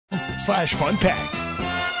AngelsBaseball.com/funpack.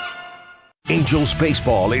 Angels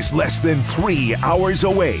Baseball is less than 3 hours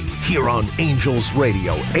away here on Angels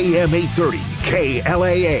Radio, AM 830,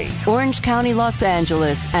 KLAA. Orange County, Los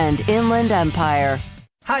Angeles, and Inland Empire.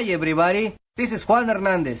 Hi, everybody. This is Juan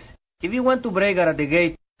Hernandez. If you want to break out of the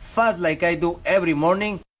gate fast like I do every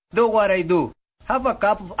morning, do what I do. Have a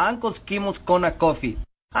cup of Uncle Skimmel's Kona coffee.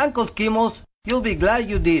 Uncle Skimmel's, you'll be glad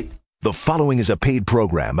you did. The following is a paid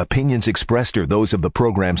program. Opinions expressed are those of the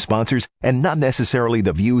program sponsors and not necessarily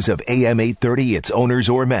the views of AM 830, its owners,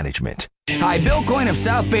 or management. Hi, Bill Coyne of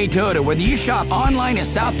South Bay Toyota. Whether you shop online at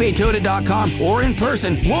southbaytoyota.com or in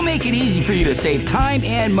person, we'll make it easy for you to save time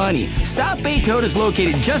and money. South Bay Toyota is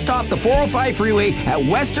located just off the 405 freeway at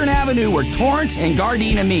Western Avenue where Torrance and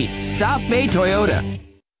Gardena meet. South Bay Toyota.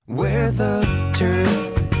 Where the turf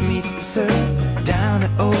meets the surf, down at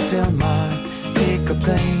Old Del Mar. Take a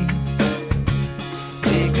plane,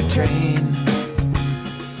 take a train,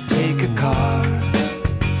 take a car.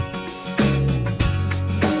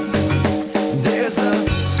 There's a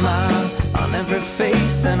smile on every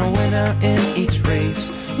face and a winner in each race.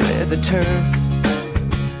 Where the turf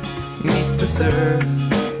meets the surf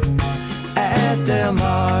at Del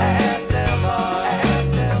Mar.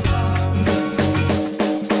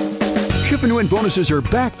 Ship and Win bonuses are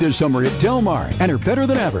back this summer at Del Mar and are better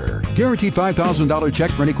than ever. Guaranteed $5,000 check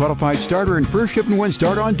for any qualified starter and first Ship and Win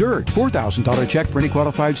start on dirt. $4,000 check for any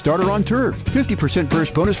qualified starter on turf. 50%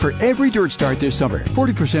 first bonus for every dirt start this summer.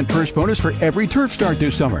 40% first bonus for every turf start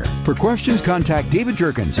this summer. For questions, contact David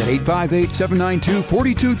Jerkins at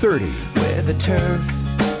 858-792-4230. Where the turf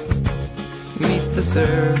meets the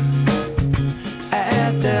surf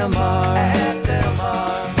at Del Mar.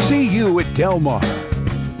 See you at Del Mar.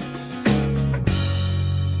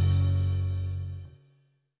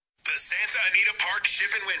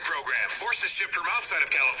 Ship and Win program. Horses shipped from outside of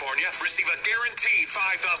California receive a guaranteed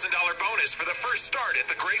 $5,000 bonus for the first start at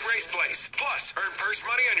the Great Race Place. Plus, earn purse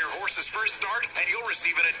money on your horse's first start, and you'll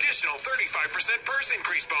receive an additional 35% purse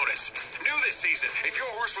increase bonus. New this season, if your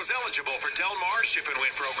horse was eligible for Del Mar's Ship and Win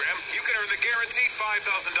program, you can earn the guaranteed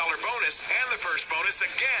 $5,000 bonus and the purse bonus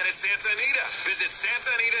again at Santa Anita. Visit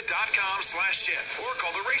santaanita.com/ship or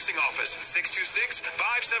call the racing office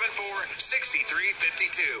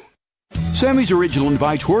 626-574-6352. Sammy's Original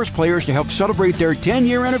invites horse players to help celebrate their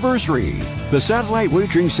 10-year anniversary. The satellite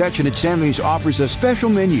wagering section at Sammy's offers a special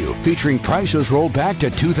menu featuring prices rolled back to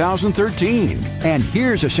 2013. And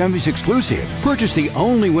here's a Sammy's exclusive. Purchase the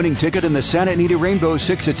only winning ticket in the Santa Anita Rainbow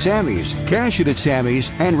Six at Sammy's, cash it at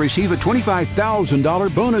Sammy's, and receive a $25,000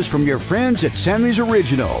 bonus from your friends at Sammy's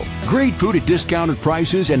Original. Great food at discounted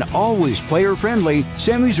prices and always player-friendly.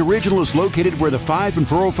 Sammy's Original is located where the 5 and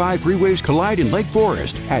 405 freeways collide in Lake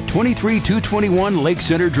Forest at 23221 Lake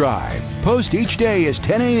Center Drive. Post each day is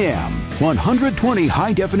 10 a.m. 120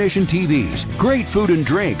 high-definition TVs, great food and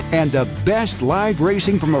drink, and the best live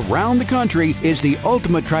racing from around the country is the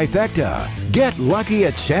ultimate trifecta. Get lucky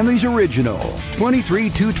at Sammy's Original,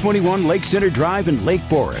 23221 Lake Center Drive in Lake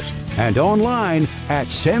Forest, and online at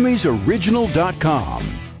sammysoriginal.com.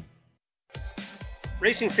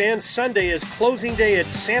 Racing fans, Sunday is closing day at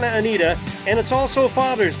Santa Anita, and it's also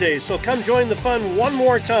Father's Day, so come join the fun one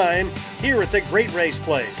more time here at the Great Race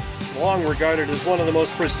Place. Long regarded as one of the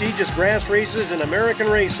most prestigious grass races in American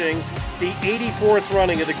racing, the 84th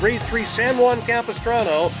running of the Grade 3 San Juan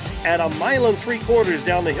Capistrano at 1 3/4 miles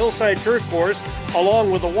down the Hillside Turf Course, along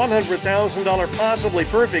with the $100,000 Possibly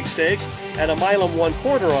Perfect Stakes at 1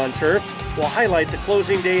 1/4 miles on turf, will highlight the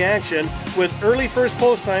closing day action with early first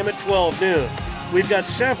post time at 12 noon. We've got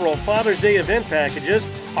several Father's Day event packages,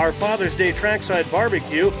 our Father's Day trackside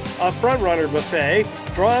barbecue, a front-runner buffet,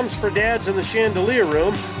 drums for dads in the chandelier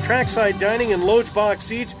room, trackside dining and loge box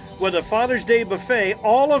seats with a Father's Day buffet,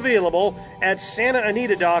 all available at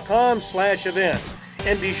santaanita.com/events.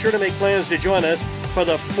 And be sure to make plans to join us for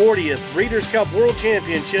the 40th Breeders' Cup World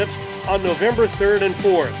Championships on November 3rd and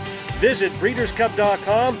 4th. Visit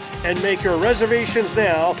breederscup.com and make your reservations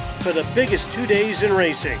now for the biggest 2 days in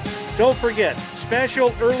racing. Don't forget,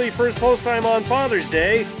 special early first post time on Father's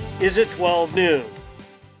Day is at 12 noon.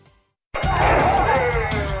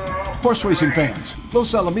 Horse racing fans,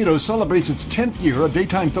 Los Alamitos celebrates its 10th year of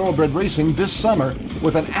daytime thoroughbred racing this summer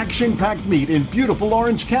with an action-packed meet in beautiful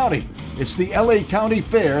Orange County. It's the LA County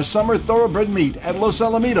Fair Summer Thoroughbred Meet at Los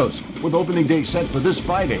Alamitos, with opening day set for this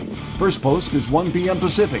Friday. First post is 1 p.m.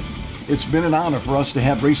 Pacific. It's been an honor for us to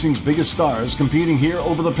have racing's biggest stars competing here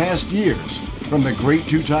over the past years. From the great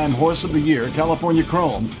two-time Horse of the Year, California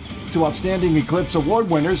Chrome, to outstanding Eclipse Award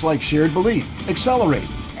winners like Shared Belief, Accelerate,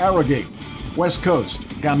 Arrogate, West Coast,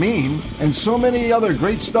 Gamine, and so many other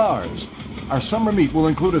great stars. Our summer meet will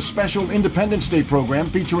include a special Independence Day program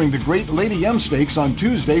featuring the Great Lady M Stakes on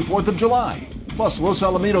Tuesday, 4th of July. Plus, Los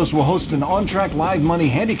Alamitos will host an on-track live money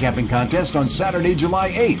handicapping contest on Saturday,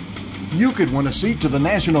 July 8th. You could win a seat to the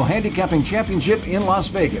National Handicapping Championship in Las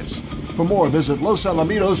Vegas. For more, visit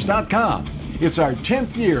losalamitos.com. It's our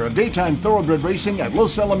 10th year of daytime thoroughbred racing at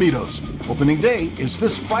Los Alamitos. Opening day is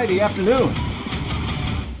this Friday afternoon.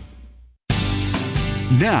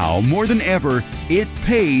 Now, more than ever, it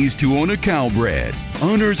pays to own a Calbred.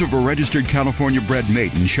 Owners of a registered California bred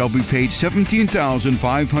maiden shall be paid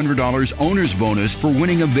 $17,500 owner's bonus for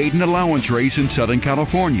winning a maiden allowance race in Southern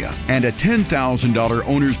California and a $10,000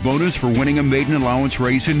 owner's bonus for winning a maiden allowance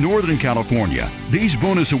race in Northern California. These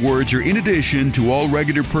bonus awards are in addition to all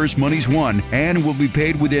regular purse monies won and will be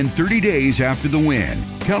paid within 30 days after the win.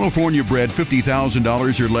 California bred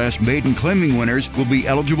 $50,000 or less maiden claiming winners will be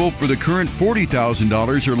eligible for the current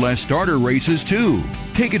 $40,000 or less starter races too.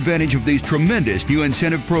 Take advantage of these tremendous new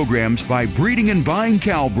incentive programs by breeding and buying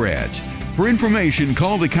Calbreds. For information,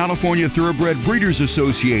 call the California Thoroughbred Breeders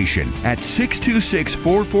Association at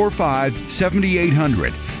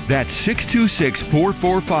 626-445-7800. That's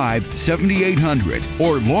 626-445-7800.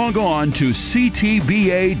 Or log on to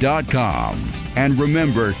ctba.com. And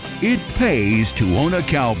remember, it pays to own a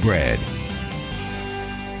Calbred.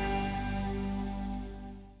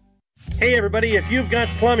 Hey everybody, if you've got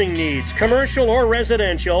plumbing needs, commercial or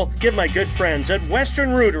residential, give my good friends at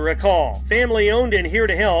Western Rooter a call. Family owned and here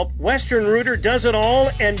to help, Western Rooter does it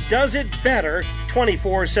all and does it better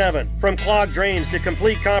 24/7. From clogged drains to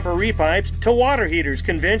complete copper repipes to water heaters,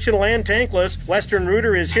 conventional and tankless, Western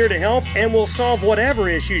Rooter is here to help and will solve whatever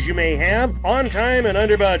issues you may have on time and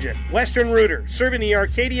under budget. Western Rooter, serving the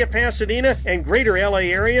Arcadia, Pasadena, and greater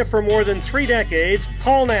LA area for more than 3 decades.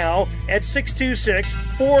 Call now at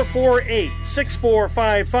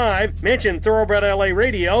 626-448-6455. Mention Thoroughbred LA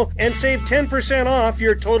Radio and save 10% off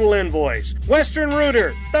your total invoice. Western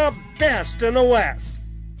Rooter, the best in the West.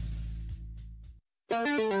 There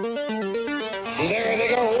they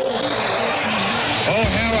go.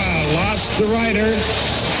 O'Hara lost the rider.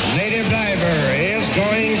 Native Diver is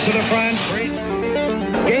going to the front.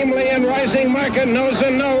 Gamely and Rising Market nose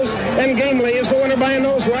and nose, and Gamely is the winner by a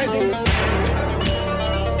nose. Rising.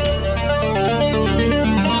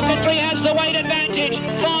 Marketry has the weight advantage.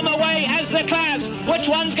 Farm Away has the class. Which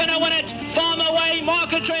one's going to win it? Farm Away,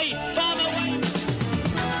 Marketry, Farm Away.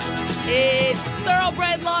 It's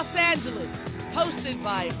Thoroughbred Los Angeles, hosted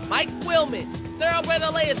by Mike Willman. Thoroughbred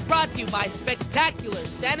LA is brought to you by spectacular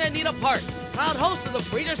Santa Anita Park, proud host of the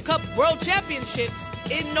Breeders' Cup World Championships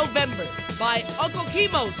in November. By Uncle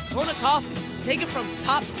Chemo's Kona Coffee, taken from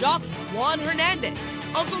top jock Juan Hernandez.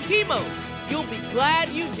 Uncle Chemo's, you'll be glad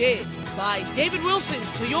you did. By David Wilson's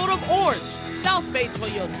Toyota of Orange, South Bay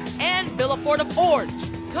Toyota, and Villafort of Orange.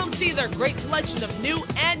 Come see their great selection of new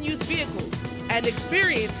and used vehicles and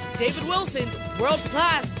experience David Wilson's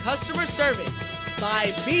world-class customer service.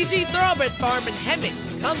 By BG Thoroughbred Farm in Hemmock.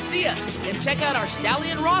 Come see us and check out our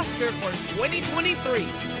stallion roster for 2023.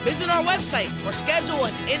 Visit our website or schedule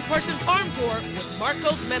an in-person farm tour with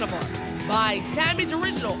Marcos Menabar. By Sammy's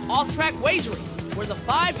Original Off-Track Wagering, where the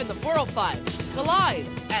 5 and the 405 collide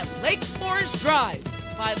at Lake Forest Drive.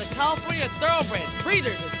 By the California Thoroughbred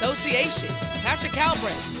Breeders Association. Catch a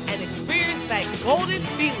Calbred and experience that golden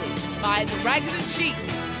feeling. By the Rags and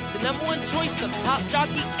Sheets, the #1 choice of top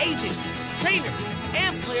jockey agents, trainers,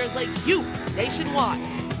 and players like you nationwide.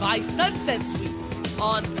 By Sunset Suites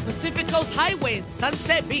on Pacific Coast Highway in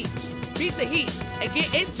Sunset Beach. Beat the heat and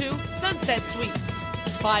get into Sunset Suites.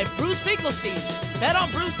 By Bruce Finkelstein's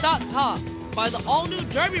BetOnBruce.com. By the all-new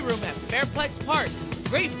Derby Room at Fairplex Park.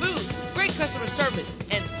 Great food, great customer service,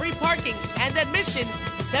 and free parking and admission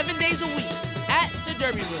 7 days a week at the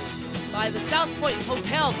Derby Room. By the South Point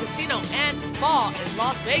Hotel, Casino, and Spa in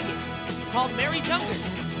Las Vegas. Call Mary Jungers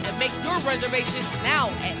and make your reservations now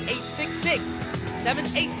at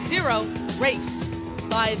 866-780-RACE.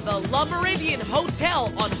 By the La Meridian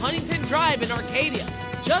Hotel on Huntington Drive in Arcadia,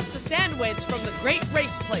 just a sandwich from the Great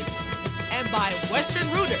Race Place. And by Western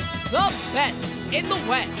Rooter, the best in the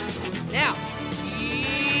West. Now,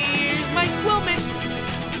 here's Mike Willman.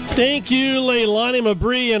 Thank you, Leilani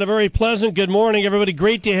Mabry, and a very pleasant good morning, everybody.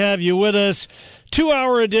 Great to have you with us.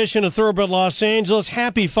 2-hour edition of Thoroughbred Los Angeles.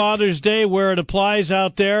 Happy Father's Day where it applies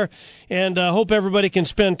out there. And I hope everybody can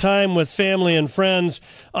spend time with family and friends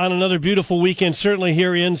on another beautiful weekend, certainly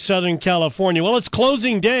here in Southern California. Well, it's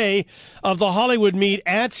closing day of the Hollywood meet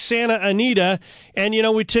at Santa Anita. And, you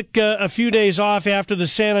know, we took a few days off after the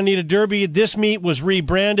Santa Anita Derby. This meet was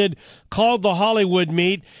rebranded, called the Hollywood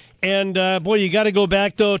meet. And, boy, you got to go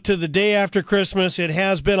back, though, to the day after Christmas. It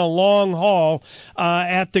has been a long haul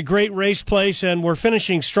at the Great Race Place, and we're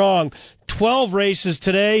finishing strong. 12 races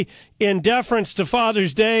today in deference to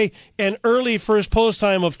Father's Day, and early first post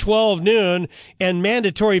time of 12 noon, and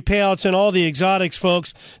mandatory payouts in all the exotics,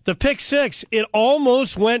 folks. The pick six, it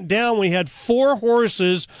almost went down. We had 4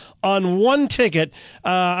 horses on one ticket.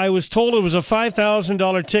 I was told it was a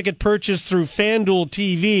 $5,000 ticket purchased through FanDuel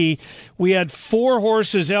TV. We had 4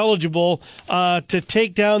 horses eligible to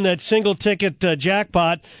take down that single ticket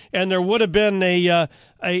jackpot, and there would have been a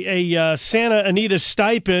Santa Anita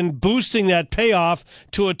stipend boosting that payoff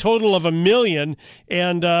to a total of $1 million.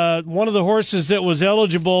 And one of the horses that was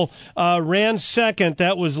eligible ran second.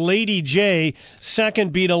 That was Lady J.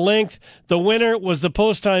 Second beat a length. The winner was the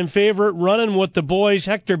post-time favorite, running with the boys,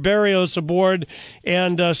 Hector Barrios aboard.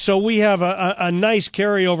 And so we have a nice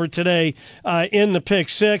carryover today in the pick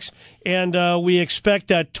six. And we expect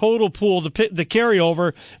that total pool, the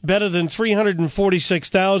carryover, better than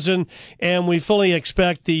 $346,000, and we fully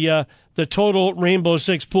expect the total Rainbow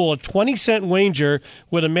Six pool, a 20-cent wager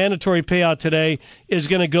with a mandatory payout today, is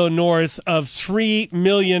going to go north of $3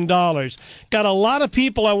 million. Got a lot of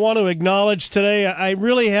people I want to acknowledge today. I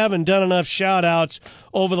really haven't done enough shout-outs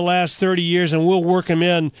over the last 30 years, and we'll work them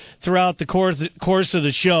in throughout the course of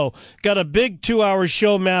the show. Got a big 2-hour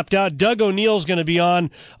show mapped out. Doug O'Neill's going to be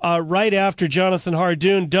on right after Jonathan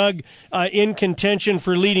Hardoon. Doug in contention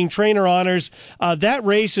for leading trainer honors. That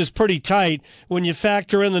race is pretty tight when you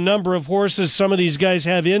factor in the number of horses some of these guys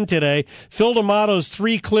have in today. Phil D'Amato's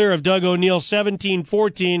 3 clear of Doug O'Neill,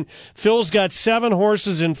 17-14. Phil's got 7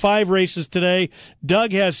 horses in 5 races today.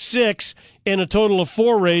 Doug has 6 in a total of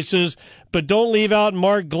 4 races. But don't leave out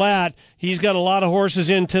Mark Glatt. He's got a lot of horses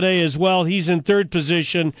in today as well. He's in 3rd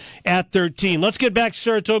position at 13. Let's get back to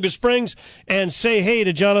Saratoga Springs and say hey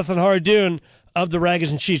to Jonathan Hardoon of the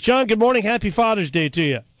Raggers and Chiefs. John, good morning. Happy Father's Day to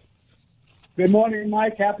you. Good morning,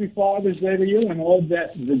 Mike. Happy Father's Day to you and all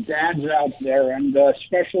the dads out there. And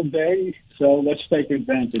special day, so let's take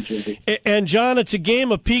advantage of it. And, John, it's a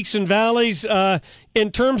game of peaks and valleys.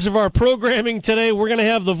 In terms of our programming today, we're going to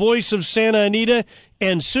have the voice of Santa Anita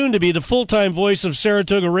and soon to be the full-time voice of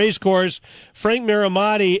Saratoga Racecourse, Frank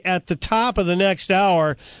Miramati, at the top of the next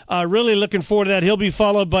hour. Really looking forward to that. He'll be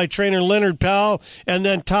followed by trainer Leonard Powell and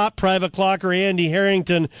then top private clocker Andy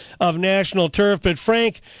Harrington of National Turf. But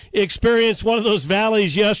Frank experienced one of those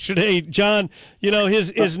valleys yesterday, John. You know,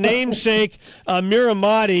 his namesake,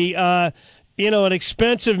 Miramati, an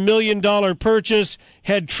expensive $1 million purchase,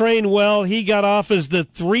 had trained well. He got off as the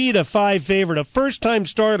 3-5 favorite, a first-time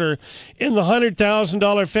starter in the $100,000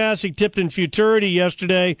 Fassick tipped in futurity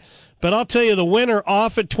yesterday. But I'll tell you, the winner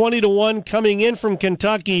off at 20-1 coming in from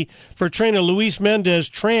Kentucky for trainer Luis Mendez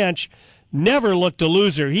Tranch never looked a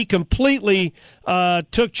loser. He completely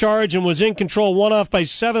took charge and was in control, won off by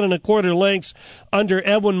 7 1/4 lengths under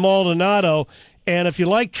Edwin Maldonado. And if you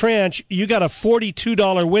like Tranch, you got a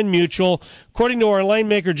 $42 win mutual. According to our line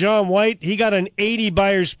maker, John White, he got an 80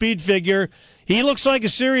 buyer speed figure. He looks like a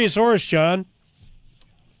serious horse, John.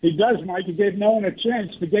 He does, Mike. He gave no one a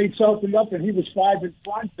chance. The gates opened up, and he was 5 in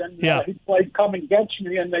front. And he played Come and Get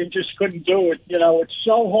Me, and they just couldn't do it. You know, it's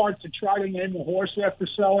so hard to try to name a horse after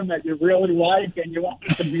someone that you really like and you want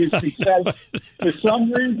it to be a success. For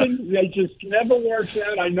some reason, they just never works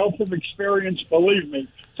out. I know from experience, believe me.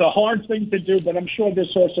 It's a hard thing to do, but I'm sure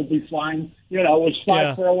this horse will be fine. You know, it's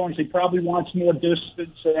 5 furlongs. He probably wants more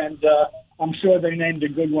distance, and I'm sure they named a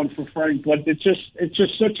good one for Frank. But it's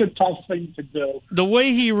just such a tough thing to do. The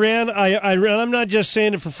way he ran, I'm not just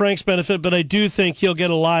saying it for Frank's benefit, but I do think he'll get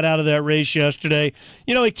a lot out of that race yesterday.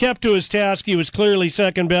 You know, he kept to his task. He was clearly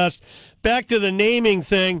second best. Back to the naming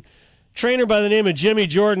thing. Trainer by the name of Jimmy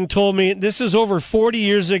Jordan told me, this is over 40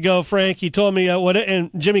 years ago, Frank. He told me,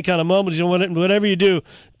 and Jimmy kind of mumbled, whatever you do,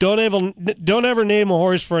 don't ever name a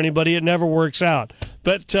horse for anybody. It never works out.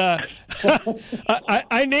 But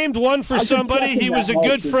I named one for somebody. He was a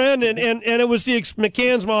good friend, and it was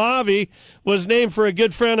McCann's Mojave was named for a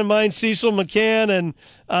good friend of mine, Cecil McCann,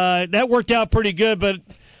 and that worked out pretty good. But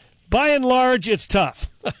by and large, it's tough.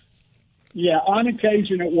 Yeah, on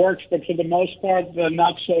occasion it works, but for the most part,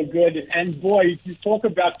 not so good. And boy, you talk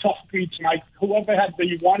about tough beats, Mike. Whoever had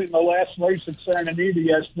the one in the last race at Santa Anita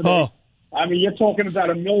yesterday, I mean, you're talking about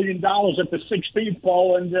 $1 million at the 16th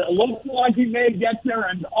pole, and it looked like he may get there,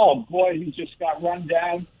 and oh boy, he just got run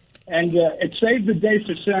down. And it saved the day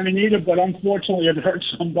for Santa Anita, but unfortunately it hurt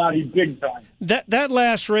somebody big time. That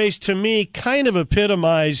last race, to me, kind of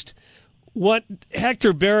epitomized what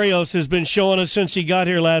Hector Barrios has been showing us since he got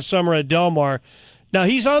here last summer at Del Mar. Now,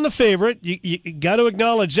 he's on the favorite. You got to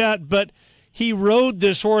acknowledge that, but he rode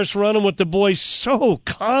this horse running with the boys so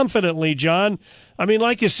confidently, John. I mean,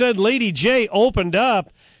 like you said, Lady J opened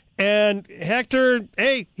up, and Hector,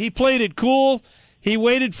 hey, he played it cool. He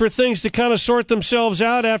waited for things to kind of sort themselves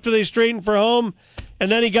out after they straightened for home,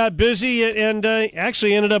 and then he got busy and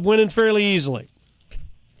actually ended up winning fairly easily.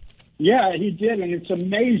 Yeah, he did, and it's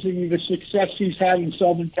amazing the success he's had in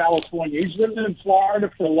Southern California. He's lived in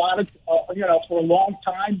Florida for for a long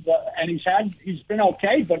time, and he's been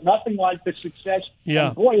okay, but nothing like the success. Yeah.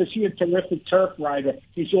 And boy, is he a terrific turf rider.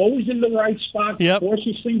 He's always in the right spot. Yep.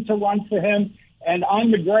 Horses seem to run for him, and on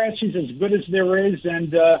the grass, he's as good as there is,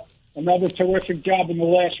 and another terrific job in the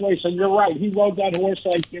last race. And you're right, he rode that horse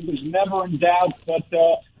like it was never in doubt, but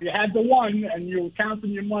you had the one, and you were counting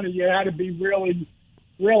your money. You had to be really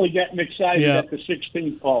getting excited at the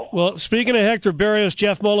 16th hole. Well, speaking of Hector Berrios,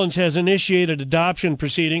 Jeff Mullins has initiated adoption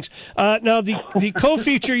proceedings. Now, the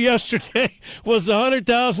co-feature yesterday was the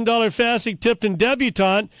 $100,000 Fasig-Tipton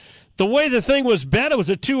debutante. The way the thing was bet, it was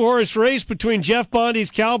a two-horse race between Jeff Bondi's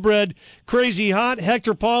Calbred Crazy Hot,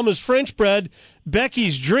 Hector Palma's French-bred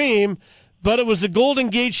Becky's Dream, but it was the Golden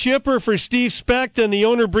Gate Shipper for Steve Specht and the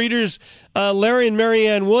owner-breeders Larry and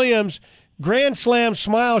Marianne Williams. Grand Slam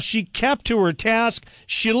Smile, she kept to her task.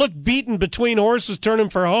 She looked beaten between horses turning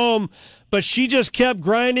for home, but she just kept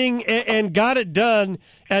grinding and got it done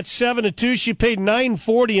at 7-2. She paid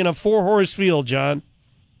 $940 in a four-horse field, John.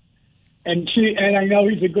 And I know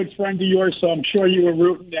he's a good friend of yours, so I'm sure you were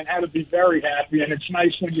rooting and had to be very happy. And it's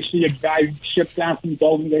nice when you see a guy shipped down from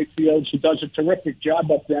Golden Gate Fields who does a terrific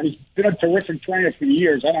job up there. He's been a terrific trainer for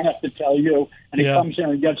years. I don't have to tell you. And he comes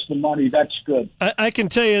in and gets the money. That's good. I can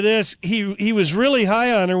tell you this. He was really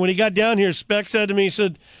high on her. When he got down here, Speck said to me, he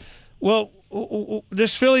said, well,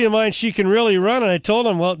 this filly of mine, she can really run. And I told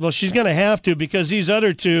him, well, she's going to have to, because these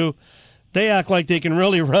other two, they act like they can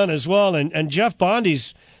really run as well. And Jeff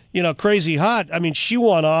Bondi's, Crazy Hot, I mean, she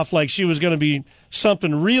won off like she was going to be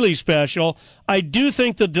something really special. I do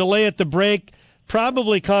think the delay at the break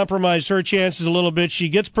probably compromised her chances a little bit. She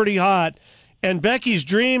gets pretty hot. And Becky's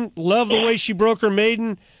Dream, love the way she broke her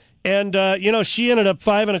maiden. And, she ended up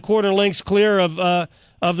 5 1/4 lengths clear of the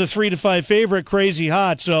 3-5 favorite, Crazy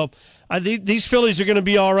Hot. So these fillies are going to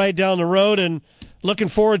be all right down the road, and looking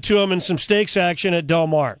forward to them in some stakes action at Del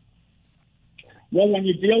Mar. Well, when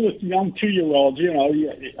you deal with young 2-year-olds,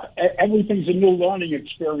 everything's a new learning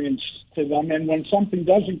experience to them. And when something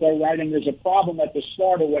doesn't go right and there's a problem at the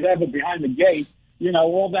start or whatever behind the gate,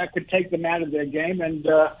 all that could take them out of their game. And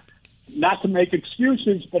not to make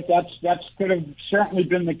excuses, but that's could have certainly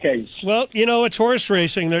been the case. Well, it's horse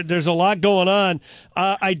racing. There's a lot going on.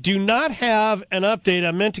 I do not have an update.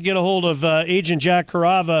 I meant to get a hold of Agent Jack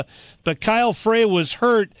Carava, but Kyle Frey was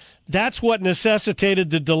hurt. That's what necessitated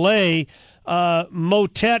the delay.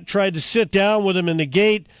 Motet tried to sit down with him in the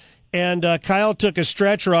gate, and Kyle took a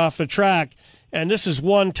stretcher off the track. And this is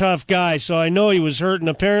one tough guy, so I know he was hurt, and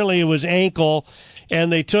apparently it was ankle.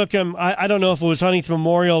 And they took him, I don't know if it was Huntington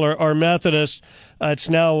Memorial or Methodist. It's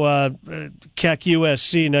now Keck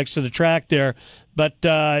USC next to the track there. But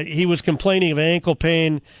he was complaining of ankle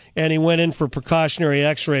pain, and he went in for precautionary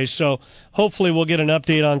x-rays. So hopefully we'll get an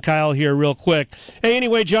update on Kyle here real quick. Hey,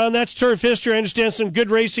 anyway, John, that's turf history. I understand some good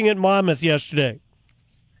racing at Monmouth yesterday.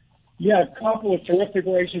 Yeah, a couple of terrific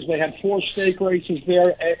races. They had 4 stake races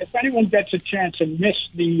there. If anyone gets a chance and missed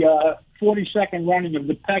the 42nd running of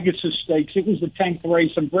the Pegasus Stakes, it was the 10th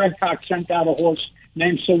race, and Brad Cox sent out a horse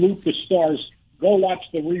named Salute the Stars. Go watch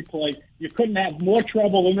the replay. You couldn't have more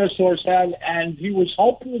trouble than this horse had, and he was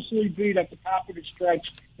hopelessly beat at the top of the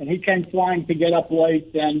stretch, and he came flying to get up late.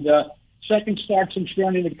 And second start since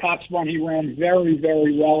joining the Cox run, he ran very,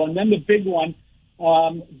 very well. And then the big one,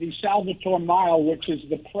 the Salvatore Mile, which is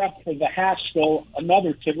the prep for the Haskell,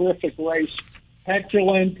 another terrific race.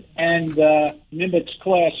 Petulant and Nimitz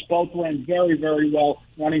Class both ran very, very well,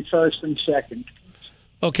 running first and second.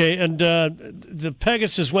 Okay, and the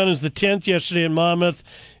Pegasus went as the 10th yesterday in Monmouth,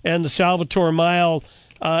 and the Salvatore Mile,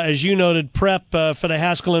 as you noted, prep for the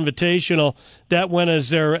Haskell Invitational, that went as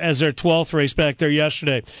their 12th race back there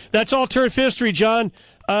yesterday. That's all turf history, John.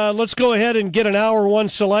 Let's go ahead and get an hour one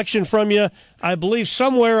selection from you, I believe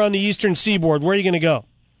somewhere on the eastern seaboard. Where are you going to go?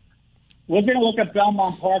 We're going to look at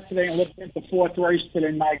Belmont Park today and look at the 4th race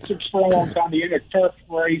today, Mike. 6 furlongs on the inner turf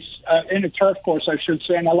course, I should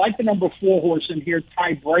say. And I like the number 4 horse in here,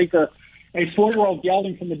 Tiebreaker, a 4-year-old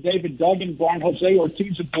gelding from the David Duggan barn, Jose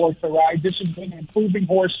Ortiz aboard to ride. This has been an improving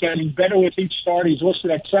horse, getting better with each start. He's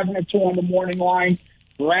listed at 7-2 on the morning line.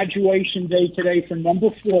 Graduation day today for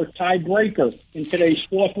number 4, Tiebreaker, in today's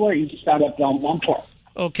 4th race out at Belmont Park.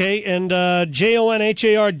 Okay, and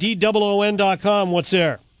JONHARDOON.com, what's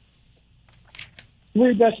there?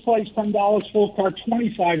 Three best plays, $10. Full card,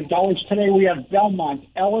 $25. Today we have Belmont,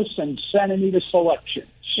 Ellis, and Santa Anita selections.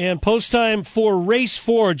 And post time for race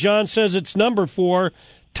 4. John says it's number 4,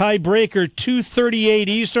 tiebreaker, 2:38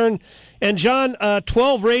 Eastern. And John,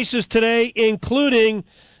 12 races today, including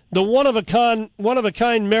the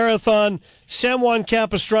one-of-a-kind marathon, San Juan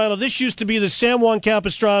Capistrano. This used to be the San Juan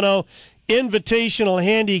Capistrano Invitational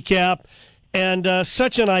Handicap, and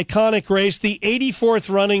such an iconic race. The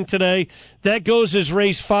 84th running today. That goes as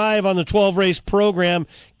race 5 on the 12-race program.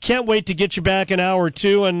 Can't wait to get you back an hour or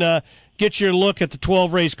two and get your look at the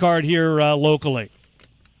 12-race card here locally.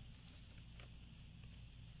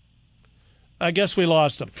 I guess we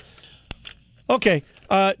lost him. Okay,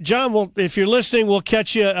 John, if you're listening, we'll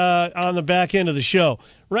catch you on the back end of the show.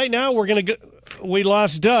 Right now, we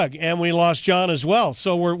lost Doug, and we lost John as well,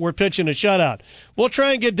 so we're pitching a shutout. We'll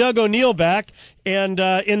try and get Doug O'Neill back, and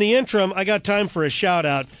in the interim, I got time for a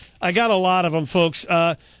shout-out. I got a lot of them, folks.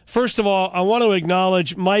 First of all, I want to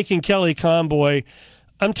acknowledge Mike and Kelly Conboy.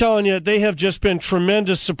 I'm telling you, they have just been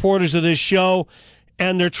tremendous supporters of this show,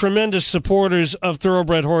 and they're tremendous supporters of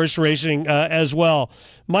thoroughbred horse racing as well.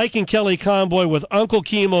 Mike and Kelly Conboy with Uncle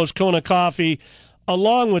Chemo's Kona Coffee,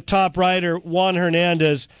 along with top rider Juan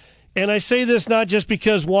Hernandez. And I say this not just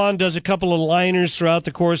because Juan does a couple of liners throughout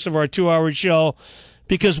the course of our 2-hour show,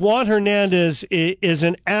 because Juan Hernandez is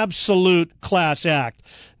an absolute class act.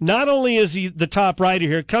 Not only is he the top rider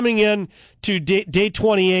here, coming in to day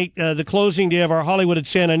 28, the closing day of our Hollywood at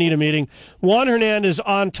Santa Anita meeting, Juan Hernandez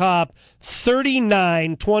on top,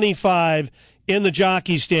 39-25 in the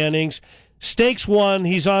jockey standings. Stakes 1,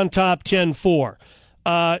 he's on top 10-4.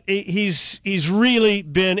 He's really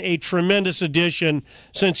been a tremendous addition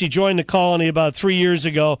since he joined the colony about 3 years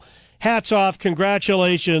ago. Hats off,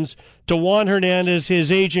 congratulations to Juan Hernandez,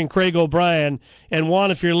 his agent Craig O'Brien. And Juan,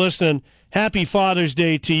 if you're listening, happy Father's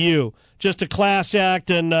Day to you. Just a class act,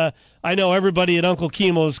 and I know everybody at Uncle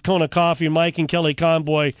Chemo's Kona Coffee, Mike and Kelly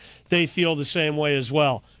Conboy, they feel the same way as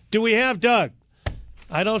well. Do we have Doug?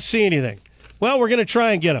 I don't see anything. Well, we're going to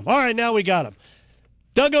try and get him. All right, now we got him.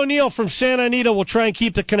 Doug O'Neill from Santa Anita will try and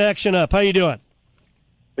keep the connection up. How you doing?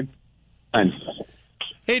 Fine.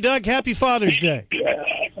 Hey, Doug, happy Father's Day.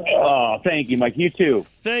 Oh, thank you, Mike. You too.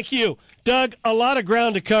 Thank you. Doug, a lot of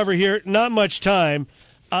ground to cover here, not much time.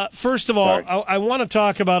 First of all, I want to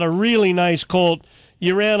talk about a really nice colt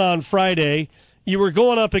you ran on Friday. You were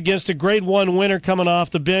going up against a Grade 1 winner coming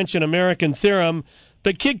off the bench in American Theorem,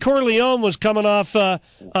 but Kid Corleone was coming off a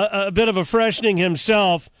bit of a freshening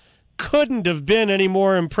himself. Couldn't have been any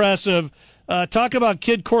more impressive. Talk about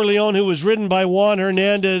Kid Corleone, who was ridden by Juan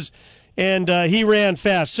Hernandez, and he ran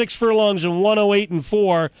fast. 6 furlongs and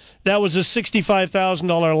 108.4. That was a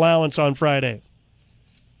 $65,000 allowance on Friday.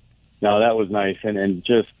 No, that was nice, and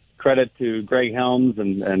just credit to Greg Helms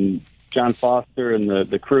and John Foster and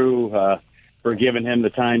the crew for giving him the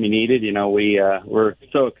time he needed. You know, we're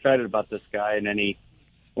so excited about this guy, and then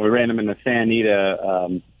we ran him in the Santa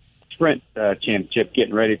Anita Sprint Championship,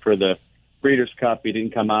 getting ready for the Breeders' Cup. He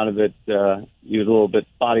didn't come out of it. He was a little bit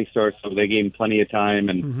body sore, so they gave him plenty of time.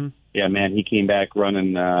 And, yeah, man, he came back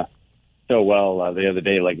running so well the other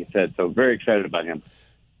day, like you said. So very excited about him.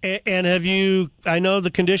 And have you, I know the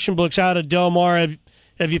condition book's out at Del Mar.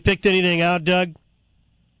 Have you picked anything out, Doug?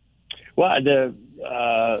 Well,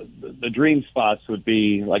 the dream spots would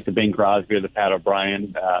be like the Bing Crosby or the Pat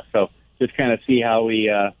O'Brien. So just kind of see how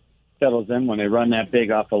he settles in when they run that big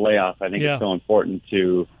off the layoff. I think it's so important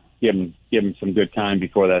to give him some good time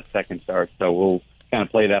before that second start. So we'll kind of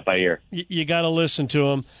play that by ear. You got to listen to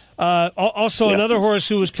him. Also, another horse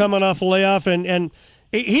who was coming off a layoff, and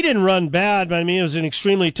he didn't run bad, but I mean, it was an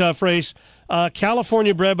extremely tough race.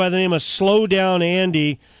 California bred by the name of Slow Down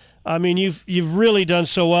Andy. I mean, you've really done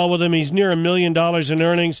so well with him. He's near $1 million in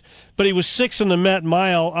earnings, but he was 6th in the Met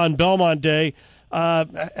Mile on Belmont Day.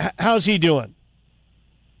 How's he doing?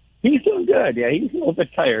 He's doing good. Yeah, he's a little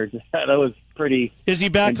bit tired. That was pretty. Is he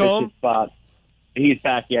back home? Spot. He's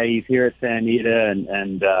back. Yeah, he's here at Santa Anita,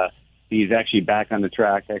 and he's actually back on the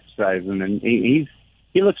track exercising, and he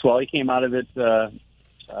looks well. He came out of it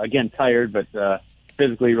again tired, but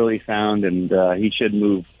physically really sound, and he should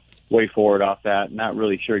move way forward off that. Not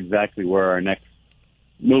really sure exactly where our next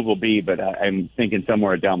move will be, but I'm thinking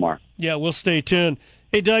somewhere at Del Mar. Yeah, we'll stay tuned.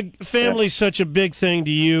 Hey, Doug, family's such a big thing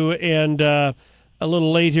to you, and a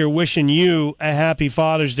little late here wishing you a happy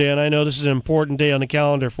Father's Day, and I know this is an important day on the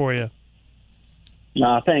calendar for you.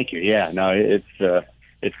 No, thank you. Yeah, no, it's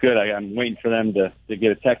good. I'm waiting for them to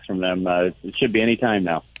get a text from them. It should be any time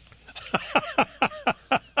now.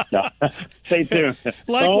 No. Stay tuned.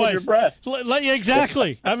 Likewise. Hold your breath.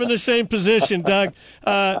 Exactly. I'm in the same position, Doug.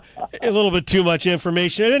 A little bit too much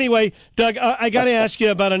information. Anyway, Doug, I got to ask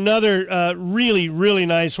you about another really, really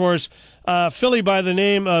nice horse, filly by the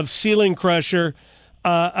name of Ceiling Crusher,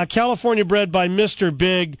 a California bred by Mr.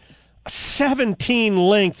 Big, 17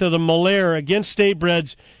 length of the Malaire against State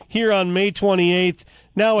Breds here on May 28th.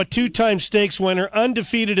 Now a two-time stakes winner,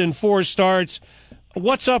 undefeated in 4 starts.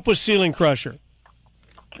 What's up with Ceiling Crusher?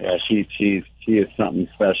 Yeah, she is something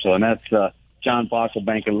special, and that's John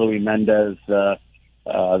Bockelbank and Louis Mendez. They're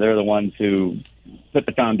the ones who put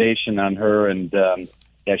the foundation on her, and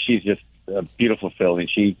she's just a beautiful filly.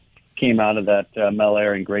 She came out of that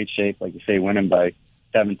Malaire in great shape, like you say, winning by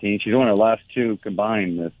 17. She's won her last 2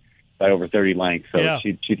 combined by over 30 lengths. So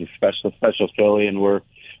she's a special filly, and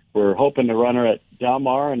we're hoping to run her at Del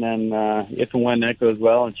Mar, and then if and when that goes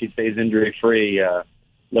well and she stays injury-free,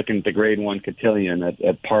 looking at the Grade 1 Cotillion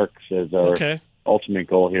at Parks as our ultimate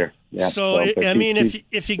goal here. Yeah,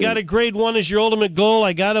 if you got a Grade 1 as your ultimate goal,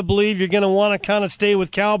 I got to believe you're going to want to kind of stay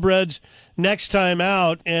with Calbreds next time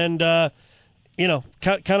out and, kind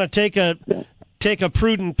of take a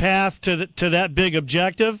prudent path to that big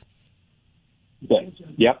objective.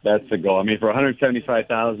 Yep, that's the goal. I mean, for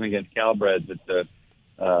 $175,000 against Calbreds, it's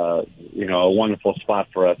a wonderful spot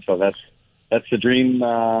for us. So that's the dream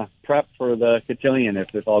prep for the Cotillion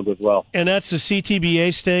if all goes well. And that's the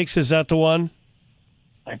CTBA Stakes. Is that the one?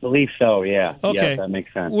 I believe so. Yeah. Okay, yeah, that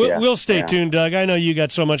makes sense. We'll stay tuned, Doug. I know you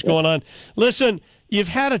got so much going on. Listen, you've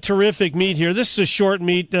had a terrific meet here. This is a short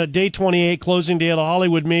meet, day 28, closing day of the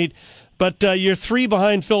Hollywood meet. But you're 3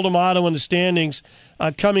 behind Phil D'Amato in the standings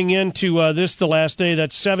coming into the last day.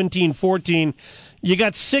 That's 17-14. You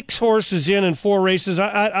got 6 horses in 4 races.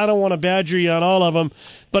 I don't want to badger you on all of them,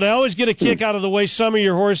 but I always get a kick out of the way some of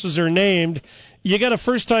your horses are named. You got a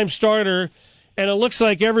first-time starter, and it looks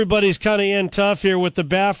like everybody's kind of in tough here with the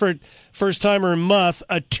Baffert first-timer Muth,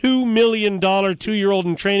 a $2 million 2-year-old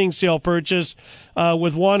in training sale purchase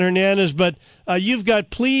with Juan Hernandez. But you've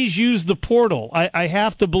got Please Use the Portal. I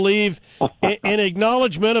have to believe in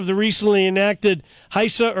acknowledgement of the recently enacted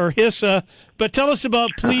HISA or HISA. But tell us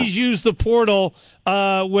about Please Use the Portal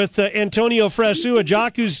with Antonio Fresu, a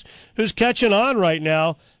jock who's catching on right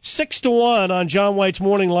now, 6-1 on John White's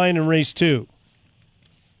morning line in race 2.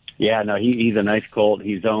 Yeah, no, he's a nice colt.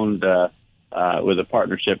 He's owned with a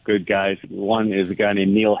partnership, good guys. One is a guy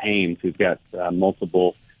named Neil Haynes, who's got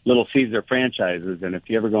multiple Little Caesar franchises. And if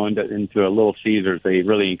you ever go into a Little Caesars, they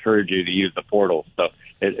really encourage you to use the portal. So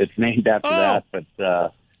it's named after that. But,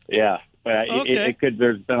 it could.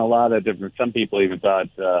 There's been a lot of different. Some people even thought,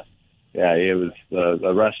 it was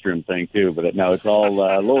a restroom thing too. But it's all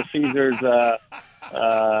Little Caesars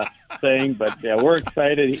thing. But yeah, we're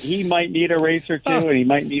excited. He might need a race or two, and he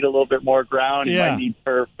might need a little bit more ground. He might need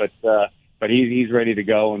turf, but he's ready to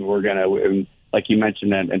go. And we're gonna, like you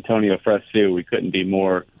mentioned, that Antonio Fresu. We couldn't be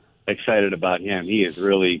more excited about him. He is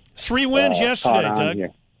really 3 wins yesterday, Doug.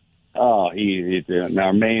 Here. Oh, he's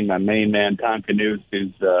our main man, Tom Canute,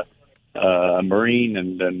 who's a Marine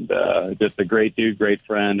and just a great dude, great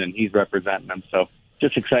friend, and he's representing them. So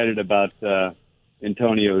just excited about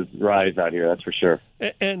Antonio's rise out here, that's for sure.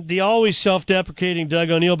 And the always self-deprecating Doug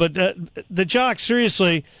O'Neill, but the jock,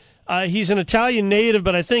 seriously, he's an Italian native,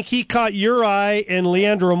 but I think he caught your eye and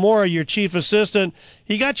Leandro Mora, your chief assistant.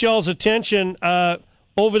 He got y'all's attention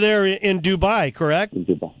over there in Dubai, correct? In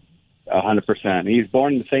Dubai, 100%. He's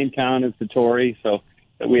born in the same town as Vittori, so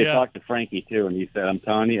we had talked to Frankie, too, and he said, I'm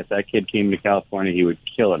telling you, if that kid came to California, he would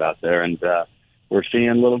kill it out there, and we're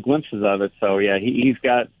seeing little glimpses of it. So, yeah, he's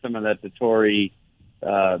got some of that Vittori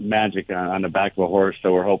magic on the back of a horse,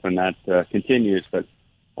 so we're hoping that continues. But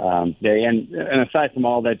and aside from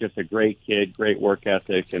all that, just a great kid, great work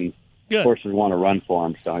ethic, and horses want to run for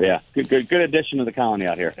him. So yeah, good addition to the colony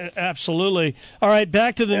out here. Absolutely. All right,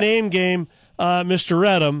 back to the name game, Mr.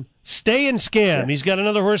 Redham. Stay and Scam. He's got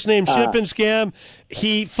another horse named Ship and Scam.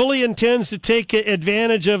 He fully intends to take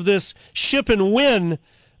advantage of this ship and win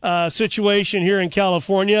situation here in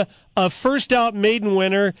California. A first out maiden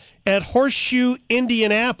winner at Horseshoe,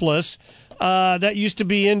 Indianapolis. That used to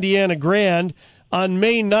be Indiana Grand. On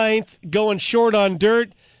May 9th, going short on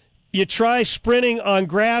dirt. You try sprinting on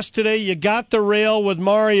grass today. You got the rail with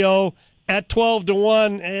Mario at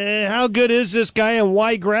 12-1. How good is this guy, and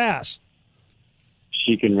why grass?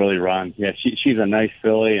 She can really run. Yeah, she's a nice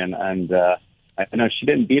filly, and I know she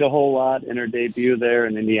didn't beat a whole lot in her debut there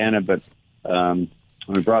in Indiana, but when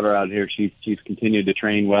we brought her out here, she's continued to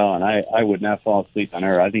train well, and I would not fall asleep on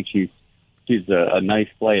her. I think she's a nice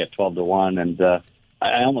play at 12-1, and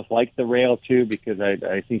I almost like the rail too because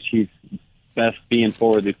I think she's best being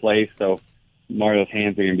forwardly placed. So Mario's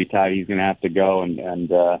hands are going to be tied. He's going to have to go,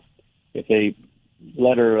 and if they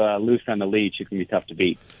let her loose on the lead, she can be tough to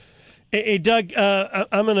beat. Hey, Doug,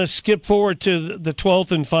 I'm going to skip forward to the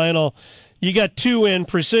 12th and final. You got 2 in,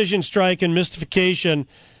 Precision Strike and Mystification.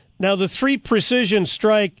 Now, the 3 Precision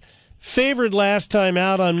Strike favored last time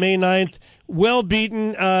out on May 9th, well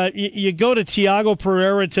beaten. You go to Tiago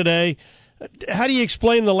Pereira today. How do you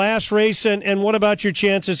explain the last race, and what about your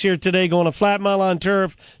chances here today going a flat mile on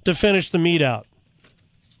turf to finish the meet out?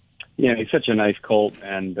 Yeah, he's such a nice colt,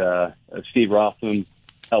 and Steve Rothman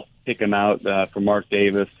helped pick him out for Mark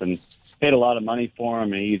Davis and paid a lot of money for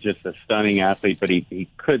him, and he's just a stunning athlete, but he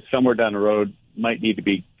could, somewhere down the road, might need to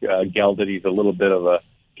be gelded. He's a little bit of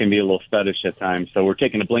can be a little skittish at times. So we're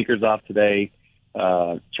taking the blinkers off today,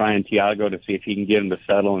 trying Tiago to see if he can get him to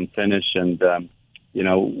settle and finish, and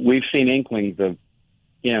we've seen inklings of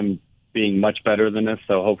him being much better than this,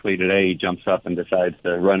 so hopefully today he jumps up and decides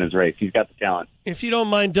to run his race. He's got the talent. If you don't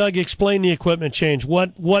mind, Doug, explain the equipment change.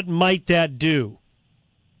 What might that do?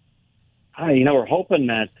 We're hoping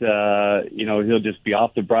that he'll just be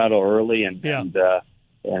off the brattle early, and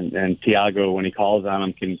Tiago, when he calls on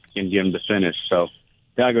him, can get him to finish. So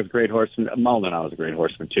Tiago's a great horseman. Maldonado is a great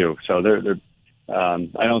horseman too. So they're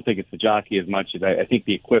I don't think it's the jockey as much as I think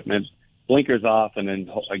the equipment. Blinkers off, and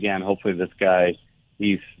then again, hopefully this guy,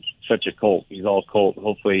 he's such a colt. He's all colt.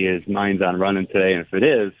 Hopefully his mind's on running today, and if it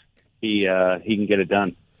is, he can get it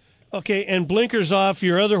done. Okay, and blinkers off,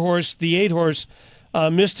 your other horse, the 8-horse,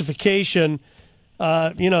 Mystification.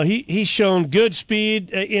 He's shown good speed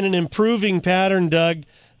in an improving pattern, Doug.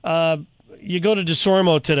 You go to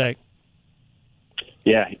DeSormo today.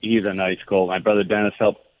 Yeah, he's a nice colt. My brother Dennis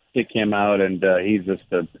helped pick him out, and he's just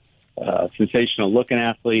a sensational-looking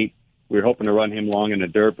athlete. We were hoping to run him long in the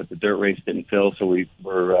dirt, but the dirt race didn't fill, so we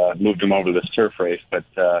moved him over to this turf race. But,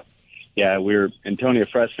 Antonio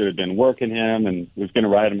Fresser had been working him, and was going to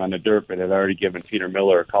ride him on the dirt, but had already given Peter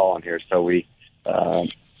Miller a call on here. So we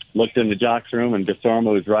looked in the jocks room, and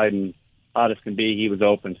DeSormo was riding hot as can be. He was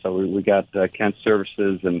open, so we got Kent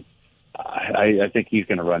Services, and I think he's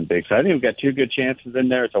going to run big. So I think we've got 2 good chances in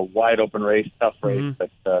there. It's a wide-open race, tough race,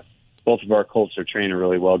 but both of our colts are training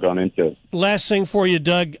really well going into it. Last thing for you,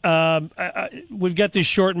 Doug. We've got this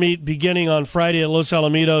short meet beginning on Friday at Los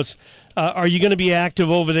Alamitos. Are you going to be active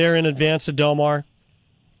over there in advance of Del Mar?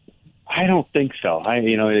 I don't think so.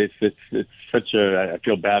 It's such a. I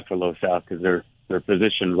feel bad for Los Al because they're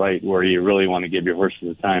positioned right where you really want to give your horses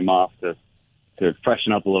the time off to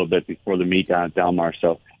freshen up a little bit before the meet down at Del Mar.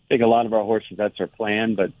 So I think a lot of our horses, that's our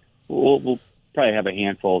plan, but we'll probably have a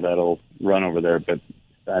handful that'll run over there, but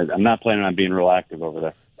I'm not planning on being real active over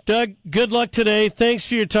there. Doug, good luck today. Thanks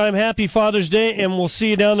for your time. Happy Father's Day, and we'll see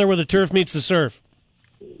you down there where the turf meets the surf.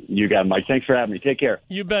 You got it, Mike. Thanks for having me. Take care.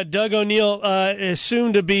 You bet. Doug O'Neill is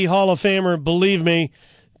soon to be Hall of Famer, believe me.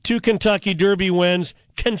 2 Kentucky Derby wins,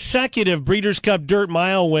 consecutive Breeders' Cup Dirt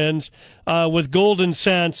Mile wins with Golden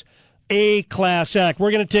Sense. A-class act.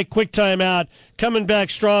 We're going to take quick time out. Coming back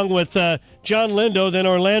strong with John Lindo, then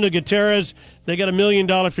Orlando Gutierrez. They got $1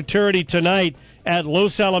 million futurity tonight at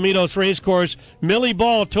Los Alamitos Racecourse. Millie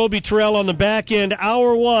Ball, Toby Terrell on the back end,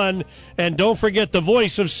 hour 1. And don't forget the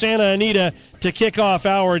voice of Santa Anita to kick off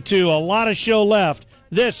hour 2. A lot of show left.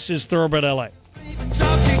 This is Thoroughbred LA.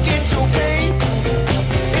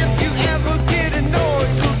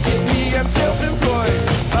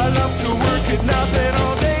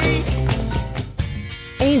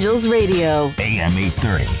 Angels Radio. AM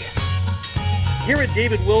 830. Here at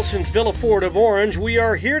David Wilson's Villa Ford of Orange, we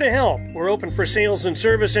are here to help. We're open for sales and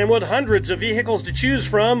service, and with hundreds of vehicles to choose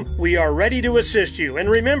from, we are ready to assist you. And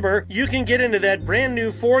remember, you can get into that brand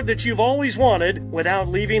new Ford that you've always wanted without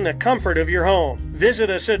leaving the comfort of your home. Visit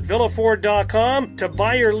us at villaford.com to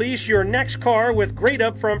buy or lease your next car with great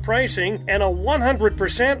upfront pricing and a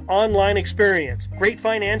 100% online experience. Great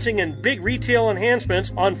financing and big retail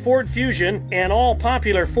enhancements on Ford Fusion and all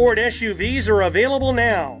popular Ford SUVs are available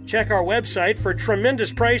now. Check our website for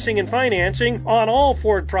tremendous pricing and financing on all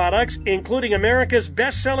Ford products, including America's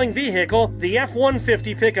best-selling vehicle, the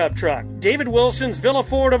F-150 pickup truck. David Wilson's Villa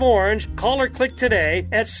Ford of Orange. Call or click today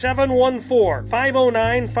at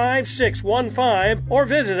 714-509-5615 or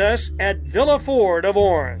visit us at Villa Ford of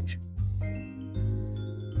Orange.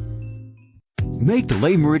 Make the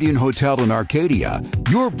Le Meridian Hotel in Arcadia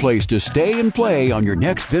your place to stay and play on your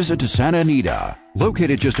next visit to Santa Anita.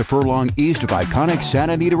 Located just a furlong east of iconic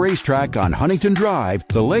Santa Anita Racetrack on Huntington Drive,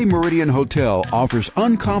 the Le Meridian Hotel offers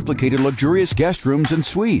uncomplicated luxurious guest rooms and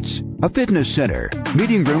suites, a fitness center,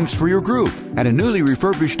 meeting rooms for your group, and a newly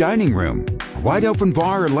refurbished dining room. A wide open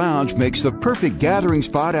bar or lounge makes the perfect gathering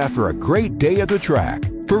spot after a great day at the track.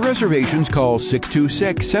 For reservations, call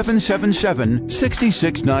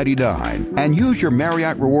 626-777-6699 and use your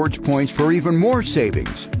Marriott Rewards points for even more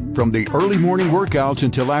savings. From the early morning workouts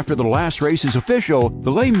until after the last race is official,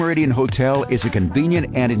 the Le Meridian Hotel is a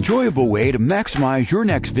convenient and enjoyable way to maximize your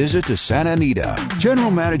next visit to Santa Anita.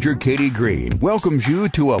 General Manager Katie Green welcomes you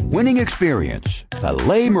to a winning experience. The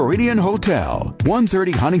Le Meridian Hotel,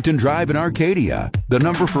 130 Huntington Drive in Arcadia. The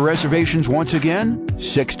number for reservations once again,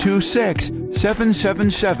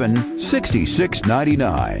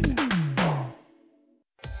 626-777-6699.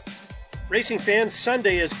 Racing fans,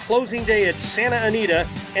 Sunday is closing day at Santa Anita,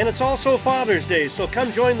 and it's also Father's Day, so come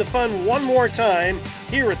join the fun one more time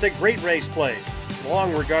here at the Great Race Place.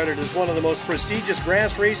 Long regarded as one of the most prestigious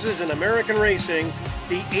grass races in American racing,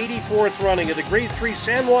 the 84th running of the Grade 3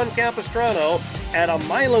 San Juan Capistrano at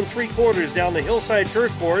 1 3/4 miles down the Hillside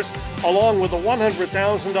Turf Course, along with the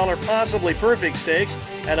 $100,000 Possibly Perfect Stakes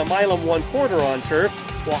at 1 1/4 miles on turf,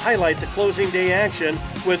 will highlight the closing day action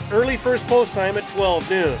with early first post time at 12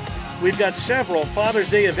 noon. We've got several Father's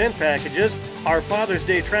Day event packages, our Father's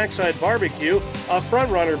Day trackside barbecue, a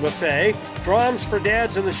front-runner buffet, drums for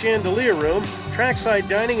dads in the chandelier room, trackside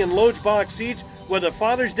dining and loge box seats with a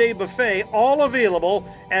Father's Day buffet, all available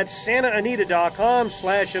at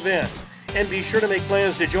santaanita.com/events. And be sure to make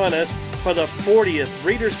plans to join us for the 40th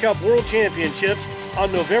Breeders' Cup World Championships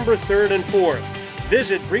on November 3rd and 4th.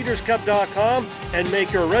 Visit breederscup.com and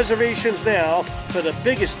make your reservations now for the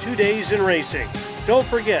biggest 2 days in racing. Don't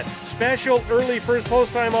forget, special early first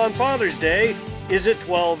post time on Father's Day is at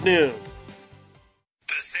 12 noon.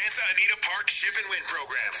 The Santa Anita Park Ship and Win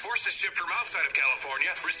program. Horses shipped from outside of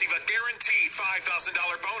California receive a guaranteed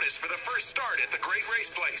 $5,000 bonus for the first start at the Great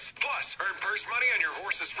Race Place. Plus, earn purse money on your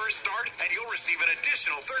horse's first start, and you'll receive an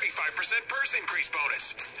additional 35% purse increase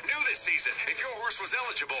bonus. New this season, if your horse was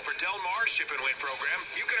eligible for Del Mar's Ship and Win program,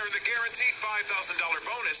 you can earn the guaranteed $5,000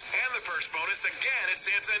 bonus and the purse bonus again at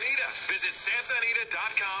Santa Anita. Visit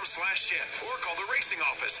santaanita.com/ship or call the racing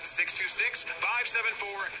office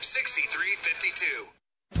 626-574-6352.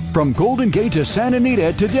 From Golden Gate to Santa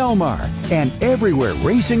Anita to Del Mar, and everywhere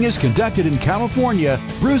racing is conducted in California,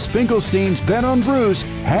 Bruce Finkelstein's Bet on Bruce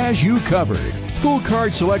has you covered. Full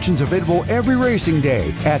card selections available every racing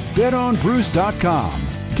day at betonbruce.com.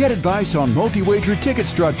 Get advice on multi-wager ticket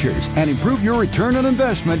structures and improve your return on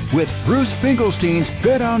investment with Bruce Finkelstein's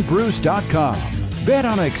betonbruce.com. Bet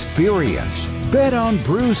on experience.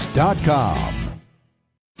 betonbruce.com.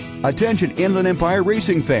 Attention Inland Empire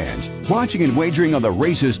racing fans. Watching and wagering on the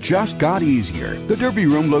races just got easier. The Derby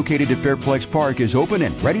Room located at Fairplex Park is open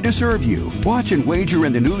and ready to serve you. Watch and wager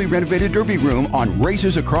in the newly renovated Derby Room on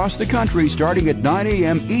races across the country starting at 9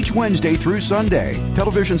 a.m. each Wednesday through Sunday.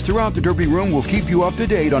 Televisions throughout the Derby Room will keep you up to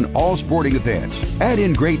date on all sporting events. Add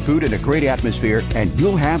in great food and a great atmosphere and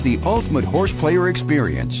you'll have the ultimate horse player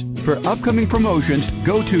experience. For upcoming promotions,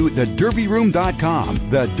 go to thederbyroom.com.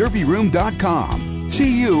 Thederbyroom.com.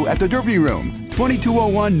 See you at the Derby Room,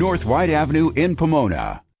 2201 North White Avenue in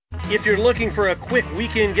Pomona. If you're looking for a quick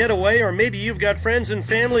weekend getaway, or maybe you've got friends and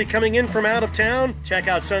family coming in from out of town, check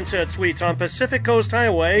out Sunset Suites on Pacific Coast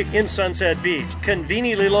Highway in Sunset Beach.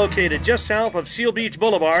 Conveniently located just south of Seal Beach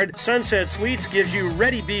Boulevard, Sunset Suites gives you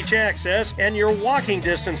ready beach access and your walking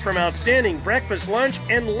distance from outstanding breakfast, lunch,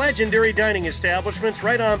 and legendary dining establishments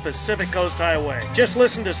right on Pacific Coast Highway. Just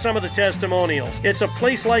listen to some of the testimonials. It's a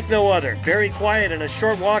place like no other. Very quiet and a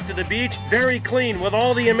short walk to the beach. Very clean with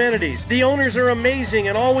all the amenities. The owners are amazing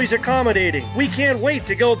and always accommodating. We can't wait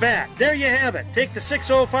to go back. There you have it. Take the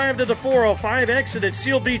 605 to the 405 exit at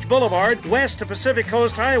Seal Beach Boulevard, west to Pacific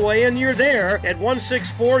Coast Highway, and you're there at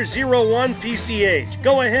 16401 PCH.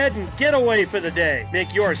 Go ahead and get away for the day.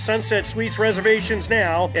 Make your Sunset Suites reservations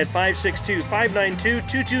now at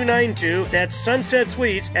 562-592-2292. That's Sunset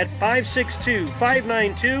Suites at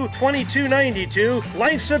 562-592-2292.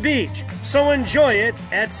 Life's a beach, so enjoy it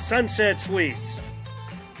at Sunset Suites.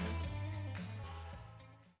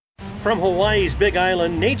 From Hawaii's Big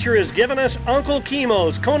Island, nature has given us Uncle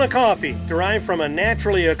Chemo's Kona coffee, derived from a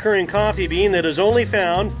naturally occurring coffee bean that is only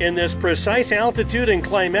found in this precise altitude and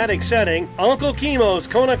climatic setting. Uncle Chemo's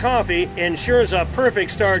Kona coffee ensures a perfect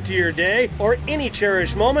start to your day or any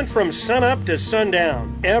cherished moment from sunup to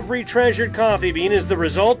sundown. Every treasured coffee bean is the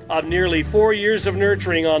result of nearly 4 years of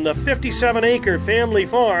nurturing on the 57-acre family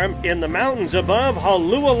farm in the mountains above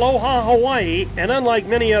Holualoha, Hawaii. And unlike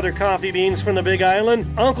many other coffee beans from the Big Island,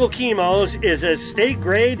 Uncle Chemo's Chemo's is estate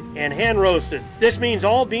grade and hand roasted. This means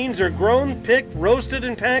all beans are grown, picked, roasted,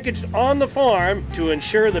 and packaged on the farm to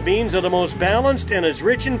ensure the beans are the most balanced and as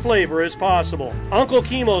rich in flavor as possible. Uncle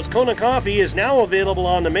Chemo's Kona Coffee is now available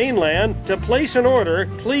on the mainland. To place an order,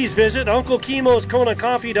 please visit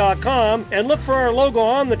UncleChemosKonaCoffee.com and look for our logo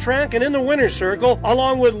on the track and in the winner's circle,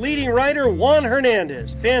 along with leading writer Juan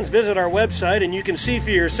Hernandez. Fans visit our website and you can see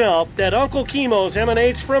for yourself that Uncle Chemo's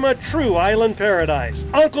emanates from a true island paradise.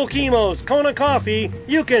 Uncle Chemo's Kona Coffee,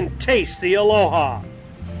 you can taste the aloha.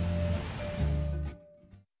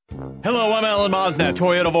 Hello, I'm Alan Mosnett,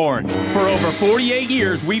 Toyota of Orange. For over 48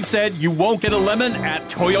 years, we've said you won't get a lemon at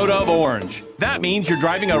Toyota of Orange. That means you're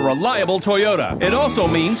driving a reliable Toyota. It also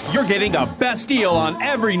means you're getting the best deal on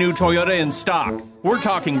every new Toyota in stock. We're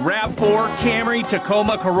talking RAV4, Camry,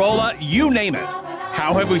 Tacoma, Corolla, you name it.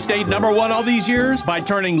 How have we stayed number one all these years? By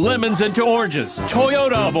turning lemons into oranges.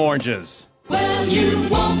 Toyota of Oranges. Well, you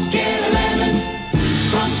won't get a lemon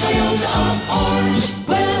from Toyota of Orange.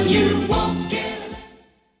 Well, you won't get a lemon.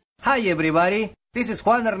 Hi everybody, this is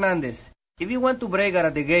Juan Hernandez. If you want to break out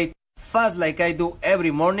of the gate fast like I do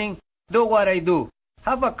every morning, do what I do.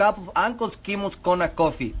 Have a cup of Uncle Chemo's Kona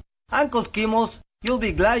coffee. Uncle Chemo's, you'll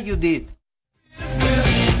be glad you did.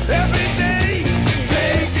 Every day,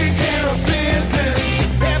 taking care of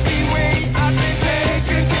business. Every way I've been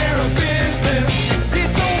taking care of business.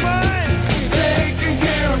 It's all right, taking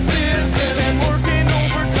care of business and working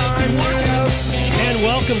overtime. And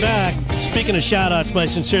welcome back. Speaking of shout-outs, my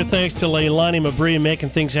sincere thanks to Leilani Mabry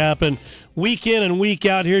making things happen week in and week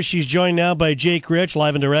out here. She's joined now by Jake Rich,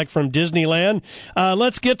 live and direct from Disneyland.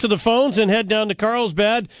 Let's get to the phones and head down to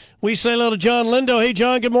Carlsbad. We say hello to John Lindo. Hey,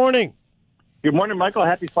 John, good morning. Good morning, Michael.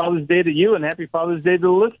 Happy Father's Day to you, and happy Father's Day to the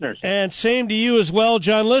listeners. And same to you as well,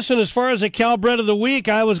 John. Listen, as far as a Calbred of the Week,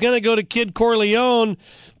 I was going to go to Kid Corleone,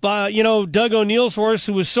 Doug O'Neill's horse,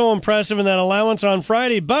 who was so impressive in that allowance on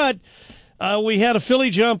Friday, but we had a filly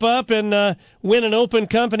jump up and win an open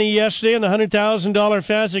company yesterday in the $100,000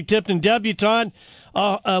 Fasig-Tipton debutante.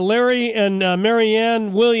 Larry and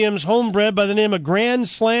Marianne Williams, homebred by the name of Grand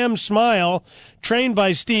Slam Smile, trained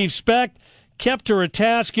by Steve Speck, kept to her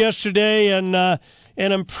task yesterday, and an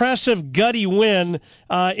impressive gutty win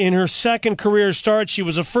in her second career start. She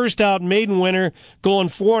was a first-out maiden winner, going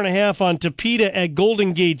 4.5 on Tapeta at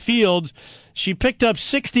Golden Gate Fields. She picked up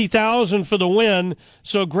 $60,000 for the win.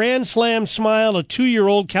 So Grand Slam Smile, a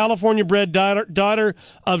 2-year-old California-bred daughter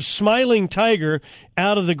of Smiling Tiger,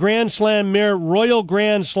 out of the Grand Slam mare Royal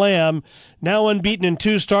Grand Slam, now unbeaten in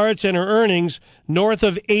 2 starts, and her earnings north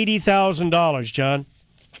of $80,000, John.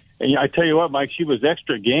 And I tell you what, Mike, she was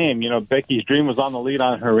extra game. Becky's Dream was on the lead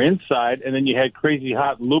on her inside, and then you had Crazy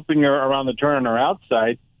Hot looping her around the turn on her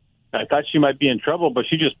outside. I thought she might be in trouble, but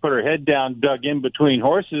she just put her head down, dug in between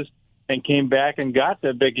horses, and came back and got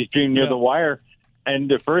the Becky's Dream near the wire.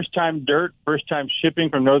 And the first time shipping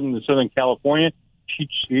from Northern to Southern California, she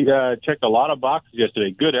checked a lot of boxes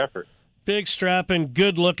yesterday. Good effort. Big strapping,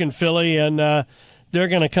 good-looking filly, and they're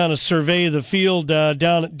going to kind of survey the field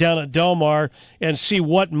down at Del Mar and see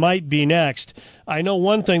what might be next. I know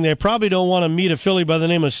one thing, they probably don't want to meet a filly by the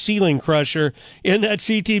name of Ceiling Crusher in that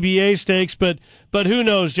CTBA stakes, but who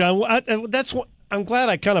knows, John? I'm glad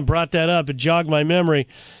I kind of brought that up. It jogged my memory.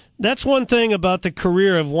 That's one thing about the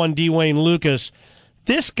career of one D. Wayne Lucas.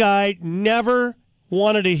 This guy never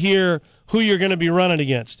wanted to hear who you're going to be running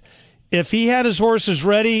against. If he had his horses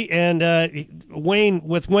ready and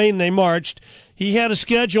Wayne they marched, he had a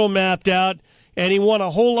schedule mapped out, and he won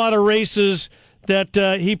a whole lot of races that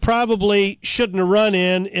he probably shouldn't have run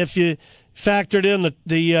in if you factored in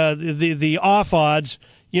the off odds,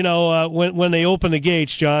 when they open the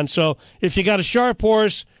gates, John. So if you got a sharp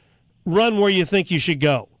horse, run where you think you should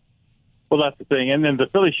go. Well, that's the thing. And then the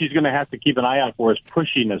filly she's going to have to keep an eye out for is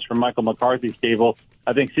Pushiness from Michael McCarthy's stable.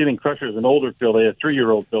 I think Ceiling Crusher is an older filly, a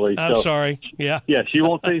 3-year-old filly. I'm sorry. Yeah. Yeah, she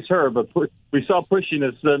won't face her, but we saw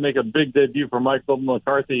Pushiness make a big debut for Michael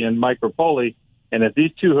McCarthy and Mike Rapoli. And if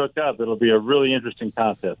these two hook up, it'll be a really interesting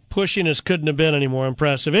contest. Pushiness couldn't have been any more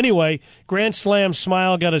impressive. Anyway, Grand Slam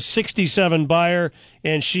Smile got a 67 buyer,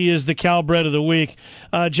 and she is the Calbred of the Week.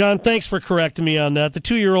 John, thanks for correcting me on that. The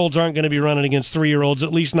 2-year-olds aren't going to be running against 3-year-olds,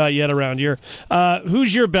 at least not yet around here.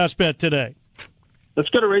 Who's your best bet today? Let's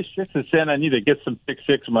go to race 6 in Santa Anita, get some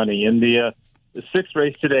 6-6 money. In the 6th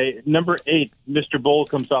race today, number 8, Mr. Bowl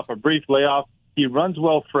comes off a brief layoff. He runs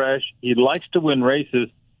well fresh. He likes to win races.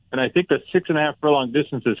 And I think the 6.5 furlong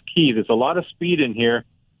distance is key. There's a lot of speed in here,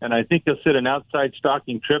 and I think he'll sit an outside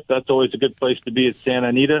stalking trip. That's always a good place to be at Santa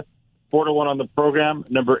Anita. 4-1 on the program.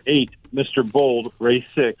 Number 8, Mr. Bold, race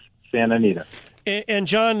 6, Santa Anita. And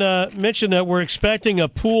John mentioned that we're expecting a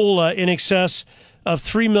pool in excess of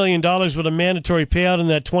 $3 million with a mandatory payout in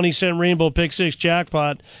that 20-cent Rainbow Pick 6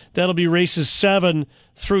 jackpot. That'll be races 7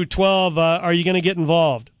 through 12. Are you going to get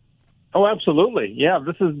involved? Oh, absolutely. Yeah,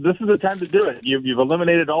 this is the time to do it. You've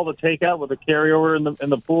eliminated all the takeout with the carryover in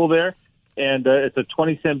the pool there, and it's a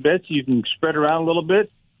 20-cent bet. You can spread around a little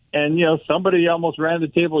bit. And, somebody almost ran the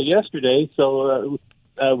table yesterday, so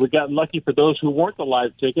we got lucky for those who weren't the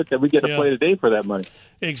live ticket that we get to play today for that money.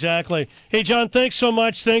 Exactly. Hey, John, thanks so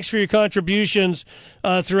much. Thanks for your contributions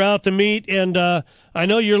throughout the meet. And I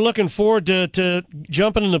know you're looking forward to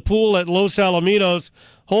jumping in the pool at Los Alamitos,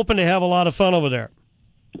 hoping to have a lot of fun over there.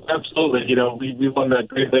 Absolutely. We won that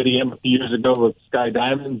Great Lady M a few years ago with Sky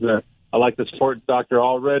Diamonds. I like to support Dr.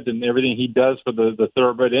 Allred and everything he does for the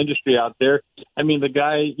thoroughbred industry out there. I mean, the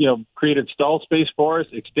guy, created stall space for us,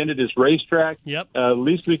 extended his racetrack. Yep.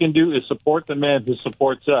 Least we can do is support the man who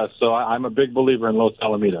supports us. So I'm a big believer in Los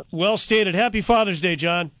Alamitos. Well stated. Happy Father's Day,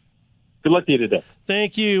 John. Good luck to you today.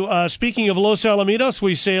 Thank you. Speaking of Los Alamitos,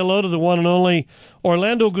 we say hello to the one and only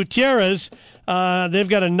Orlando Gutierrez. They've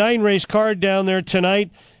got a 9-race card down there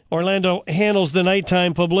tonight. Orlando handles the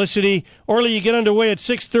nighttime publicity. Orly, you get underway at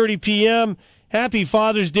 6:30 p.m. Happy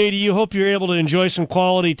Father's Day to you. Hope you're able to enjoy some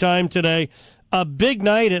quality time today. A big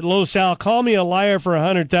night at Los Al. Call me a liar for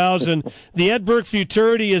 $100,000. The Ed Burke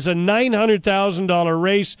Futurity is a $900,000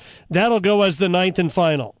 race. That'll go as the 9th and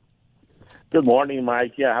final. Good morning,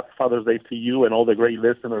 Mike. Yeah, happy Father's Day to you and all the great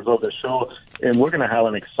listeners of the show. And we're going to have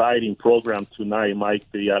an exciting program tonight, Mike.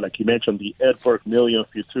 Like you mentioned, the Ed Burke Million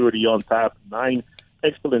Futurity on tap. 9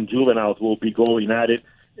 excellent juveniles will be going at it.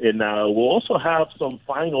 And we'll also have some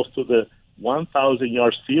finals to the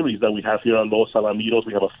 1,000-yard series that we have here at Los Alamitos.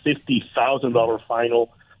 We have a $50,000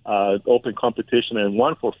 final open competition and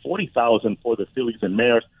one for $40,000 for the fillies and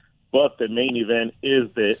mares. But the main event is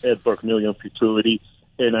the Ed Burke Million Futurity.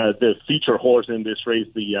 And the feature horse in this race,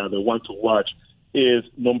 the one to watch, is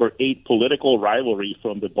number 8, Political Rivalry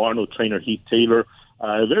from the Barno trainer Heath Taylor.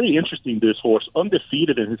 Very interesting, this horse,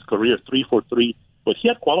 undefeated in his career, 3-for-3. But he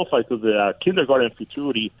had qualified to the kindergarten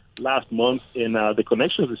futurity last month, and the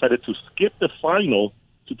Connections decided to skip the final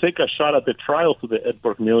to take a shot at the trial to the Ed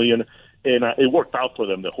Burke Million, and it worked out for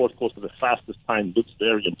them. The horse posted the fastest time, looks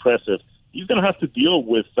very impressive. He's going to have to deal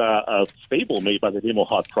with a stablemate by the name of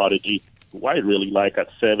Hot Prodigy, who I really like at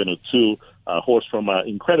 7-2, a horse from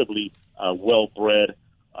incredibly well-bred,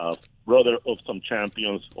 brother of some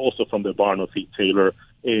champions, also from the barn of Heath Taylor.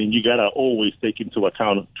 And you got to always take into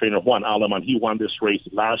account trainer Juan Aleman. He won this race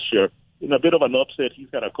last year in a bit of an upset. He's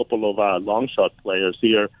got a couple of long shot players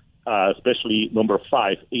here, especially number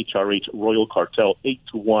 5, HRH Royal Cartel,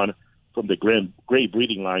 8-1 from the great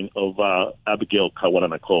breeding line of Abigail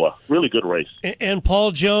Kawananakoa. Really good race. And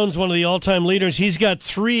Paul Jones, one of the all-time leaders, he's got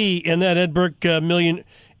 3 in that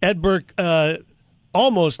Ed Burke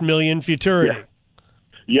almost million futurity. Yeah.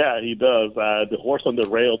 Yeah, he does. The horse on the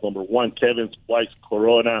rails, number 1, Kevin's Weiss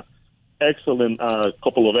Corona. Excellent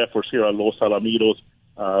couple of efforts here at Los Alamitos.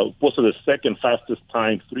 Posted the second fastest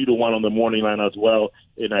time, 3-1 on the morning line as well.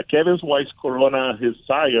 And Kevin's Weiss Corona, his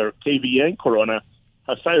sire, KVN Corona,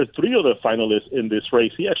 has sired 3 of the finalists in this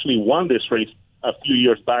race. He actually won this race a few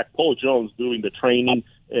years back. Paul Jones doing the training,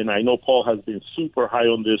 and I know Paul has been super high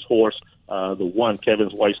on this horse, the one,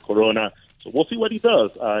 Kevin's Weiss Corona. So we'll see what he does.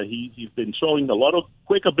 He's been showing a lot of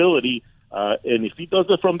quick ability, and if he does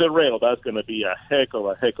it from the rail, that's going to be a heck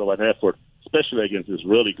of an effort, especially against this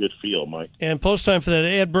really good field, Mike. And post time for that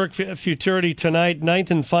Ed Burke Futurity tonight, 9th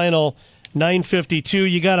and final, 9:52.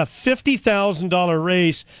 You got a $50,000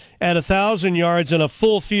 race at 1,000 yards and a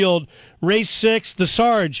full field. Race 6, the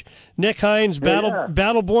Sarge, Nick Hines,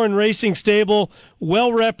 Battleborn Racing Stable,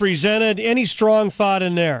 well represented. Any strong thought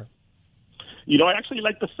in there? I actually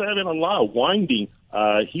like the 7 a lot. Winding,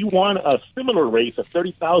 he won a similar race, a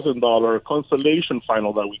 $30,000 consolation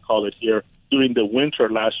final that we call it here during the winter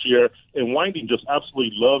last year. And Winding just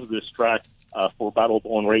absolutely loves this track for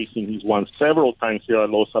Battleborn Racing. He's won several times here at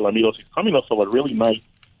Los Alamitos. He's coming off of a really nice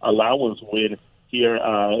allowance win here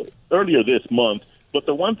earlier this month. But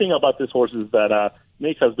the one thing about this horse is that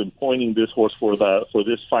Nick has been pointing this horse for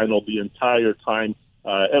this final the entire time,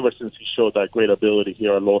 ever since he showed that great ability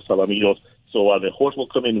here at Los Alamitos. So the horse will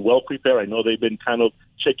come in well prepared. I know they've been kind of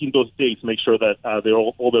checking those dates, make sure that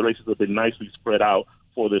all the races have been nicely spread out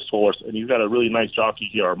for this horse. And he's got a really nice jockey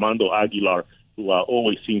here, Armando Aguilar, who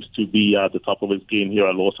always seems to be at the top of his game here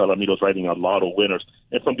at Los Alamitos, riding a lot of winners.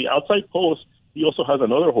 And from the outside post, he also has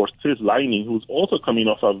another horse, Tiz Lightning, who's also coming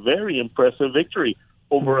off a very impressive victory,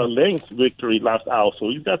 over a length victory last out. So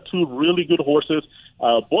he's got 2 really good horses.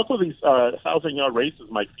 Both of these 1,000-yard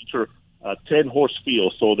races might feature 10-horse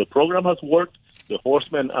field. So the program has worked. The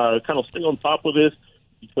horsemen kind of stay on top of this.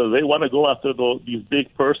 because they want to go after these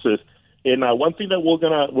big purses. And one thing that we're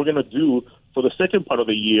gonna do for the second part of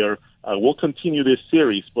the year, we'll continue this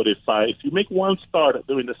series. But if you make one start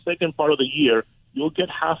during the second part of the year, you'll get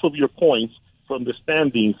half of your points from the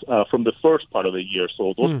standings from the first part of the year.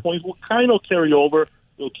 So those points will kind of carry over.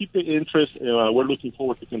 They'll keep the interest. We're looking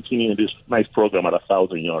forward to continuing this nice program at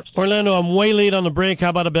 1,000 yards. Orlando, I'm way late on the break. How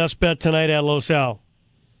about a best bet tonight at Los Al?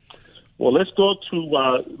 Well, let's go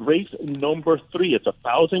to race number 3. It's a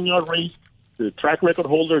 1,000-yard race. The track record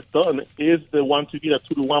holder, Dunn, is the one to get at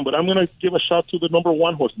 2-1. But I'm going to give a shot to the number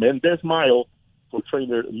 1 horse, Mendez Mile, for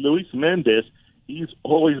trainer Luis Mendez. He's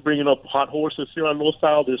always bringing up hot horses here on Los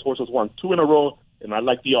Al. This horse has won 2 in a row, and I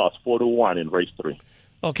like the odds, 4-1 in race 3.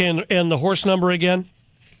 Okay, and the horse number again?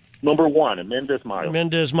 Number 1, Mendez Mile.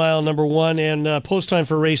 Mendez Mile, number 1, and post time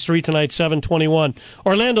for race 3 tonight, 7:21.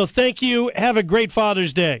 Orlando, thank you. Have a great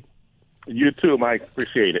Father's Day. You too, Mike.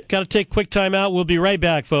 Appreciate it. Got to take a quick time out. We'll be right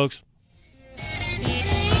back, folks.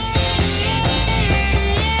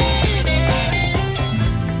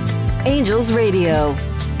 Angels Radio.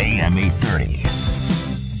 AM 830.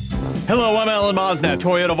 Hello, I'm Alan Mosnett,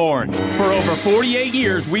 Toyota of Orange. For over 48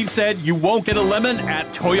 years, we've said you won't get a lemon at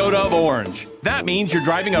Toyota of Orange. That means you're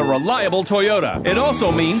driving a reliable Toyota. It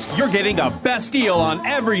also means you're getting a best deal on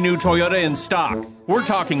every new Toyota in stock. We're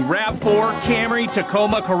talking RAV4, Camry,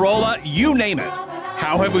 Tacoma, Corolla, you name it.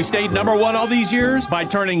 How have we stayed number 1 all these years? By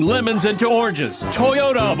turning lemons into oranges.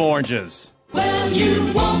 Toyota of Oranges. Well,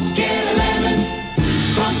 you won't get a lemon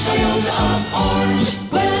from Toyota of Orange.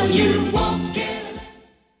 Well, you won't get a lemon.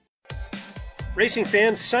 Racing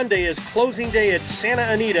fans, Sunday is closing day at Santa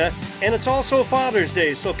Anita, and it's also Father's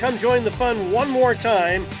Day, so come join the fun one more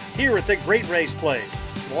time here at the Great Race Place.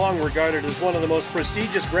 Long regarded as one of the most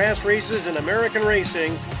prestigious grass races in American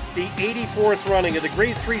racing, the 84th running of the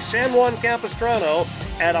Grade 3 San Juan Capistrano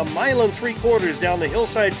at 1 3/4 miles down the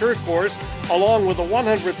Hillside Turf Course, along with the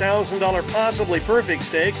 $100,000 possibly perfect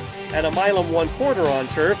stakes at 1.25 miles on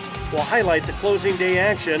turf, will highlight the closing day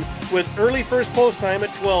action with early first post time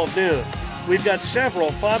at 12 noon. We've got several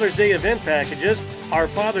Father's Day event packages, our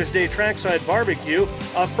Father's Day trackside barbecue,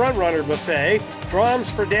 a front-runner buffet, drums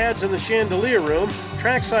for dads in the chandelier room,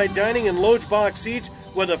 trackside dining and loge box seats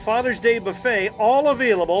with a Father's Day buffet, all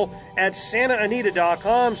available at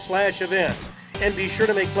santaanita.com/events. And be sure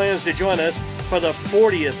to make plans to join us for the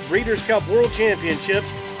 40th Breeders' Cup World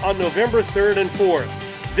Championships on November 3rd and 4th.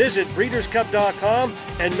 Visit breederscup.com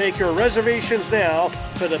and make your reservations now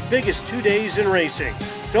for the biggest 2 days in racing.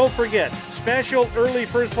 Don't forget, special early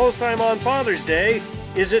first post time on Father's Day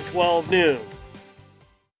is at 12 noon.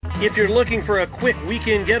 If you're looking for a quick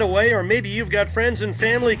weekend getaway, or maybe you've got friends and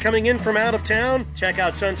family coming in from out of town, check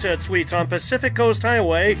out Sunset Suites on Pacific Coast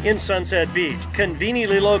Highway in Sunset Beach.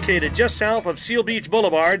 Conveniently located just south of Seal Beach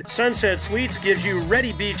Boulevard, Sunset Suites gives you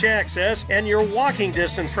ready beach access and your walking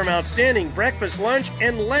distance from outstanding breakfast, lunch,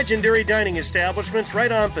 and legendary dining establishments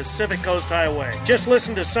right on Pacific Coast Highway. Just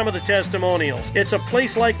listen to some of the testimonials. It's a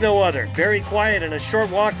place like no other. Very quiet and a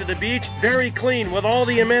short walk to the beach. Very clean with all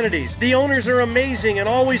the amenities. The owners are amazing and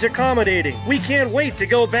always accommodating. We can't wait to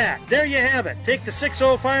go back. There you have it. Take the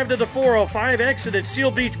 605 to the 405, exit at Seal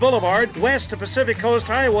Beach Boulevard, west to Pacific Coast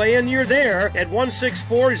Highway, and you're there at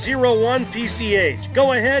 16401 PCH.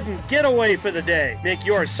 Go ahead and get away for the day. Make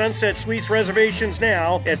your Sunset Suites reservations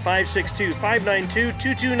now at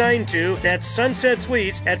 562-592-2292. That's Sunset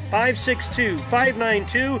Suites at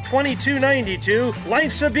 562-592-2292.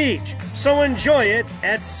 Life's a beach, so enjoy it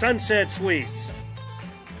at Sunset Suites.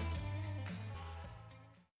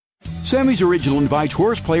 Sammy's Original invites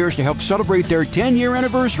horse players to help celebrate their 10-year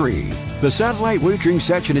anniversary. The satellite wagering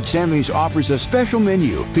section at Sammy's offers a special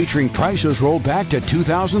menu featuring prices rolled back to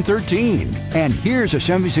 2013. And here's a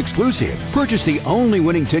Sammy's exclusive. Purchase the only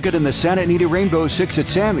winning ticket in the Santa Anita Rainbow 6 at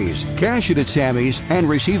Sammy's, cash it at Sammy's, and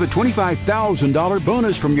receive a $25,000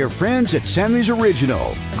 bonus from your friends at Sammy's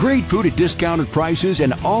Original. Great food at discounted prices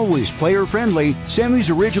and always player-friendly.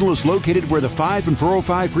 Sammy's Original is located where the 5 and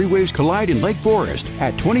 405 freeways collide in Lake Forest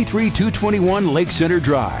at 23221 Lake Center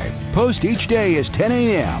Drive. Post each day is 10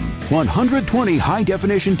 a.m. 120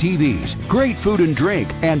 high-definition TVs, great food and drink,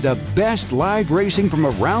 and the best live racing from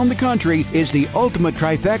around the country is the ultimate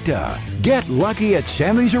trifecta. Get lucky at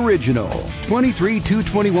Sammy's Original,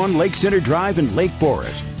 23221 Lake Center Drive in Lake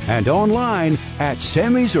Forest, and online at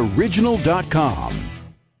sammysoriginal.com.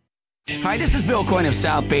 Hi, this is Bill Coyne of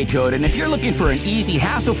South Bay Toyota, and if you're looking for an easy,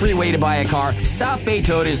 hassle-free way to buy a car, South Bay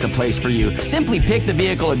Toyota is the place for you. Simply pick the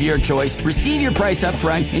vehicle of your choice, receive your price up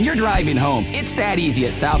front, and you're driving home. It's that easy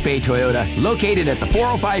at South Bay Toyota, located at the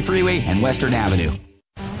 405 freeway and Western Avenue.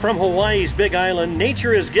 From Hawaii's Big Island,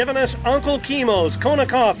 nature has given us Uncle Kimo's Kona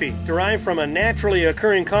coffee, derived from a naturally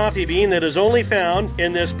occurring coffee bean that is only found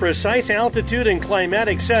in this precise altitude and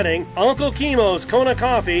climatic setting. Uncle Kimo's Kona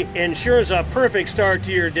coffee ensures a perfect start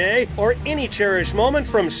to your day or any cherished moment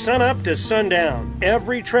from sunup to sundown.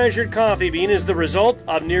 Every treasured coffee bean is the result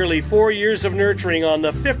of nearly 4 years of nurturing on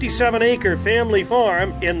the 57-acre family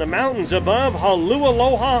farm in the mountains above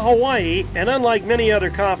Holualoha, Hawaii, and unlike many other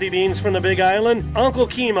coffee beans from the Big Island, Uncle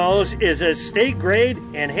Kimo's is estate grade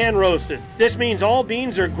and hand roasted. This means all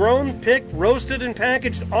beans are grown, picked, roasted, and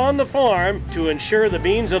packaged on the farm to ensure the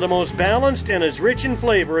beans are the most balanced and as rich in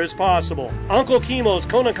flavor as possible. Uncle Kimo's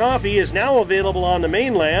Kona coffee is now available on the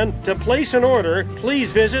mainland. To place an order,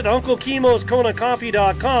 please visit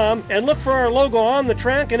UncleKimosKonaCoffee.com and look for our logo on the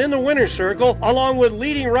track and in the winner's circle, along with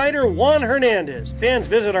leading writer Juan Hernandez. Fans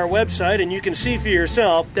visit our website and you can see for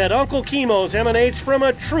yourself that Uncle Kimo's emanates from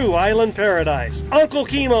a true island paradise. Uncle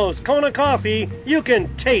Kimo's Kona Coffee, you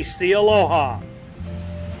can taste the aloha.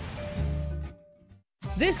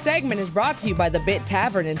 This segment is brought to you by the Bit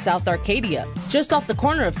Tavern in South Arcadia, just off the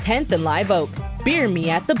corner of 10th and Live Oak. Beer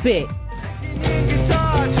me at the Bit.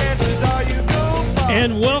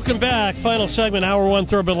 And welcome back. Final segment, Hour 1,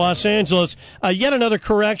 Thoroughbred Los Angeles. Yet another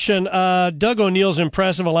correction. Doug O'Neill's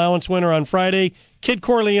impressive allowance winner on Friday. Kid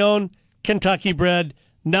Corleone, Kentucky bred.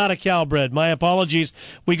 Not a Calbred. My apologies.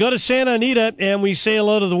 We go to Santa Anita, and we say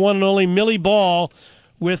hello to the one and only Millie Ball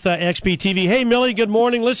with XBTV. Hey, Millie, good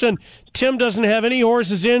morning. Listen, Tim doesn't have any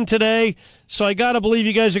horses in today, so I got to believe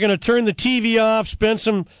you guys are going to turn the TV off, spend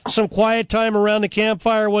some quiet time around the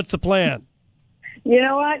campfire. What's the plan? You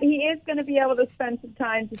know what? He is going to be able to spend some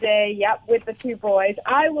time today, with the two boys.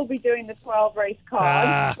 I will be doing the 12-race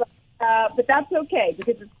card, but that's okay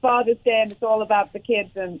because it's Father's Day and it's all about the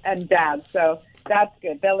kids and Dad, so that's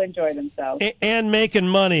good. They'll enjoy themselves. And making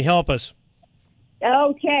money. Help us.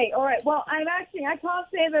 Okay. All right. Well, I can't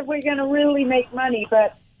say that we're going to really make money,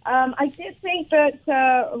 but I did think that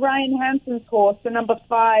Ryan Hansen's horse, the number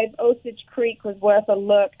 5, Osage Creek, was worth a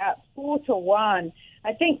look at 4-1.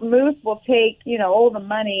 I think Moose will take, all the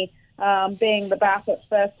money, being the Baffert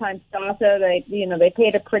first-time starter. They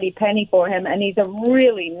paid a pretty penny for him, and he's a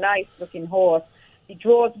really nice-looking horse. He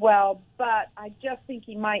draws well, but I just think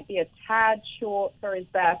he might be a tad short for his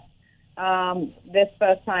best this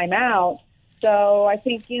first time out. So I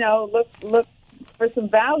think, look for some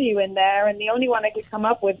value in there. And the only one I could come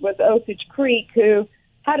up with was Osage Creek, who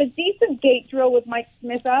had a decent gate drill with Mike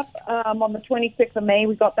Smith up on the 26th of May.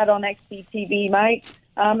 We got that on XBTV, Mike.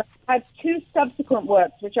 Had 2 subsequent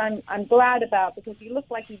works, which I'm glad about because he looked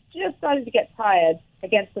like he just started to get tired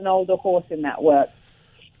against an older horse in that work.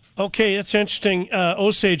 Okay, that's interesting.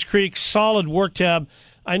 Osage Creek, solid work tab.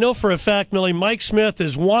 I know for a fact, Millie, Mike Smith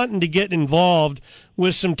is wanting to get involved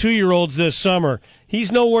with some 2-year-olds this summer.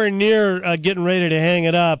 He's nowhere near getting ready to hang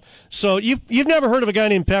it up. So you've never heard of a guy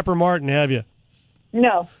named Pepper Martin, have you?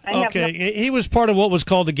 No, I have Okay, not. he was part of what was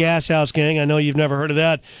called the Gas House Gang. I know you've never heard of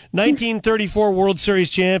that. 1934 World Series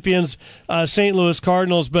champions, St. Louis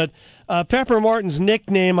Cardinals, but Pepper Martin's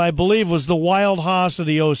nickname, I believe, was the Wild Hoss of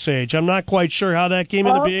the Osage. I'm not quite sure how that came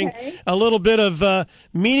into being. A little bit of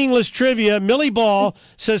meaningless trivia. Millie Ball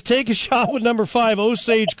says, take a shot with number 5,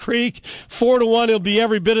 Osage Creek. 4-1. It'll be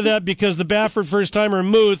every bit of that because the Baffert first-timer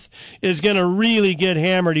Muth is going to really get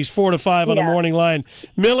hammered. He's 4-5 on the morning line.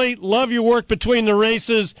 Millie, love your work between the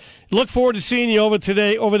races. Look forward to seeing you over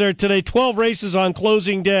there today. 12 races on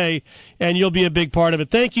closing day, and you'll be a big part of it.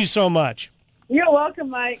 Thank you so much. You're welcome,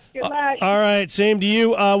 Mike. Good luck. All right, same to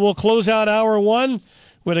you. We'll close out Hour 1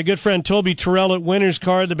 with a good friend, Toby Terrell at Winner's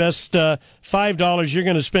Card, the best $5 you're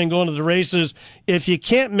going to spend going to the races. If you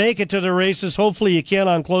can't make it to the races, hopefully you can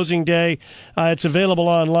on closing day. It's available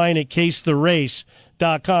online at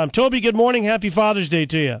CaseTheRace.com. Toby, good morning. Happy Father's Day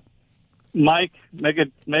to you. Mike,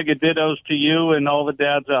 mega dittos to you and all the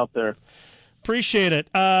dads out there. Appreciate it.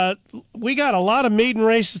 We got a lot of maiden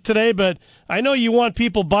races today, but I know you want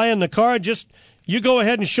people buying the card. Just you go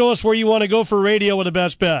ahead and show us where you want to go for radio with the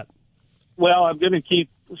best bet. Well, I'm going to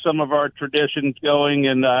keep some of our traditions going,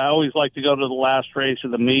 and I always like to go to the last race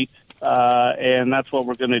of the meet, and that's what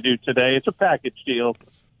we're going to do today. It's a package deal.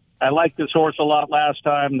 I liked this horse a lot last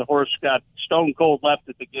time. The horse got stone cold left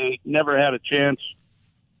at the gate, never had a chance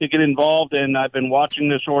to get involved, and I've been watching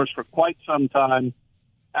this horse for quite some time.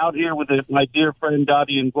 Out here with my dear friend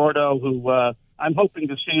Dottie and Gordo, who I'm hoping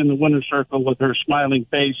to see in the winner's circle with her smiling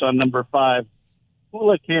face on number 5,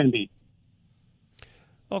 Hula Candy.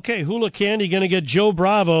 Okay, Hula Candy going to get Joe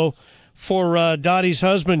Bravo for Dottie's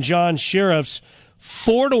husband, John Sheriff's.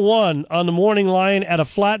 4-1 on the morning line at a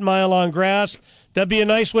flat mile on grass. That'd be a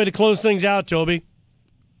nice way to close things out, Toby.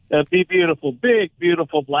 Be beautiful, big,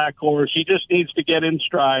 beautiful black horse. He just needs to get in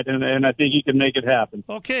stride, and I think he can make it happen.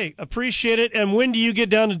 Okay, appreciate it. And when do you get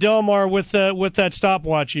down to Del Mar with that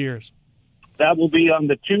stopwatch of yours? That will be on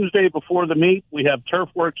the Tuesday before the meet. We have turf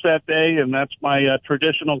works that day, and that's my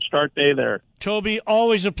traditional start day there. Toby,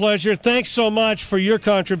 always a pleasure. Thanks so much for your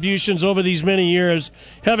contributions over these many years.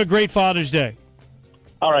 Have a great Father's Day.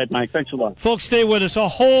 All right, Mike. Thanks a lot. Folks, stay with us. A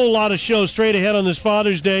whole lot of shows straight ahead on this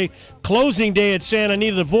Father's Day. Closing day at Santa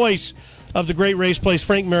Anita. The voice of the great race place,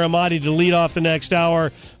 Frank Maramati, to lead off the next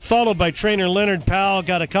hour, followed by trainer Leonard Powell.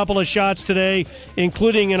 Got a couple of shots today,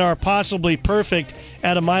 including in our possibly perfect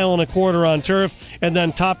at 1.25 miles on turf, and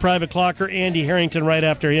then top private clocker Andy Harrington right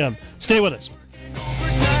after him. Stay with us.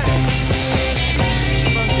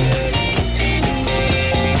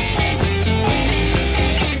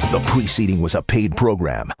 The preceding was a paid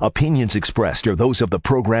program. Opinions expressed are those of the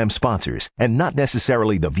program sponsors and not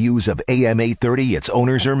necessarily the views of AM 830, its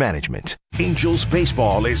owners, or management. Angels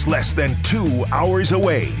baseball is less than 2 hours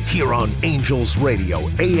away here on Angels Radio,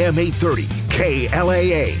 AM 830,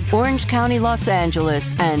 KLAA. Orange County, Los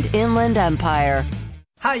Angeles, and Inland Empire.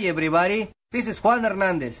 Hi, everybody. This is Juan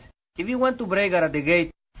Hernandez. If you want to break out of the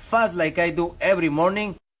gate fast like I do every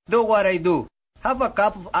morning, do what I do. Have a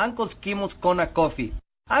cup of Uncle Skimmel's Kona coffee.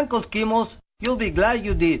 Uncle Skimmel's, you'll be glad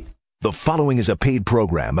you did. The following is a paid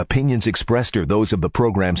program. Opinions expressed are those of the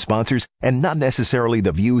program sponsors and not necessarily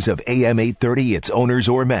the views of AM 830, its owners,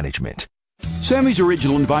 or management. Sammy's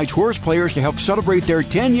Original invites horse players to help celebrate their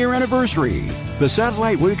 10-year anniversary. The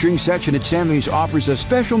satellite wagering section at Sammy's offers a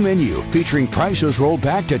special menu featuring prices rolled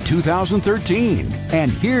back to 2013.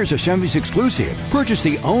 And here's a Sammy's exclusive. Purchase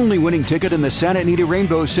the only winning ticket in the Santa Anita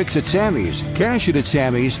Rainbow Six at Sammy's, cash it at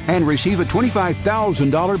Sammy's, and receive a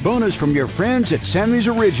 $25,000 bonus from your friends at Sammy's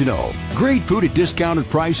Original. Great food at discounted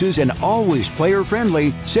prices and always player-friendly.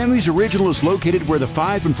 Sammy's Original is located where the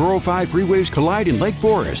 5 and 405 freeways collide in Lake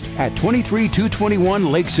Forest at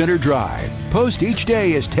 23221 Lake Center Drive. Post each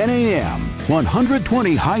day is 10 a.m.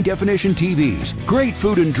 120 high-definition TVs, great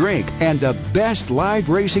food and drink, and the best live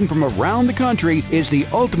racing from around the country is the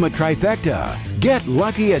ultimate trifecta. Get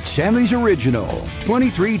lucky at Sammy's Original,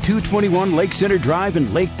 23221 Lake Center Drive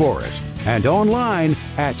in Lake Forest, and online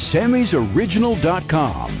at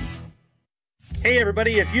sammysoriginal.com. Hey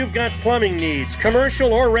everybody, if you've got plumbing needs,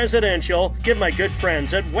 commercial or residential, give my good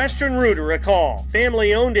friends at Western Rooter a call.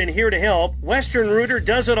 Family owned and here to help, Western Rooter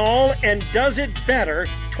does it all and does it better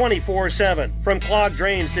 24/7. From clogged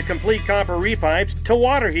drains to complete copper repipes to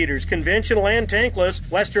water heaters, conventional and tankless,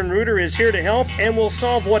 Western Rooter is here to help and will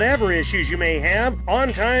solve whatever issues you may have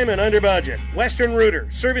on time and under budget. Western Rooter,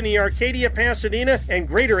 serving the Arcadia, Pasadena, and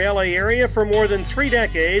greater LA area for more than 3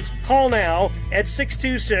 decades. Call now at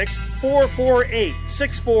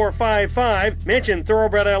 626-448-6455. Mention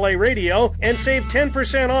Thoroughbred LA Radio and save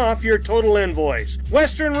 10% off your total invoice.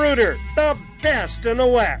 Western Rooter, the best in the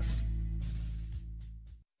West.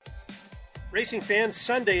 Racing fans,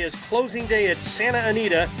 Sunday is closing day at Santa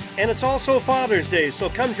Anita, and it's also Father's Day, so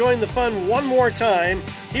come join the fun one more time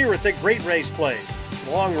here at the Great Race Place.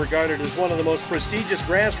 Long regarded as one of the most prestigious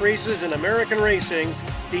grass races in American racing,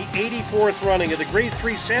 the 84th running of the Grade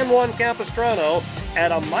 3 San Juan Capistrano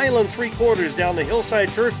at 1.75 miles down the Hillside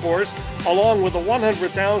Turf Course, along with the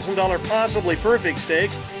 $100,000 possibly perfect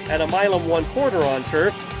stakes at 1.25 miles on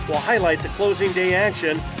turf, will highlight the closing day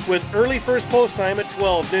action with early first post time at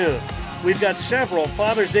 12 noon. We've got several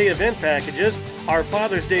Father's Day event packages, our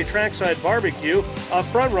Father's Day trackside barbecue, a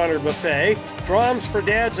front-runner buffet, drums for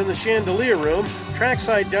dads in the chandelier room,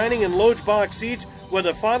 trackside dining and loge box seats with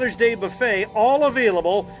a Father's Day buffet, all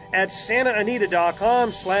available at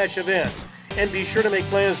santaanita.com/events. And be sure to make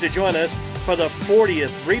plans to join us for the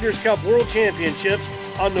 40th Breeders' Cup World Championships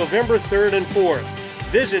on November 3rd and 4th.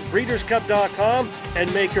 Visit breederscup.com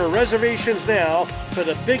and make your reservations now for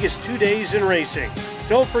the biggest 2 days in racing.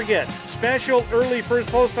 Don't forget, special early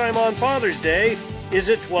first post time on Father's Day is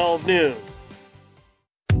at 12 noon.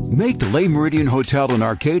 Make the Le Meridian Hotel in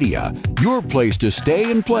Arcadia your place to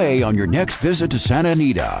stay and play on your next visit to Santa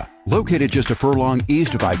Anita. Located just a furlong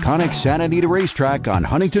east of iconic Santa Anita Racetrack on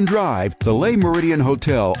Huntington Drive, the Le Meridian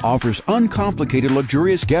Hotel offers uncomplicated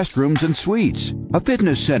luxurious guest rooms and suites, a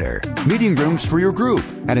fitness center, meeting rooms for your group,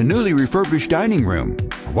 and a newly refurbished dining room.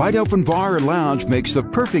 A wide open bar and lounge makes the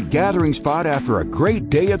perfect gathering spot after a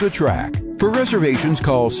great day at the track. For reservations,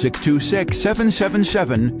 call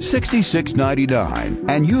 626-777-6699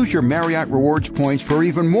 and use your Marriott Rewards points for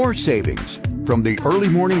even more savings. From the early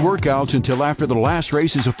morning workouts until after the last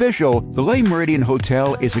race is official, the Le Meridian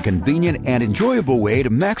Hotel is a convenient and enjoyable way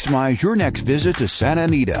to maximize your next visit to Santa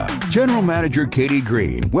Anita. General Manager Katie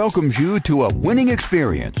Green welcomes you to a winning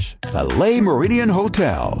experience. The Le Meridian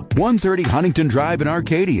Hotel, 130 Huntington Drive in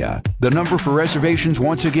Arcadia. The number for reservations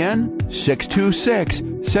once again,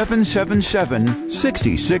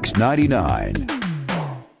 626-777-6699.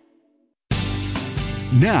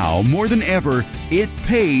 Now, more than ever, it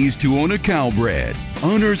pays to own a Calbred.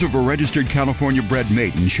 Owners of a registered California bred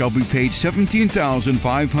maiden shall be paid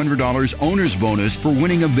 $17,500 owner's bonus for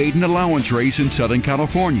winning a maiden allowance race in Southern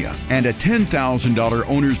California and a $10,000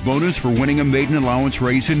 owner's bonus for winning a maiden allowance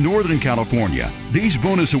race in Northern California. These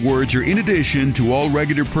bonus awards are in addition to all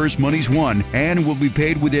regular purse monies won and will be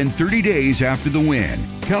paid within 30 days after the win.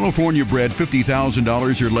 California-bred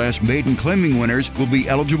 $50,000 or less maiden claiming winners will be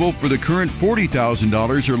eligible for the current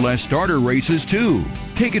 $40,000 or less starter races too.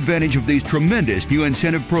 Take advantage of these tremendous new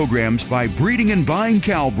incentive programs by breeding and buying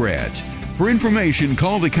Calbreds. For information,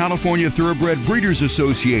 call the California Thoroughbred Breeders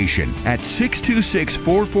Association at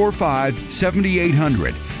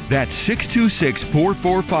 626-445-7800. That's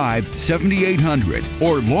 626-445-7800.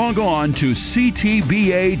 Or log on to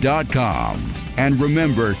ctba.com. And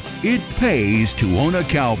remember, it pays to own a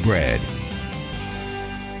Calbred.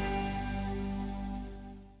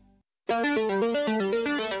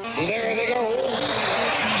 There they go.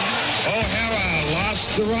 O'Hara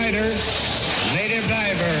lost the rider. Native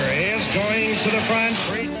Diver is going to the front.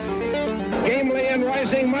 Gamely and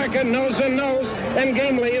Rising Market nose and nose. And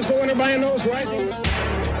Gamely is the winner by a nose. Rising.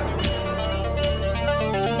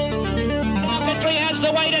 Marketry has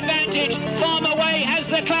the weight advantage. Farm Away has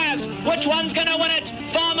the class. Which one's going to win it?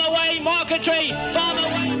 Farm Away, Marketry. Farm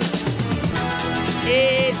Away.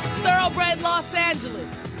 It's Thoroughbred Los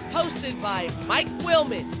Angeles, hosted by Mike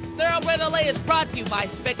Willman. Thoroughbred LA is brought to you by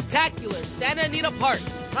spectacular Santa Anita Park,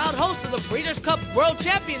 proud host of the Breeders' Cup World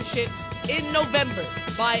Championships in November.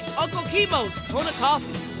 By Uncle Chemo's Kona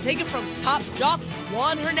Coffee, taken from top jock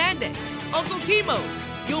Juan Hernandez. Uncle Chemo's,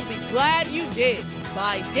 you'll be glad you did.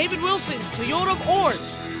 By David Wilson's Toyota of Orange,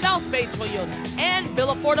 South Bay Toyota, and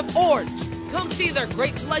Villa Ford of Orange. Come see their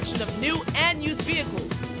great selection of new and used vehicles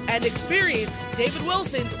and experience David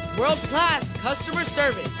Wilson's world-class customer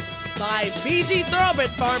service. By BG Thoroughbred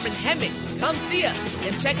Farm in Hemmock. Come see us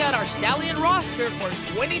and check out our stallion roster for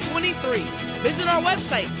 2023. Visit our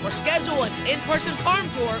website or schedule an in-person farm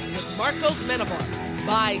tour with Marcos Menabar.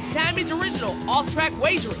 By Sammy's Original Off-Track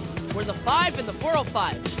Wagering, where the 5 and the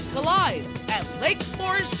 405 collide at Lake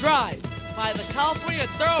Forest Drive. By the California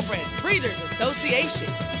Thoroughbred Breeders Association.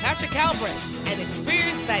 Catch a Calbred and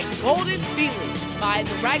experience that golden feeling. By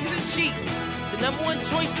the Ragged and Sheets, the #1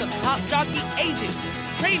 choice of top jockey agents,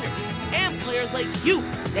 trainers, and players like you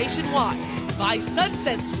nationwide. By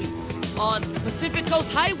Sunset Suites on Pacific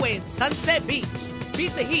Coast Highway in Sunset Beach.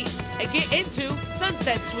 Beat the heat and get into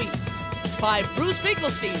Sunset Suites. By Bruce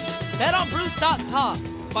Finkelstein's BetOnBruce.com.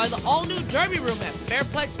 By the all-new Derby Room at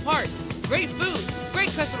Fairplex Park. Great food,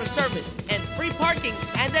 great customer service, and free parking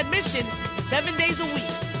and admission 7 days a week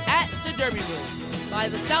at the Derby Room. By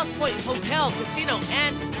the South Point Hotel, Casino,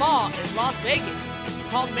 and Spa in Las Vegas.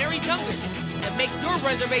 Call Mary Jungers and make your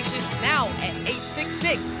reservations now at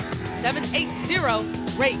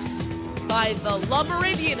 866-780-RACE. By the La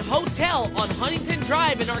Meridian Hotel on Huntington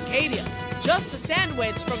Drive in Arcadia, just a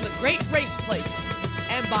sandwich from the Great Race Place.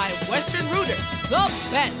 And by Western Rooter, the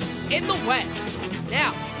best in the West.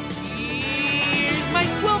 Now, here's Mike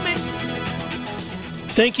Willman.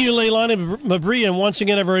 Thank you, Leilani Mabry, and once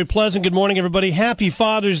again, a very pleasant good morning, everybody. Happy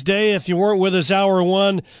Father's Day. If you weren't with us hour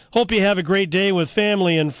one, hope you have a great day with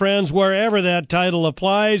family and friends, wherever that title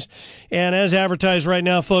applies. And as advertised right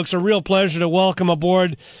now, folks, a real pleasure to welcome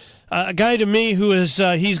aboard a guy to me who is,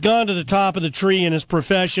 he's gone to the top of the tree in his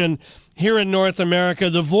profession here in North America,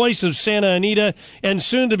 the voice of Santa Anita, and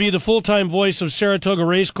soon to be the full-time voice of Saratoga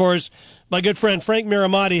Racecourse, my good friend Frank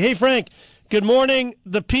Miramati. Hey, Frank. Good morning.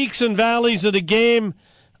 The peaks and valleys of the game.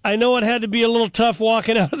 I know it had to be a little tough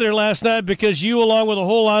walking out of there last night because you, along with a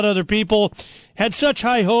whole lot of other people, had such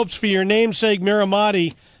high hopes for your namesake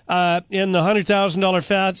Miramati in the $100,000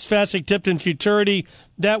 Fatsick Tipton Futurity.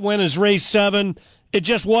 That went as race 7. It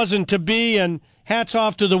just wasn't to be, and hats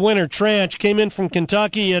off to the winner, Tranch. Came in from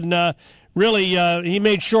Kentucky, and really he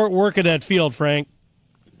made short work of that field, Frank.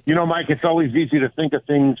 You know, Mike, it's always easy to think of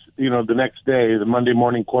things, the next day, the Monday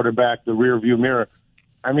morning quarterback, the rear view mirror.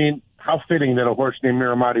 I mean, how fitting that a horse named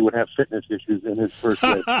Miramati would have fitness issues in his first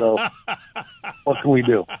race. So what can we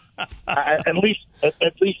do? At least,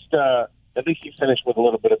 at least he finished with a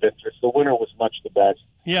little bit of interest. The winner was much the best.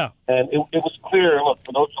 Yeah. And it was clear, look,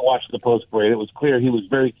 for those who watched the post parade, it was clear he was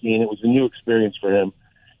very keen. It was a new experience for him.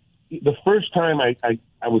 The first time I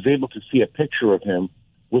was able to see a picture of him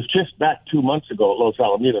was just back 2 months ago at Los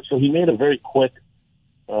Alamitos. So he made a very quick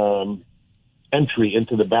entry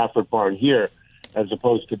into the Baffert barn here, as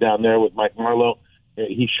opposed to down there with Mike Marlowe.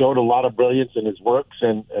 He showed a lot of brilliance in his works,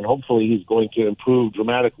 and hopefully he's going to improve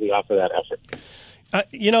dramatically off of that effort.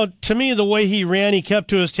 To me, the way he ran, he kept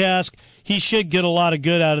to his task. He should get a lot of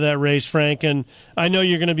good out of that race, Frank. And I know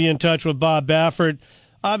you're going to be in touch with Bob Baffert.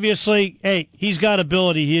 Obviously, hey, he's got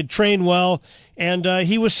ability. He had trained well, and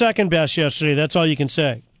he was second best yesterday. That's all you can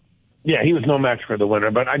say. Yeah, he was no match for the winner.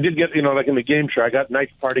 But I did get, like in the game show, I got nice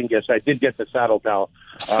parting gifts. I did get the saddle towel.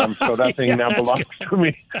 So that thing now belongs to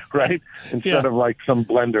me, right? Instead of like some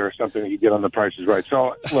blender or something that you get on the Price is Right.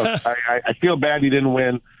 So, look, I feel bad he didn't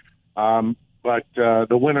win. But the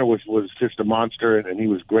winner was just a monster, and he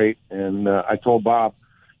was great. And I told Bob,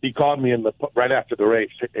 he called me right after the race.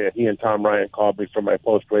 He and Tom Ryan called me for my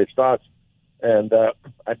post-race thoughts. And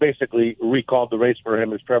I basically recalled the race for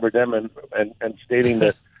him as Trevor Denman and stating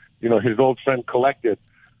that, his old friend Collected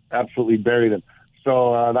absolutely buried him.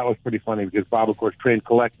 So that was pretty funny because Bob, of course, trained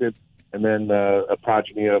Collected, and then a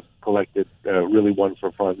progeny of Collected really won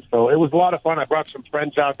for fun. So it was a lot of fun. I brought some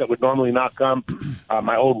friends out that would normally not come.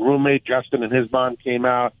 My old roommate, Justin, and his mom came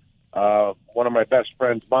out. One of my best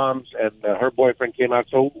friend's moms and her boyfriend came out.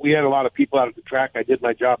 So we had a lot of people out at the track. I did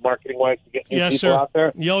my job marketing-wise to get new people out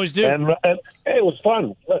there. You always do. And hey, it was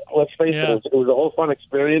fun. Let's face it, it was a whole fun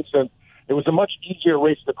experience. And it was a much easier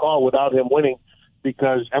race to call without him winning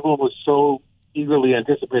because everyone was so eagerly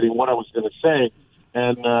anticipating what I was going to say.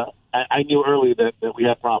 And I knew early that we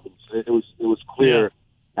had problems. It was clear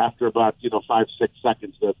after about 5-6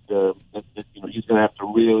 seconds that he's going to have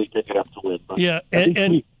to really pick it up to win. But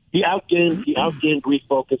and he outgained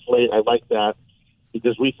Refocus late. I like that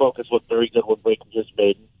because Refocus looked very good when breaking his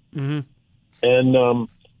maiden. Mm-hmm. And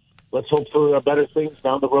let's hope for better things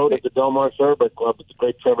down the road at the Del Mar Thoroughbred Club with the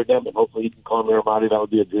great Trevor Denman. Hopefully he can call Miramati. That would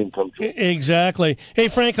be a dream come true. Exactly. Hey,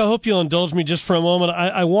 Frank, I hope you'll indulge me just for a moment.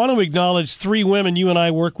 I want to acknowledge 3 women you and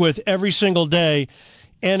I work with every single day.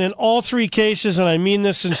 And in all 3 cases, and I mean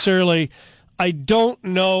this sincerely, I don't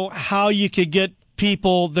know how you could get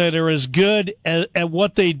people that are as good at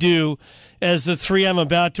what they do as the 3 I'm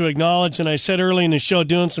about to acknowledge. And I said early in the show,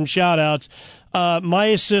 doing some shout-outs, my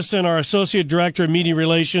assistant, our associate director of media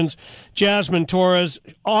relations, Jasmine Torres,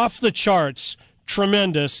 off the charts,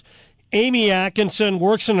 tremendous. Amy Atkinson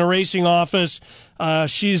works in the racing office.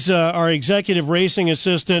 She's our executive racing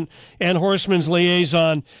assistant and horseman's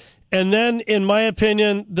liaison. And then, in my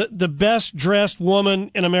opinion, the best-dressed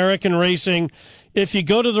woman in American racing. If you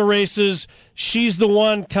go to the races, she's the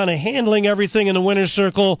one kind of handling everything in the winner's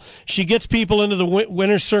circle. She gets people into the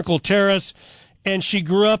winner's circle terrace, and she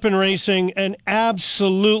grew up in racing, an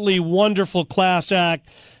absolutely wonderful class act,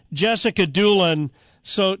 Jessica Doolin.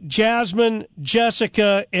 So Jasmine,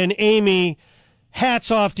 Jessica, and Amy,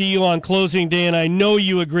 hats off to you on closing day, and I know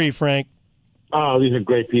you agree, Frank. Oh, these are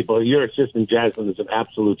great people. Your assistant, Jasmine, is an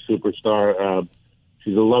absolute superstar.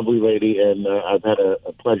 She's a lovely lady, and I've had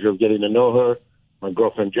a pleasure of getting to know her. My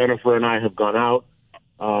girlfriend Jennifer and I have gone out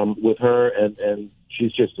with her, and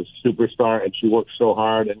she's just a superstar, and she works so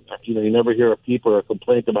hard. And, you never hear a peep or a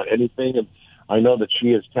complaint about anything. And I know that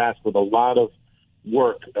she is tasked with a lot of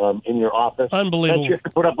work in your office. Unbelievable. And she has to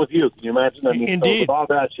put up with you. Can you imagine? I mean, Indeed. So with all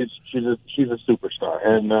that, she's a superstar.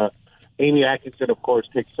 And Amy Atkinson, of course,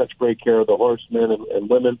 takes such great care of the horsemen and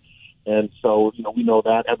women. And so, we know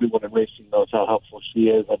that. Everyone in racing knows how helpful she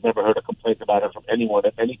is. I've never heard a complaint about her from anyone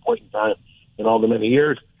at any point in time in all the many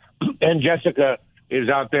years. And Jessica is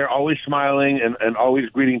out there always smiling and always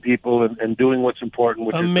greeting people and doing what's important,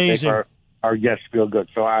 which Amazing. is to make our guests feel good.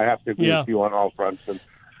 So I have to agree with you on all fronts. And,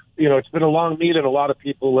 it's been a long meet, and a lot of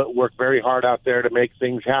people that work very hard out there to make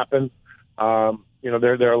things happen. There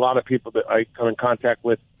are a lot of people that I come in contact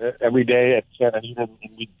with every day at Santa Anita,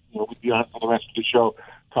 and we'd be on for the rest of the show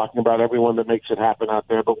talking about everyone that makes it happen out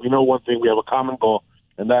there. But we know one thing, we have a common goal,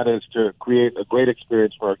 and that is to create a great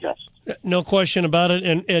experience for our guests. No question about it.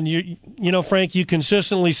 And you Frank, you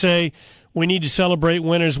consistently say we need to celebrate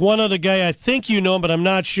winners. One other guy, I think you know him, but I'm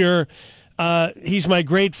not sure. He's my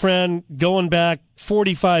great friend going back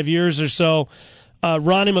 45 years or so.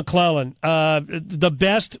 Ronnie McClellan, the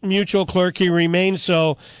best mutual clerk. He remains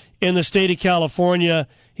so in the state of California.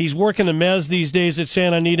 He's working the Mez these days at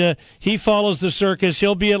Santa Anita. He follows the circus.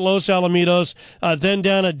 He'll be at Los Alamitos, then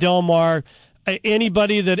down at Del Mar.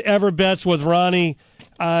 Anybody that ever bets with Ronnie,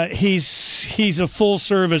 he's a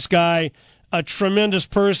full-service guy. a tremendous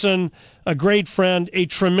person, a great friend, a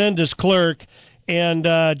tremendous clerk, and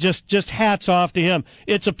just hats off to him.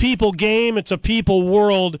 It's a people game. It's a people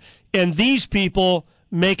world, and these people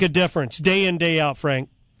make a difference day in, day out, Frank.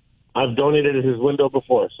 I've donated at his window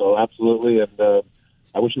before, so absolutely, and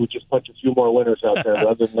I wish he would just punch a few more winners out there. But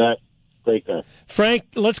other than that, great guy. Frank,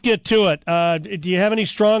 let's get to it. Do you have any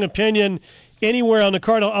strong opinion anywhere on the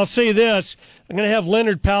card? I'll say this. I'm going to have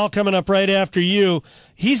Leonard Powell coming up right after you.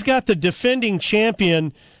 He's got the defending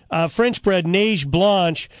champion, French-bred Neige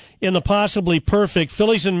Blanche, in the possibly perfect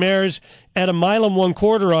fillies and mares at 1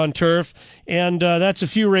 1/4 on turf, and that's a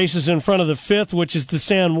few races in front of the 5th, which is the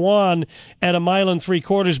San Juan at 1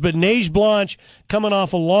 3/4. But Neige Blanche, coming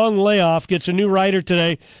off a long layoff, gets a new rider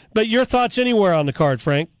today. But your thoughts anywhere on the card,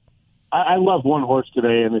 Frank? I love one horse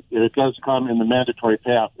today, and it does come in the mandatory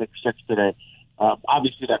payoff pick 6 today.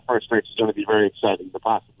 Obviously, that first race is going to be very exciting. The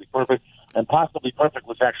Possibly Perfect, and Possibly Perfect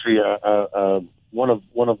was actually one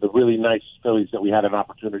of the really nice fillies that we had an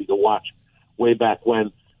opportunity to watch way back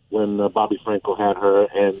when Bobby Franco had her,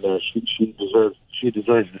 and she deserves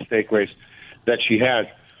the stake race that she has.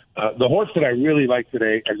 The horse that I really like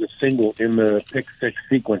today as a single in the pick 6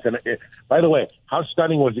 sequence, and by the way, how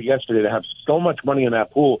stunning was it yesterday to have so much money in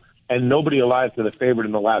that pool and nobody alive to the favorite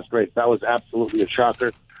in the last race? That was absolutely a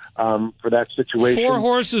shocker for that situation. 4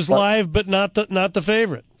 horses live, but not the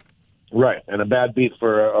favorite. Right, and a bad beat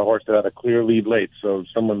for a horse that had a clear lead late. So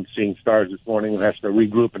someone seeing stars this morning has to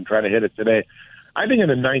regroup and try to hit it today. I think in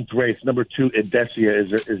the 9th race, number 2, Edesia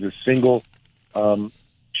is a single.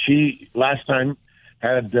 She last time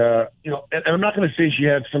had, and I'm not going to say she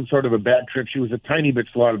had some sort of a bad trip. She was a tiny bit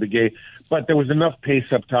slow out of the gate, but there was enough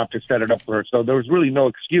pace up top to set it up for her. So there was really no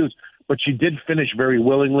excuse, but she did finish very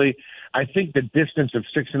willingly. I think the distance of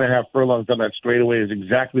 6.5 furlongs on that straightaway is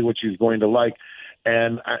exactly what she's going to like.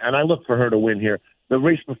 And I look for her to win here. The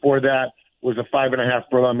race before that was a 5.5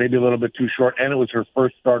 furlong, maybe a little bit too short, and it was her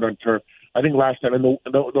first start on turf. I think last time, and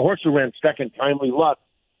the horse who ran second, Timely Luck,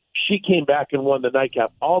 she came back and won the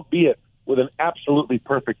nightcap, albeit with an absolutely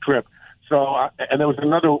perfect trip. So, and there was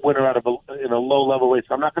another winner out of in a low-level race.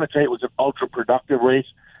 I'm not going to say it was an ultra-productive race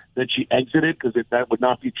that she exited, because that would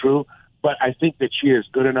not be true. But I think that she is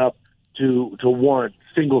good enough to warrant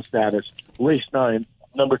single status. Race 9,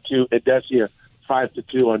 number 2, Edesia,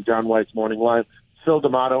 5-2 on John White's Morning Live. Phil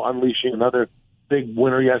D'Amato unleashing another big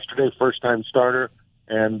winner yesterday, first-time starter,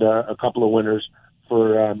 and a couple of winners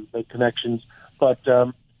for connections. But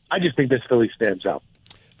I just think this filly stands out.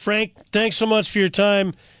 Frank, thanks so much for your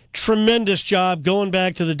time. Tremendous job going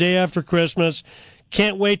back to the day after Christmas.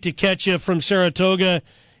 Can't wait to catch you from Saratoga.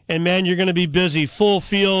 And, man, you're going to be busy. Full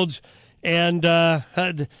fields and the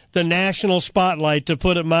national spotlight, to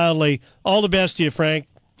put it mildly. All the best to you, Frank.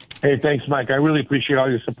 Hey, thanks, Mike. I really appreciate all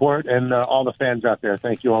your support and all the fans out there.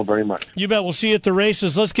 Thank you all very much. You bet. We'll see you at the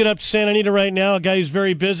races. Let's get up to Santa Anita right now. A guy who's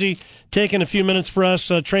very busy, taking a few minutes for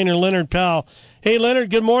us, trainer Leonard Powell. Hey,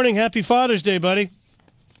 Leonard, good morning. Happy Father's Day, buddy.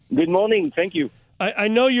 Good morning. Thank you. I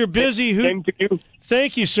know you're busy. Same to you.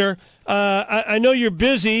 Thank you, sir. I know you're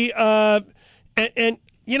busy. And,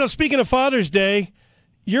 speaking of Father's Day,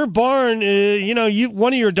 your barn,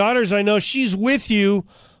 one of your daughters, I know, she's with you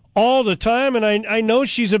all the time, and I know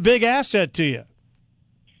she's a big asset to you.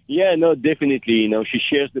 Yeah, no, definitely. She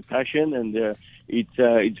shares the passion, and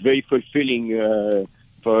it's very fulfilling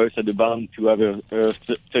for us at the barn to have her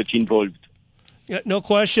such involved. Yeah, no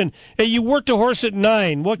question. Hey, you worked a horse at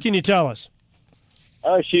 9. What can you tell us?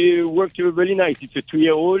 She worked really nice. It's a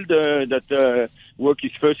 2-year-old that worked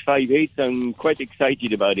his first 5/8. I'm quite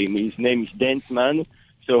excited about him. His name is Dance Man,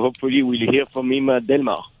 so hopefully we'll hear from him at Del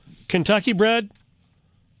Mar. Kentucky bred?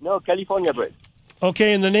 No, California bred.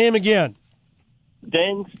 Okay, and the name again?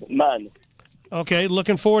 Dance Man. Okay,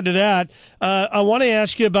 looking forward to that. I want to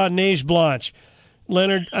ask you about Neige Blanche,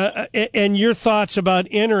 Leonard, and your thoughts about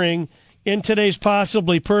entering in today's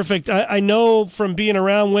Possibly Perfect. I know from being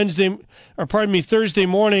around Thursday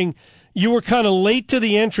morning, you were kind of late to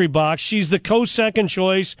the entry box. She's the co-second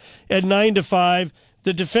choice at 9-5,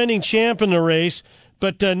 the defending champ in the race,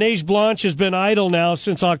 but Neige Blanche has been idle now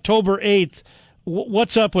since October 8th.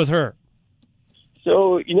 What's up with her?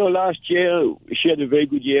 So, last year she had a very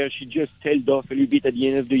good year. She just tailed off a little bit at the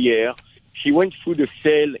end of the year. She went through the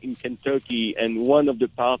sale in Kentucky, and one of the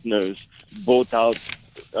partners bought out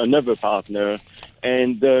another partner.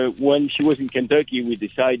 And when she was in Kentucky, we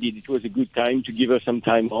decided it was a good time to give her some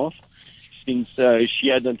time off, since she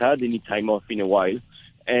hadn't had any time off in a while.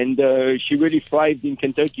 And she really thrived in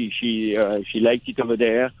Kentucky. She liked it over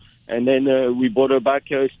there. And then we brought her back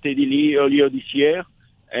steadily earlier this year.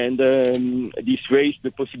 And this race,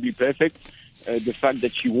 the Possibly Perfect, the fact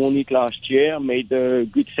that she won it last year made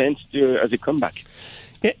good sense as a comeback.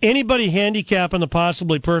 Anybody handicapping the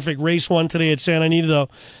Possibly Perfect race one today at Santa Anita, though,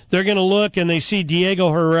 they're going to look and they see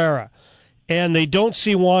Diego Herrera, and they don't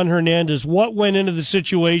see Juan Hernandez. What went into the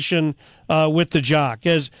situation with the jock?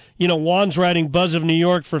 As you know, Juan's riding Buzz of New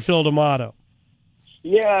York for Phil D'Amato.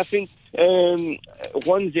 Yeah, I think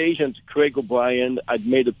Juan's agent, Craig O'Brien, had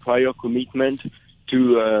made a prior commitment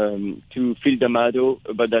to Phil D'Amato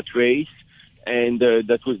about that race, and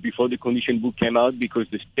that was before the condition book came out because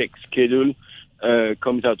the spec schedule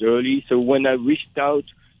comes out early. So when I reached out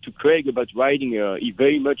to Craig about riding her, he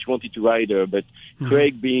very much wanted to ride her, but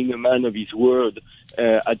Craig, being a man of his word,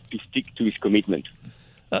 had to stick to his commitment.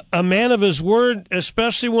 A man of his word,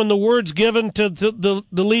 especially when the word's given to the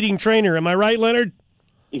leading trainer. Am I right, Leonard?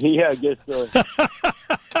 Yeah, I guess so.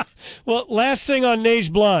 Well, last thing on Neige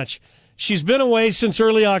Blanche. She's been away since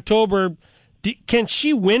early October. Can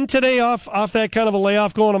she win today off that kind of a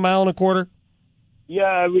layoff going a mile and a quarter? Yeah,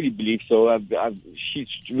 I really believe so. She's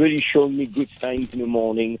really shown me good signs in the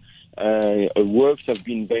morning. Her works have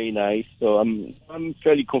been very nice, so I'm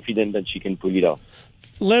fairly confident that she can pull it off.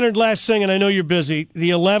 Leonard, last thing, and I know you're busy.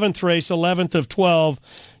 The 11th race, 11th of 12.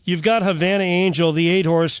 You've got Havana Angel, the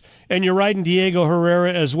 8-horse, and you're riding Diego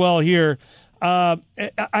Herrera as well here. I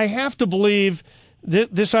have to believe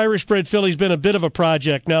this Irish-bred filly's been a bit of a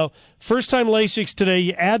project. Now, first time Lasix today,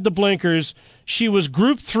 you add the blinkers. She was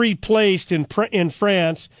Group 3 placed in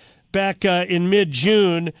France back in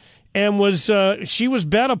mid-June, and she was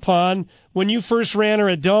bet upon when you first ran her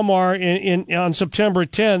at Del Mar on September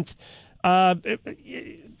 10th.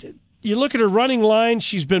 You look at her running line,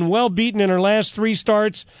 she's been well beaten in her last 3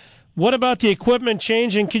 starts. What about the equipment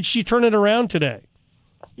change, and could she turn it around today?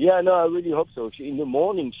 Yeah, no, I really hope so. In the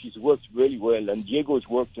morning, she's worked really well, and Diego's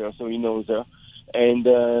worked her, so he knows her. And,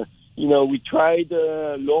 we tried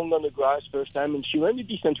long on the grass first time, and she ran a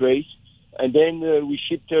decent race. And then we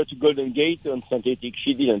shipped her to Golden Gate on synthetic.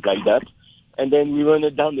 She didn't like that. And then we ran her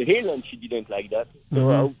down the hill, and she didn't like that.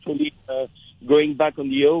 So hopefully, going back on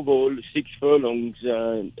the oval, 6 furlongs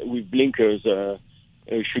with blinkers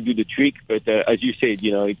should do the trick. But as you said,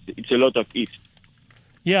 it's a lot of ifs.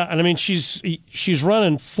 Yeah, and I mean she's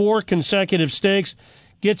running 4 consecutive stakes,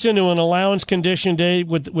 gets into an allowance condition day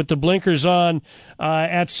with the blinkers on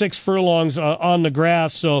at 6 furlongs on the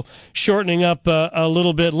grass, so shortening up a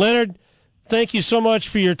little bit. Leonard, thank you so much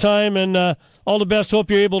for your time, and all the best.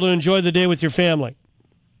 Hope you're able to enjoy the day with your family.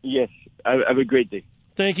 Yes, have a great day.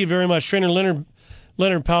 Thank you very much. Trainer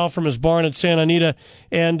Leonard Powell from his barn at Santa Anita,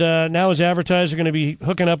 and now his advertiser going to be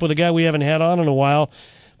hooking up with a guy we haven't had on in a while.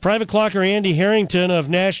 Private clocker Andy Harrington of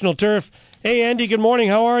National Turf. Hey, Andy, good morning.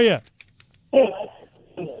 How are you?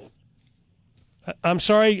 I'm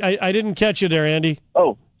sorry, I didn't catch you there, Andy.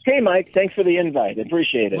 Oh, hey, Mike. Thanks for the invite. I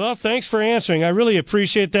appreciate it. Well, thanks for answering. I really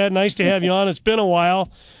appreciate that. Nice to have you on. It's been a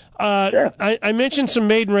while. Sure. I mentioned some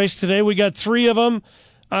maiden race today. We got 3 of them.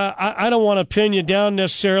 I don't want to pin you down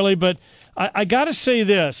necessarily, but I got to say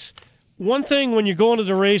this. One thing when you're going to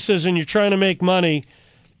the races and you're trying to make money,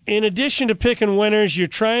 in addition to picking winners, you're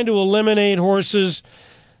trying to eliminate horses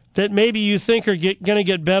that maybe you think are going to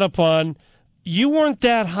get bet upon. You weren't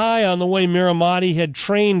that high on the way Miramati had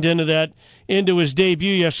trained into his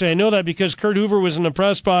debut yesterday. I know that because Kurt Hoover was in the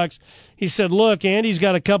press box. He said, look, Andy's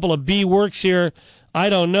got a couple of B works here. I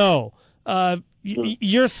don't know.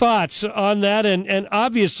 Your thoughts on that, and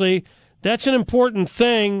obviously that's an important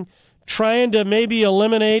thing, trying to maybe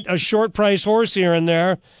eliminate a short price horse here and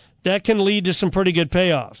there. That can lead to some pretty good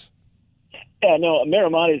payoffs. Yeah, no,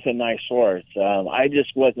 Miramati's a nice horse. I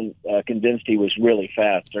just wasn't convinced he was really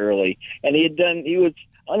fast early. And he was,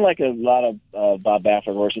 unlike a lot of Bob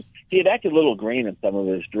Baffert horses, he had acted a little green in some of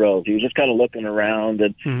his drills. He was just kind of looking around,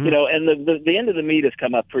 and, and the end of the meet has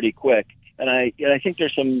come up pretty quick. And I think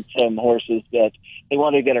there's some horses that they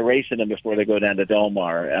want to get a race in them before they go down to Del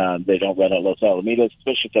Mar. They don't run at Los Alamitos,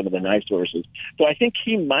 especially some of the nice horses. So I think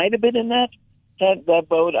he might have been in that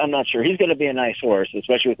boat. I'm not sure. He's going to be a nice horse,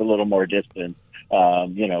 especially with a little more distance.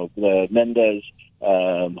 The Mendez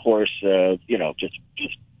horse,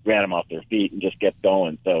 just ran him off their feet and just kept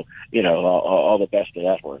going. So, all the best to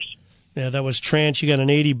that horse. Yeah, that was Trance. You got an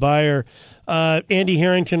 80 buyer. Andy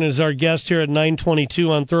Harrington is our guest here at 9:22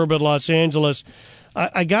 on Thoroughbred Los Angeles.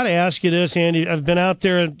 I got to ask you this, Andy. I've been out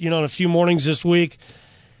there, in a few mornings this week.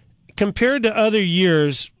 Compared to other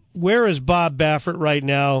years, where is Bob Baffert right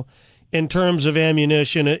now in terms of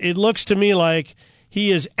ammunition? It looks to me like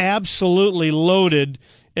he is absolutely loaded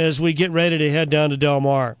as we get ready to head down to Del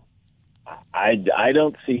Mar. I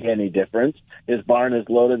don't see any difference. his barn is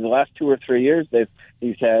loaded. In the last 2 or 3 years,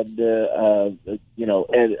 he's had a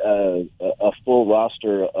full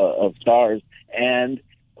roster of stars, and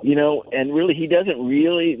really he doesn't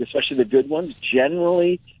really, especially the good ones,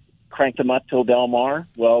 generally crank them up till Del Mar.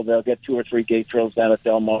 Well, they'll get 2 or 3 gate thrills down at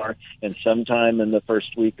Del Mar, and sometime in the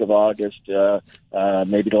first week of August,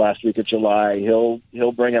 maybe the last week of July, he'll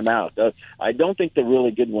bring them out. I don't think the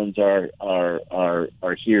really good ones are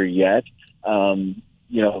here yet.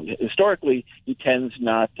 Historically, he tends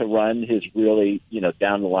not to run his really,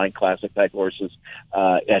 down the line classic type horses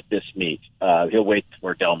at this meet. He'll wait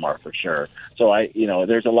for Del Mar for sure. So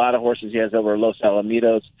there's a lot of horses he has over Los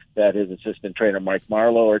Alamitos that his assistant trainer Mike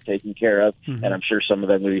Marlowe are taking care of, and I'm sure some of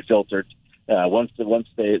them will be filtered once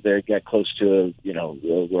they get close to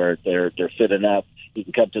where they're fit enough. He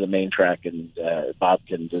can come to the main track, and Bob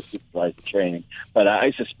can just supervise the training. But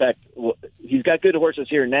I suspect he's got good horses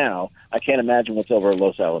here now. I can't imagine what's over at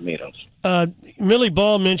Los Alamitos. Millie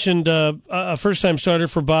Ball mentioned a first-time starter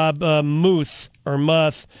for Bob, Muth, a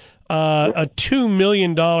 $2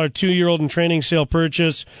 million 2-year-old in training sale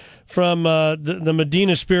purchase from the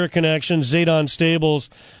Medina Spirit Connection, Zedon Stables.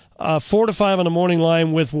 4 to 5 on the morning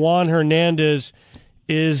line with Juan Hernandez.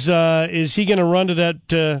 Is he going to run to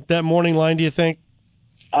that morning line, do you think?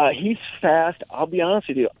 He's fast. I'll be honest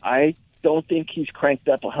with you. I don't think he's cranked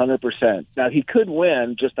up 100%. Now, he could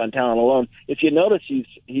win just on talent alone. If you notice,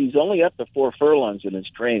 he's only up to 4 furlongs in his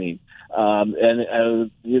training.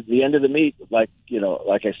 And the end of the meet, like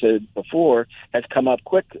I said before, has come up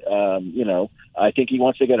quick. I think he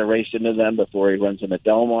wants to get a race into them before he runs into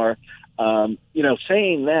Del Mar.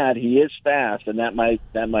 Saying that, he is fast, and that might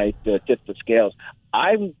tip the scales.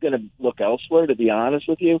 I'm going to look elsewhere, to be honest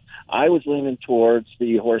with you. I was leaning towards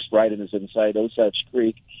the horse right in his inside, Osage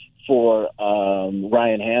Creek, for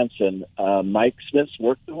Ryan Hansen. Mike Smith's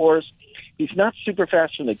worked the horse. He's not super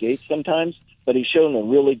fast from the gate sometimes, but he's shown a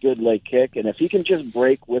really good leg kick. And if he can just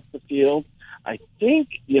break with the field, I think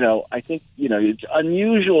it's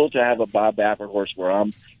unusual to have a Bob Baffert horse where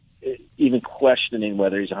I'm even questioning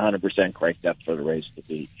whether he's 100% cranked up for the race, to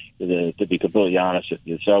be completely honest with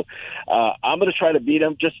you. So I'm going to try to beat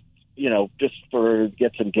him just for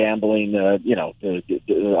get some gambling, on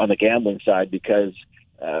the gambling side, because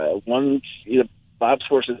Bob's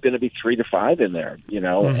horse is going to be 3 to 5 in there,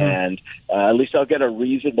 and at least I'll get a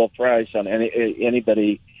reasonable price on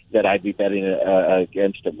anybody that I'd be betting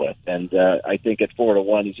against him with. And I think at 4 to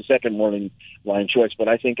 1, he's a second morning line choice, but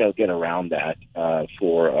I think I'll get around that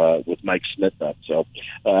with Mike Smith up. So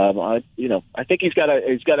I think he's got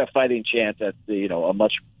a fighting chance at a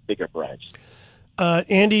much bigger price.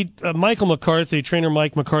 Andy, Michael McCarthy, trainer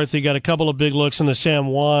Mike McCarthy, got a couple of big looks in the San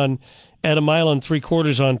Juan at 1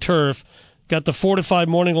 3/4 on turf. Got the 4 to 5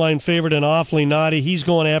 morning line favorite in Awfully Naughty. He's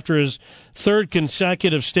going after his 3rd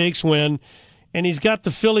consecutive stakes win. And he's got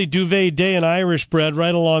the Philly Duvet Day and Irish bred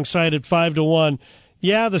right alongside at 5 to 1.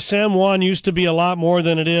 Yeah, the San Juan used to be a lot more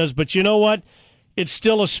than it is, but you know what? It's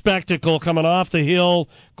still a spectacle coming off the hill,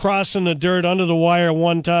 crossing the dirt under the wire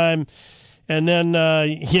one time, and then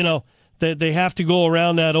they have to go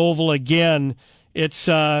around that oval again. It's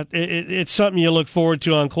something you look forward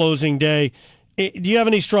to on closing day. Do you have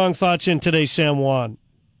any strong thoughts in today's San Juan?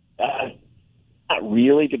 Not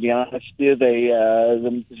really, to be honest.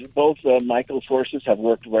 Both Michael's horses have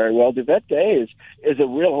worked very well. Duvet Day is a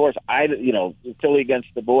real horse. Philly against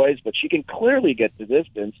the boys, but she can clearly get the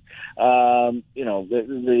distance. The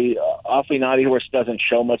Awfully Naughty horse doesn't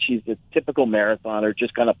show much. He's the typical marathoner,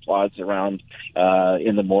 just kind of plods around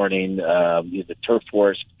in the morning. He's a turf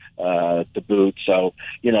horse to boot, so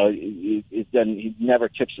he never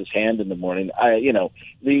tips his hand in the morning.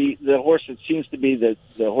 The horse that seems to be the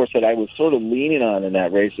horse that I was sort of leaning on in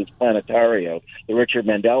that race is Planetario, the Richard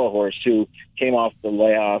Mandela horse, who came off the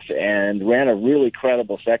layoff and ran a really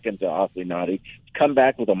credible second to Awfully Naughty. Come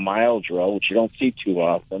back with a mile draw, which you don't see too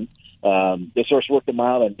often. This horse worked a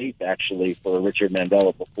mile and 1/8 actually for Richard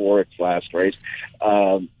Mandela before its last race.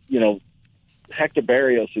 Hector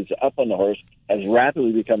Barrios, who's up on the horse, has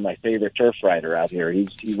rapidly become my favorite turf rider out here.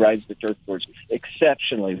 He rides the turf course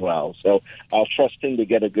exceptionally well, so I'll trust him to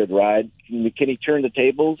get a good ride. Can he turn the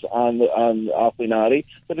tables on Awfully Naughty?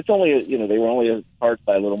 But it's only they were only apart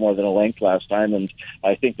by a little more than a length last time, and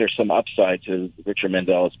I think there's some upside to Richard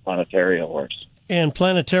Mandela's Planetario horse. And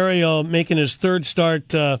Planetario making his 3rd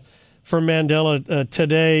start for Mandela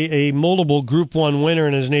today, a multiple Group 1 winner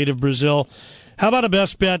in his native Brazil. How about a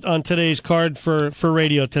best bet on today's card for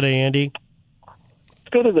radio today, Andy? Let's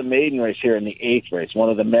go to the maiden race here in the 8th race, one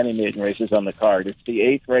of the many maiden races on the card. It's the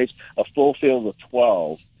 8th race, a full field of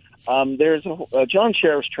 12. There's a John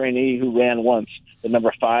Sheriff's trainee who ran once the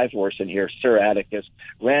number 5 horse in here, Sir Atticus.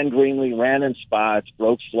 Ran greenly, ran in spots,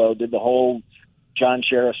 broke slow, did the whole John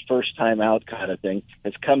Sheriff's first time out kind of thing.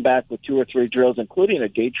 Has come back with 2 or 3 drills, including a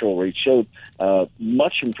gate drill where he showed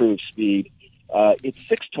much improved speed. It's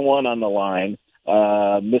 6-1 on the line.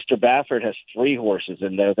 Mr. Baffert has 3 horses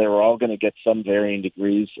in there. They were all going to get some varying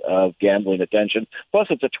degrees of gambling attention. Plus,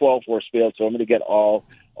 it's a 12-horse field, so I'm going to get all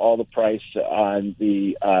the price on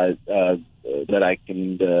the that I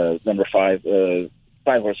can number 5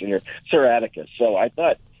 horse in here, Sir Atticus. So I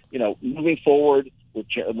thought, moving forward with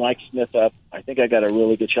Mike Smith up, I think I got a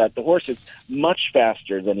really good shot. The horse is much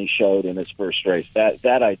faster than he showed in his first race.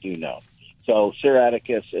 That I do know. So Sir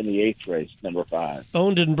Atticus in the 8th race, number 5.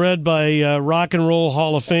 Owned and bred by Rock and Roll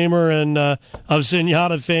Hall of Famer and of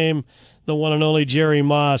Zenyatta fame, the one and only Jerry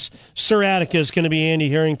Moss. Sir Atticus going to be Andy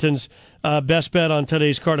Harrington's best bet on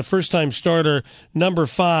today's card. A first-time starter, number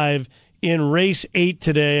 5, in race 8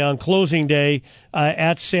 today on closing day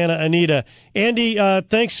at Santa Anita. Andy,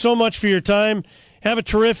 thanks so much for your time. Have a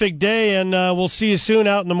terrific day, and we'll see you soon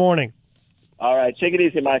out in the morning. All right. Take it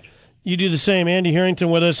easy, Mike. You do the same. Andy Harrington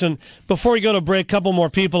with us. And before we go to break, a couple more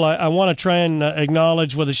people I want to try and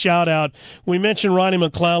acknowledge with a shout-out. We mentioned Ronnie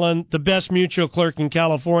McClellan, the best mutual clerk in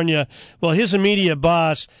California. Well, his immediate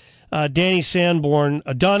boss, Donnie Sanborn,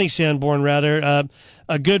 a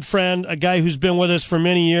good friend, a guy who's been with us for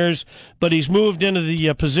many years, but he's moved into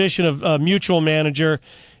the position of mutual manager.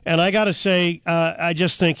 And I got to say, I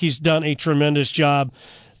just think he's done a tremendous job.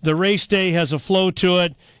 The race day has a flow to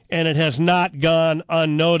it, and it has not gone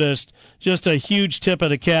unnoticed. Just a huge tip of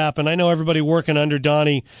the cap, and I know everybody working under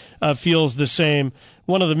Donnie feels the same.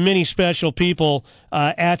 One of the many special people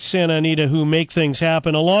at Santa Anita who make things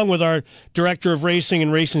happen, along with our Director of Racing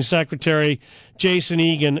and Racing Secretary, Jason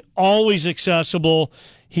Egan, always accessible.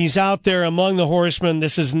 He's out there among the horsemen.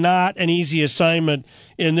 This is not an easy assignment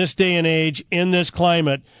in this day and age, in this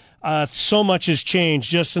climate. So much has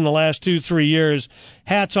changed just in the last 2-3 years.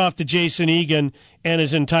 Hats off to Jason Egan and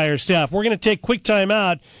his entire staff. We're going to take quick time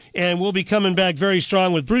out, and we'll be coming back very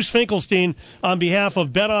strong with Bruce Finkelstein on behalf of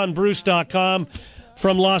betonbruce.com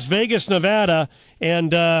from Las Vegas, Nevada,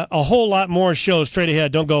 and a whole lot more shows straight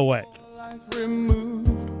ahead. Don't go away. I've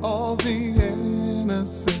removed all the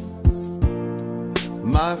innocence.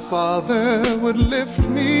 My father would lift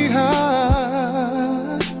me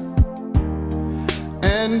high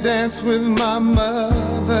and dance with my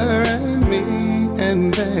mother and me,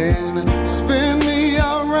 and then spin me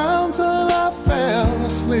around till I fell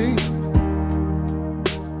asleep.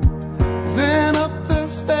 Then up the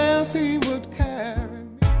stairs he would carry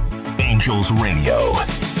me. Angels Radio.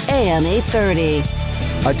 AM 830.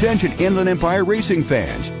 Attention Inland Empire racing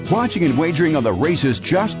fans. Watching and wagering on the races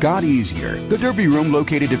just got easier. The Derby Room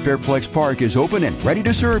located at Fairplex Park is open and ready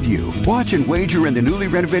to serve you. Watch and wager in the newly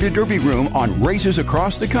renovated Derby Room on races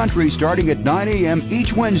across the country starting at 9 a.m.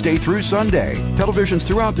 each Wednesday through Sunday. Televisions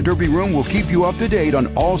throughout the Derby Room will keep you up to date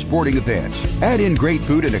on all sporting events. Add in great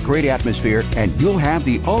food and a great atmosphere, and you'll have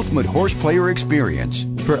the ultimate horse player experience.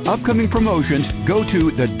 For upcoming promotions, go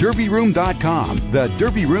to thederbyroom.com.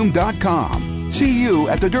 Thederbyroom.com. See you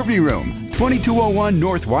at the Derby Room, 2201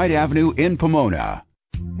 North White Avenue in Pomona.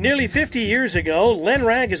 Nearly 50 years ago, Len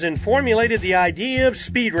Ragozin formulated the idea of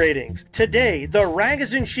speed ratings. Today, the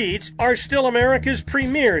Ragozin sheets are still America's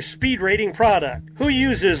premier speed rating product. Who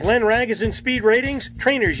uses Len Ragozin speed ratings?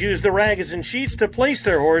 Trainers use the Ragozin sheets to place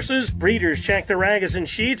their horses. Breeders check the Ragozin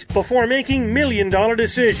sheets before making million-dollar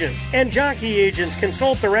decisions. And jockey agents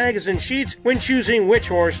consult the Ragozin sheets when choosing which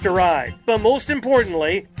horse to ride. But most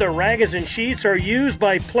importantly, the Ragozin sheets are used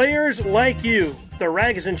by players like you. The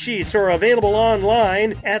Ragozin sheets are available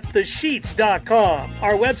online at thesheets.com.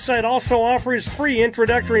 Our website also offers free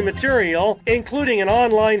introductory material, including an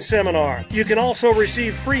online seminar. You can also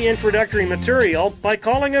receive free introductory material by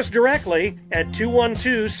calling us directly at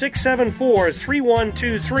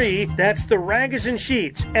 212-674-3123. That's the Ragozin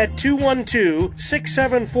sheets at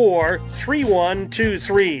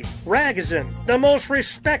 212-674-3123. Ragozin, the most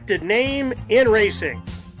respected name in racing.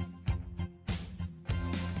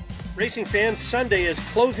 Racing fans, Sunday is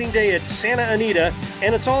closing day at Santa Anita,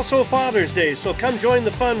 and it's also Father's Day, so come join the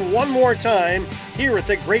fun one more time here at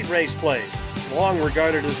the Great Race Place. Long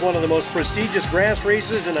regarded as one of the most prestigious grass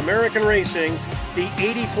races in American racing, the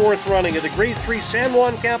 84th running of the Grade 3 San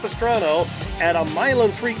Juan Capistrano at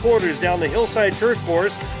 1 3/4 miles down the Hillside Turf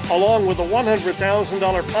Course, along with the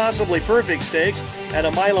 $100,000 possibly perfect stakes at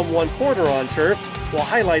 1 1/4 miles on turf, will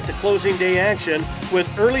highlight the closing day action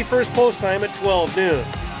with early first post time at 12 noon.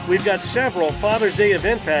 We've got several Father's Day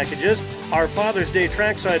event packages, our Father's Day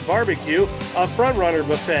trackside barbecue, a front-runner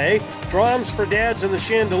buffet, drums for dads in the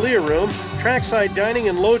chandelier room, trackside dining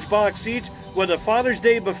and loge box seats with a Father's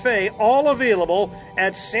Day buffet, all available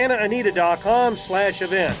at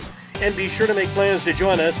santaanita.com/events. And be sure to make plans to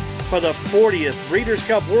join us for the 40th Breeders'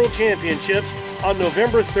 Cup World Championships on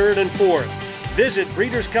November 3rd and 4th. Visit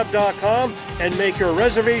breederscup.com and make your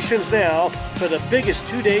reservations now for the biggest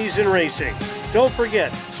 2 days in racing. Don't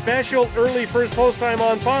forget, special early first post time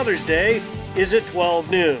on Father's Day is at 12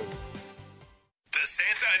 noon. The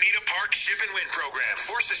Santa Anita Park Ship and Win program.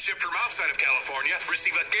 Horses shipped from outside of California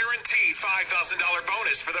receive a guaranteed $5,000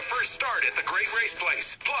 bonus for the first start at the Great Race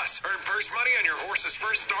Place. Plus, earn purse money on your horse's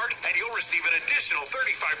first start, and you'll receive an additional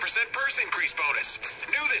 35% purse increase bonus.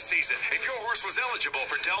 New this season, if your horse was eligible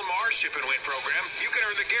for Del Mar's Ship and Win program, you can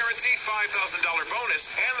earn the guaranteed $5,000 bonus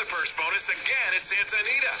and the purse bonus again at Santa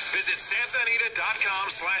Anita. Visit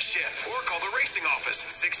santaanita.com/ship or call the racing office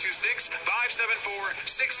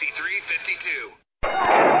 626-574-6352.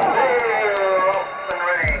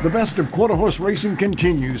 The best of quarter horse racing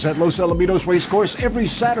continues at Los Alamitos Racecourse every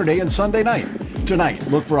Saturday and Sunday night. Tonight,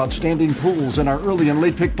 look for outstanding pools in our early and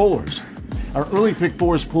late pick fours. Our early pick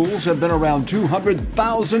fours pools have been around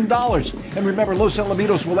 $200,000. And remember, Los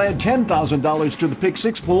Alamitos will add $10,000 to the pick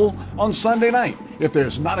six pool on Sunday night if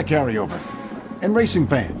there's not a carryover. And racing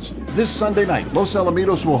fans, this Sunday night, Los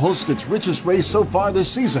Alamitos will host its richest race so far this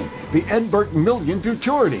season, the Ed Burke Million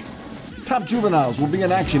Futurity. Top juveniles will be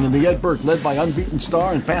in action in the Ed Burke, led by unbeaten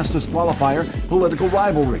star and fastest qualifier, Political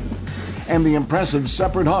Rivalry. And the impressive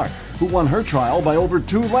Separate Heart, who won her trial by over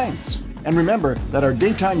 2 lengths. And remember that our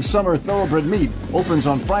daytime summer thoroughbred meet opens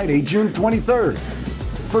on Friday, June 23rd.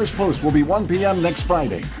 First post will be 1 p.m. next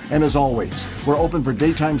Friday. And as always, we're open for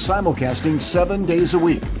daytime simulcasting 7 days a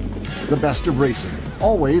week. The best of racing,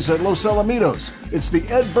 always at Los Alamitos. It's the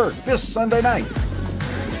Ed Burke this Sunday night.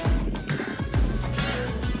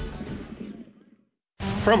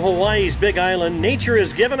 From Hawaii's Big Island, nature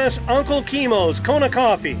has given us Uncle Kimo's Kona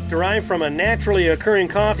coffee, derived from a naturally occurring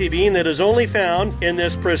coffee bean that is only found in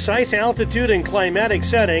this precise altitude and climatic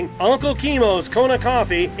setting. Uncle Kimo's Kona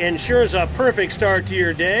coffee ensures a perfect start to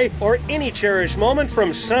your day or any cherished moment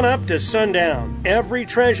from sunup to sundown. Every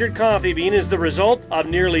treasured coffee bean is the result of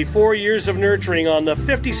nearly 4 years of nurturing on the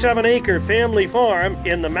 57-acre family farm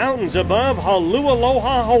in the mountains above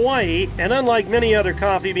Holualoha, Hawaii. And unlike many other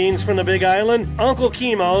coffee beans from the Big Island, Uncle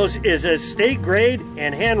Kimo's is estate grade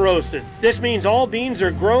and hand roasted. This means all beans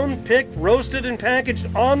are grown, picked, roasted, and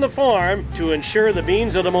packaged on the farm to ensure the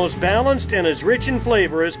beans are the most balanced and as rich in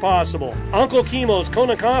flavor as possible. Uncle Kimo's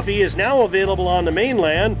Kona coffee is now available on the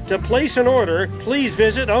mainland. To place an order, please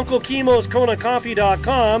visit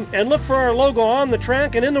UncleKimosKonaCoffee.com and look for our logo on the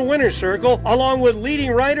track and in the winner's circle, along with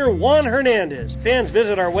leading rider Juan Hernandez. Fans,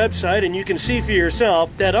 visit our website and you can see for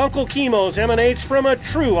yourself that Uncle Kimo's emanates from a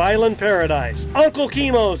true island paradise. Uncle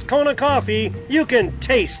Kimo's Kona Coffee, you can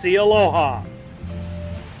taste the aloha.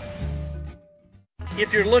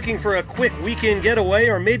 If you're looking for a quick weekend getaway,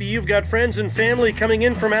 or maybe you've got friends and family coming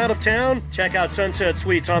in from out of town, check out Sunset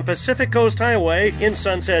Suites on Pacific Coast Highway in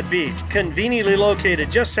Sunset Beach. Conveniently located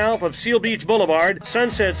just south of Seal Beach Boulevard,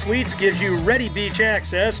 Sunset Suites gives you ready beach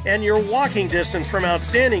access and your walking distance from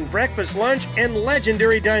outstanding breakfast, lunch, and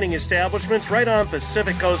legendary dining establishments right on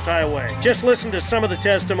Pacific Coast Highway. Just listen to some of the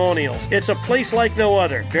testimonials. It's a place like no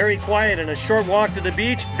other. Very quiet and a short walk to the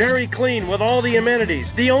beach. Very clean with all the amenities.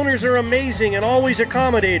 The owners are amazing and always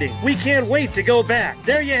accommodating. We can't wait to go back.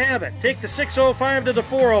 There you have it. Take the 605 to the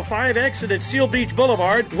 405 exit at Seal Beach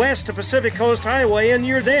Boulevard, west to Pacific Coast Highway, and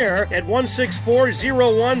you're there at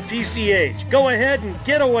 16401 PCH. Go ahead and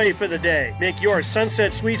get away for the day. Make your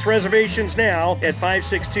Sunset Suites reservations now at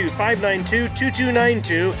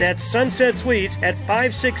 562-592-2292. That's Sunset Suites at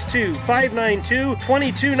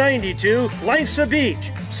 562-592-2292. Life's a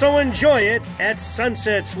beach, so enjoy it at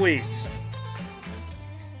Sunset Suites.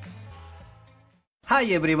 Hi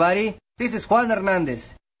everybody, this is Juan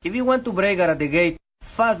Hernandez. If you want to break out of the gate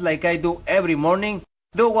fast like I do every morning,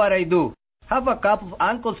 do what I do. Have a cup of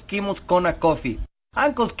Uncle Kimo's Kona coffee.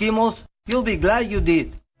 Uncle Kimo's, you'll be glad you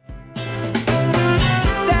did.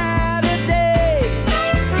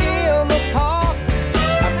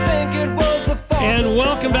 And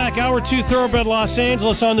welcome back, Hour 2, Thoroughbred Los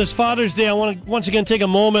Angeles. On this Father's Day, I want to once again take a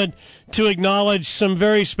moment to acknowledge some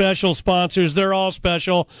very special sponsors. They're all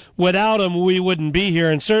special. Without them, we wouldn't be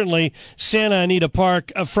here, and certainly Santa Anita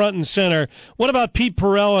Park, front and center. What about Pete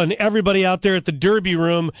Perella and everybody out there at the Derby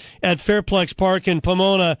Room at Fairplex Park in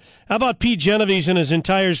Pomona? How about Pete Genovese and his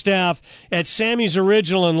entire staff at Sammy's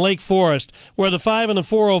Original in Lake Forest, where the 5 and the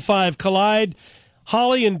 405 collide?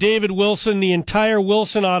 Holly and David Wilson, the entire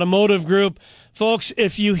Wilson Automotive Group. Folks,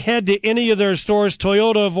 if you head to any of their stores,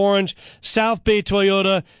 Toyota of Orange, South Bay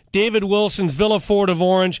Toyota, David Wilson's Villa Ford of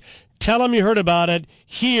Orange, tell them you heard about it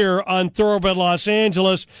here on Thoroughbred Los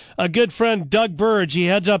Angeles. A good friend, Doug Burge, he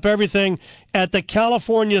heads up everything at the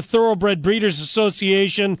California Thoroughbred Breeders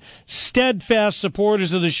Association, steadfast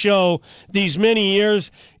supporters of the show these many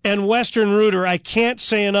years. And Western Rooter, I can't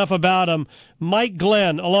say enough about him. Mike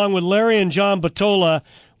Glenn, along with Larry and John Batola.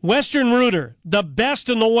 Western Rooter, the best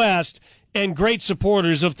in the West, and great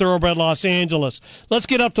supporters of Thoroughbred Los Angeles. Let's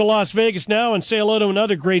get up to Las Vegas now and say hello to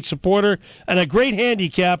another great supporter and a great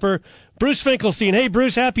handicapper, Bruce Finkelstein. Hey,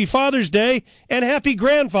 Bruce, happy Father's Day and happy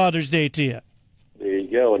Grandfather's Day to you. There you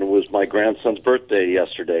go, and it was my grandson's birthday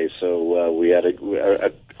yesterday, so we had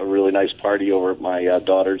a really nice party over at my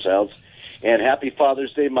daughter's house. And happy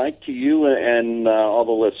Father's Day, Mike, to you and all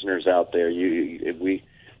the listeners out there.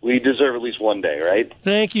 We deserve at least one day, right?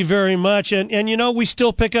 Thank you very much. And you know, we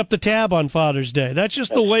still pick up the tab on Father's Day. That's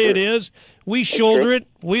just the way it is. We shoulder it.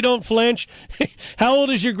 We don't flinch. How old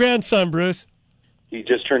is your grandson, Bruce? He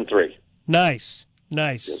just turned 3. Nice.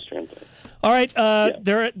 Just turned 3. All right,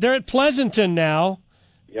 they're at Pleasanton now.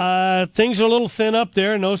 Yep. Things are a little thin up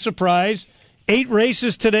there, no surprise. 8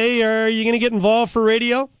 races today. Are you going to get involved for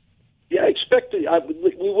radio? Yeah, I expect it.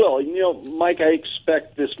 We will. You know, Mike, I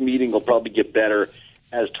expect this meeting will probably get better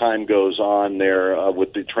as time goes on there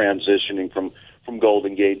with the transitioning from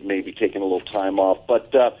Golden Gate, maybe taking a little time off.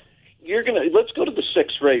 But let's go to the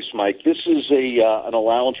 6th race, Mike. This is an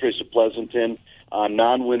allowance race at Pleasanton,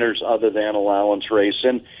 non-winners other than allowance race.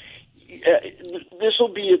 And this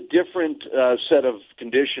will be a different set of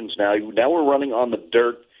conditions now. Now we're running on the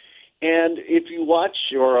dirt. And if you watch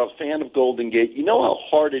or are a fan of Golden Gate, you know how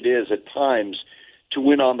hard it is at times to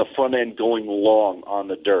win on the front end going long on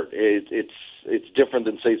the dirt. It's different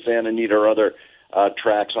than, say, Santa Anita or other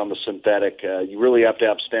tracks on the synthetic. You really have to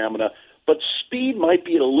have stamina. But speed might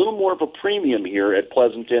be at a little more of a premium here at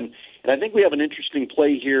Pleasanton. And I think we have an interesting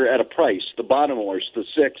play here at a price. The bottom horse, the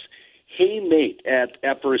 6, Hey Mate,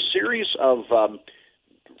 after a series of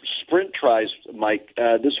sprint tries, Mike,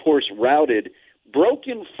 this horse routed, broke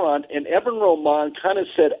in front, and Evan Roman kind of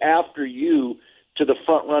said after you to the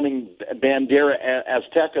front-running Bandera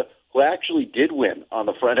Azteca, who actually did win on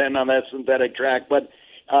the front end on that synthetic track. But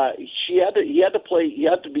he had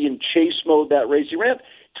to be in chase mode that race. He ran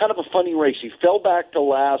kind of a funny race. He fell back to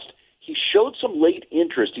last. He showed some late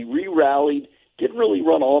interest. He re-rallied, didn't really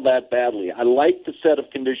run all that badly. I like the set of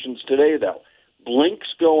conditions today, though. Blinks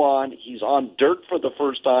go on. He's on dirt for the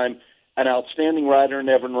first time. An outstanding rider in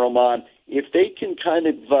Evan Roman. If they can kind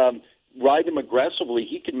of ride him aggressively,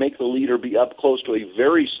 he can make the leader be up close to a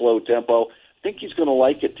very slow tempo. I think he's going to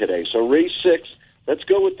like it today. So race 6, let's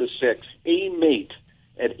go with the 6, A Mate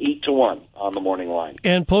at 8-1 on the morning line.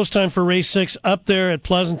 And post time for race 6 up there at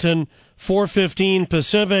Pleasanton, 4:15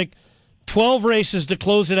 Pacific. 12 races to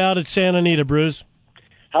close it out at Santa Anita, Bruce.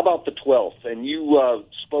 How about the 12th? And you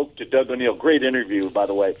spoke to Doug O'Neill. Great interview, by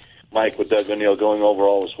the way, Mike, with Doug O'Neill going over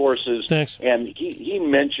all his horses. Thanks. And he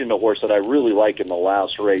mentioned a horse that I really like in the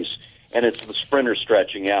last race, and it's the sprinter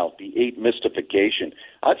stretching out, the 8 Mystification.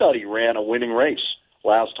 I thought he ran a winning race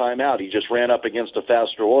last time out. He just ran up against a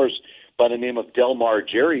faster horse by the name of Del Mar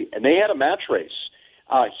Jerry, and they had a match race.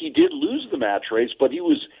 He did lose the match race, but he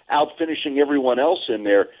was out finishing everyone else in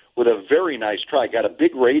there with a very nice try. Got a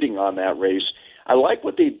big rating on that race. I like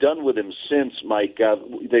what they've done with him since, Mike.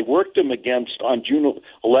 They worked him on June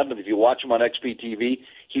 11th. If you watch him on XBTV,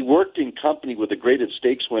 he worked in company with the Graded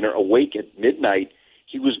Stakes winner Awake at Midnight.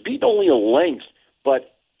 He was beat only a length,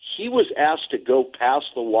 but he was asked to go past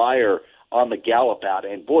the wire on the gallop out,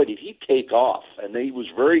 and boy, did he take off. And he was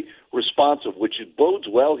very responsive, which bodes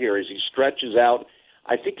well here as he stretches out.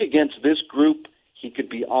 I think against this group, he could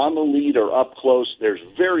be on the lead or up close. There's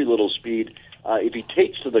very little speed. If he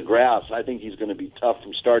takes to the grass, I think he's going to be tough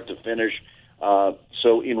from start to finish.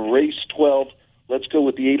 So in race 12, let's go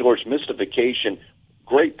with the 8-horse Mystification.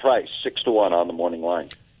 Great price, 6-1 on the morning line.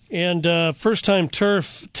 And first-time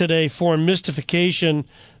turf today for Mystification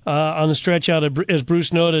on the stretch out, as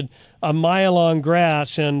Bruce noted, a mile on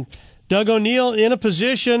grass. And Doug O'Neill in a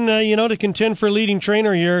position, to contend for leading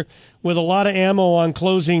trainer here with a lot of ammo on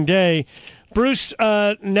closing day. Bruce,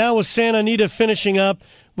 now with Santa Anita finishing up,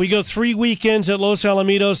 we go 3 weekends at Los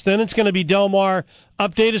Alamitos. Then it's going to be Del Mar.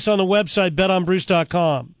 Update us on the website,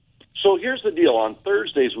 betonbruce.com. So here's the deal. On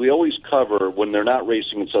Thursdays, we always cover, when they're not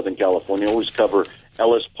racing in Southern California, always cover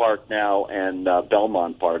Ellis Park now and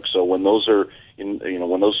Belmont Park. So when those are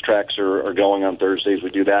when those tracks are going on Thursdays, we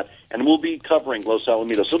do that. And we'll be covering Los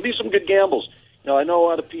Alamitos. So there'll be some good gambles. I know a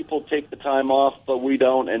lot of people take the time off, but we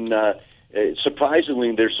don't. And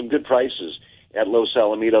surprisingly, there's some good prices at Los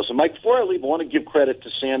Alamitos. And Mike, before I leave, I want to give credit to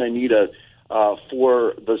Santa Anita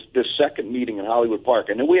for this second meeting in Hollywood Park.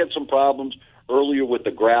 I know we had some problems earlier with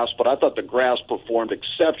the grass, but I thought the grass performed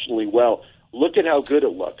exceptionally well. Look at how good it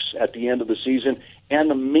looks at the end of the season. And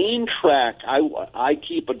the main track, I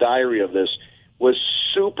keep a diary of this, was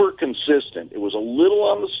super consistent. It was a little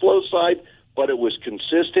on the slow side, but it was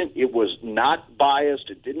consistent. It was not biased.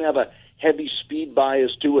 It didn't have a heavy speed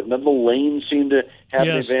bias to it. None of the lanes seemed to have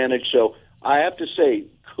an advantage. So I have to say,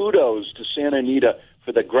 kudos to Santa Anita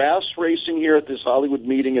for the grass racing here at this Hollywood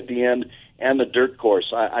meeting at the end and the dirt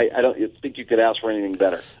course. I don't think you could ask for anything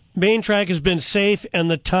better. Main track has been safe,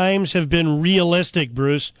 and the times have been realistic,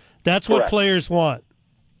 Bruce. That's what players want.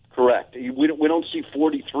 Correct. We don't see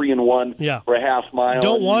 43-1 for a half mile.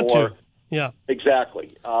 Don't anymore. want to. Yeah.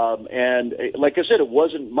 Exactly. And like I said, it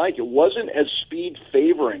wasn't as speed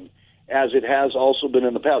favoring as it has also been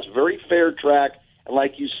in the past. Very fair track, and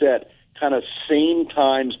like you said, kind of same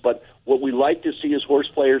times, but what we like to see as horse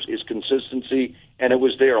players is consistency, and it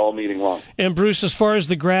was there all meeting long. And Bruce, as far as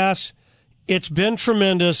the grass, it's been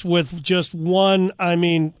tremendous with just one,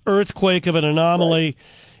 earthquake of an anomaly. Right.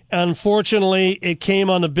 Unfortunately, it came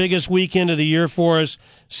on the biggest weekend of the year for us,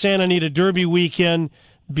 Santa Anita Derby weekend.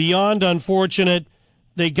 Beyond unfortunate,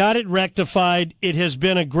 they got it rectified. It has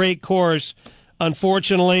been a great course.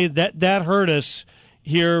 Unfortunately, that hurt us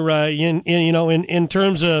here in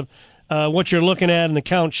terms of what you're looking at in the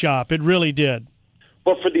count shop. It really did.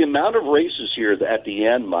 But for the amount of races here at the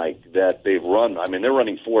end, Mike, that they've run, they're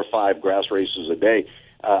running 4 or 5 grass races a day.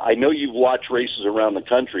 I know you've watched races around the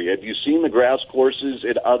country. Have you seen the grass courses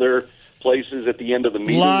at other places at the end of the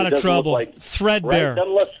meeting? A lot of trouble. Threadbare. Right?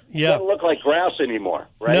 Doesn't look like grass anymore,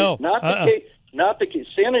 right? No. Not the case.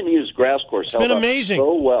 Santa Anita's grass course held been amazing. Up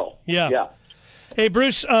so well. Yeah. Hey,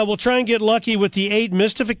 Bruce, we'll try and get lucky with the 8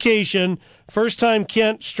 Mystification. First time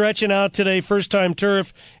Kent stretching out today, first time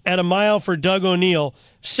turf at a mile for Doug O'Neill.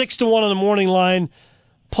 6-1 on the morning line.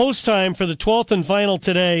 Post time for the 12th and final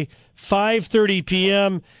today, 5:30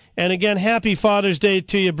 p.m. And again, happy Father's Day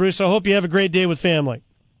to you, Bruce. I hope you have a great day with family.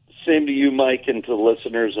 Same to you, Mike, and to the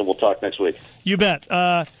listeners, and we'll talk next week. You bet.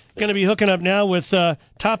 Going to be hooking up now with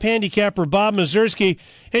top handicapper Bob Mazursky.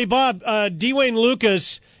 Hey, Bob, Dwayne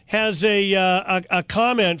Lucas has a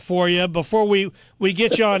comment for you before we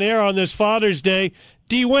get you on air on this Father's Day.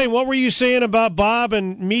 Dwayne, what were you saying about Bob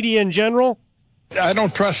and media in general? I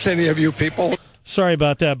don't trust any of you people. Sorry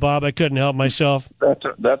about that, Bob. I couldn't help myself.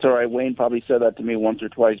 That's all right. Wayne probably said that to me once or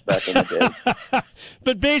twice back in the day.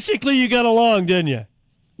 But basically, you got along, didn't you?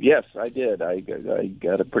 Yes, I did. I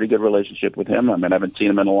got a pretty good relationship with him. I haven't seen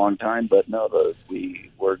him in a long time, but no,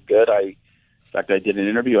 we were good. In fact, I did an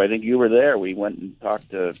interview. I think you were there. We went and talked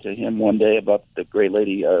to him one day about the Great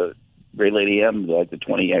Lady M, like the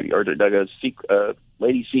 20 or dug a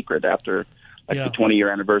Lady Secret after the 20-year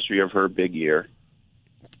anniversary of her big year.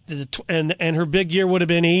 And her big year would have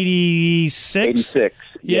been 86? 86.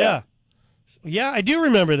 Yeah, I do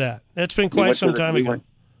remember that. That's been quite some time ago.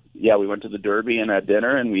 We went to the Derby and had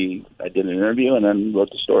dinner, and I did an interview and then wrote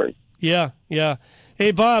the story. Yeah.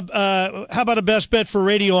 Hey, Bob, how about a best bet for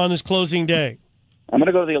radio on this closing day? I'm going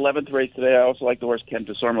to go to the 11th race today. I also like the horse Ken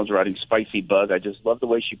Desormo's riding, Spicy Bug. I just love the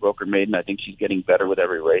way she broke her maiden. I think she's getting better with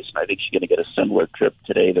every race, and I think she's going to get a similar trip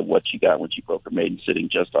today to what she got when she broke her maiden, sitting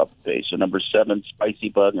just off the pace. So number 7, Spicy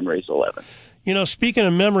Bug, in race 11. Speaking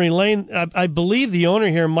of memory lane, I believe the owner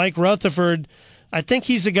here, Mike Rutherford, I think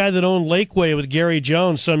he's the guy that owned Lakeway with Gary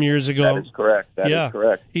Jones some years ago. That is correct. That is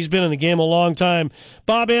correct. He's been in the game a long time.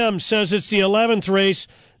 Bob M. says it's the 11th race,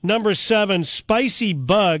 number 7, Spicy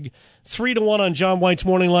Bug. 3-1 on John White's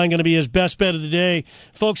morning line, going to be his best bet of the day.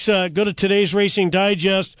 Folks, go to today's Racing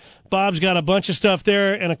Digest. Bob's got a bunch of stuff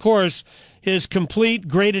there. And, of course, his complete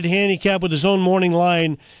graded handicap with his own morning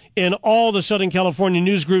line in all the Southern California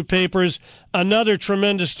News Group papers. Another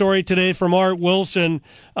tremendous story today from Art Wilson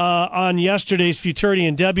on yesterday's Futurity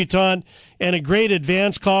and Debutante, and a great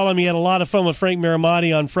advance column. He had a lot of fun with Frank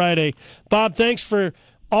Maramati on Friday. Bob, thanks for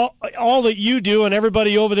all that you do and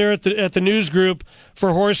everybody over there at the news group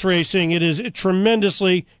for horse racing. It is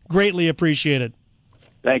tremendously, greatly appreciated.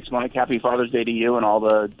 Thanks, Mike. Happy Father's Day to you and all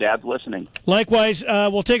the dads listening. Likewise,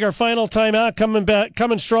 we'll take our final time out.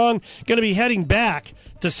 Coming strong. Going to be heading back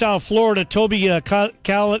to South Florida. Toby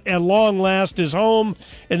Callett at long last is home,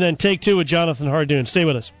 and then take 2 with Jonathan Hardoon. Stay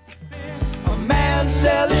with us. A man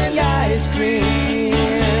selling ice cream,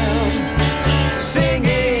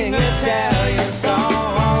 singing Italian songs.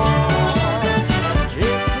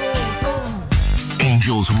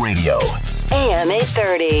 Angels Radio. AM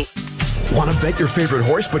 830. Want to bet your favorite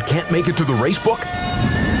horse but can't make it to the racebook?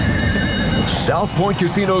 South Point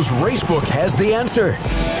Casino's Racebook has the answer.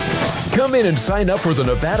 Come in and sign up for the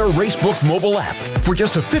Nevada Racebook mobile app. For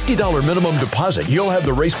just a $50 minimum deposit, you'll have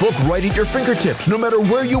the racebook right at your fingertips, no matter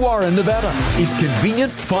where you are in Nevada. It's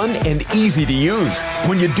convenient, fun, and easy to use.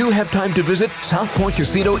 When you do have time to visit, South Point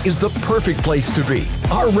Casino is the perfect place to be.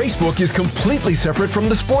 Our racebook is completely separate from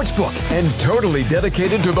the sports book and totally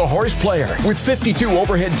dedicated to the horse player. With 52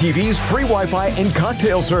 overhead TVs, free Wi-Fi, and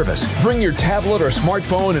cocktail service. Bring your tablet or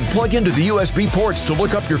smartphone and plug into the USB ports to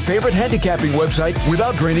look up your favorite handicapping website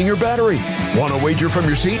without draining your battery. Want to wager from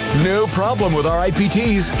your seat? No problem with our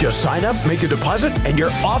IPTs. Just sign up, make a deposit, and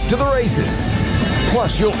you're off to the races.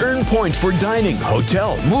 Plus, you'll earn points for dining,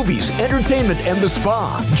 hotel, movies, entertainment, and the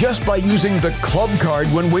spa just by using the club card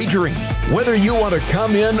when wagering. Whether you want to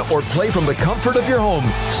come in or play from the comfort of your home,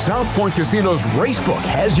 South Point Casino's Racebook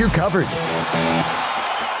has you covered.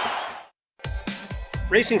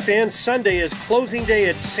 Racing fans, Sunday is closing day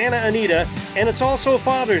at Santa Anita, and it's also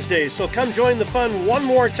Father's Day, so come join the fun one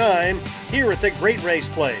more time here at the Great Race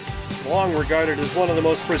Place. Long regarded as one of the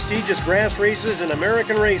most prestigious grass races in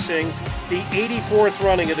American racing, the 84th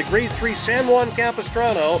running of the Grade 3 San Juan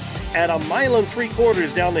Capistrano at 1 3/4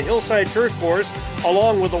 miles down the Hillside Turf Course,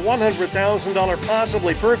 along with the $100,000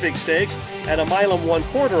 Possibly Perfect Stakes at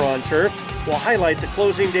 1.25 miles on turf, will highlight the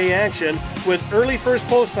closing day action with early first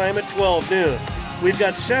post time at 12 noon. We've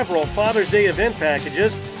got several Father's Day event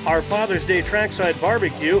packages, our Father's Day trackside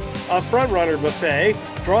barbecue, a front-runner buffet,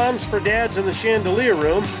 drums for dads in the chandelier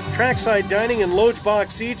room, trackside dining and loge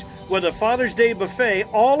box seats with a Father's Day buffet,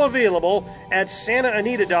 all available at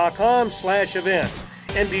santaanita.com/events.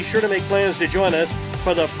 And be sure to make plans to join us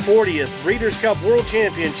for the 40th Breeders' Cup World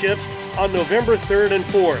Championships on November 3rd and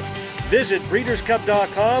 4th. Visit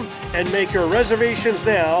breederscup.com and make your reservations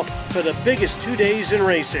now for the biggest 2 days in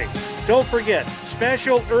racing. Don't forget,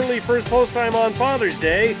 special early first post time on Father's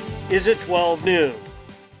Day is at 12 noon.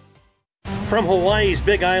 From Hawaii's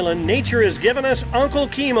Big Island, nature has given us Uncle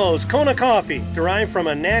Chemo's Kona coffee, derived from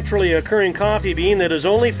a naturally occurring coffee bean that is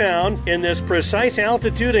only found in this precise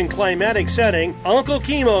altitude and climatic setting. Uncle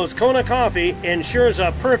Chemo's Kona coffee ensures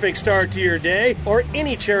a perfect start to your day or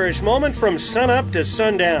any cherished moment from sunup to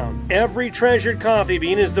sundown. Every treasured coffee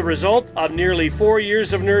bean is the result of nearly 4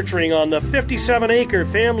 years of nurturing on the 57-acre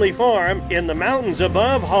family farm in the mountains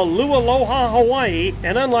above Holualoha, Hawaii,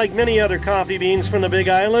 and unlike many other coffee beans from the Big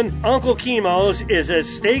Island, Uncle Chemo's is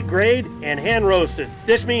estate grade and hand roasted.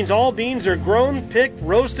 This means all beans are grown, picked,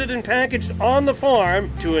 roasted, and packaged on the farm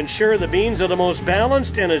to ensure the beans are the most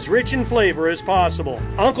balanced and as rich in flavor as possible.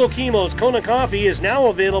 Uncle Chemo's Kona coffee is now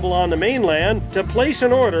available on the mainland. To place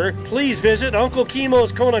an order, please visit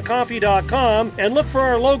UncleChemosKonaCoffee.com and look for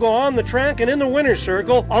our logo on the track and in the winner's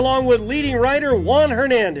circle, along with leading rider Juan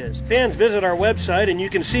Hernandez. Fans, visit our website and you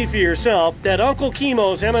can see for yourself that Uncle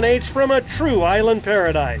Chemo's emanates from a true island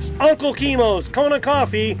paradise. Uncle Chemo's Kona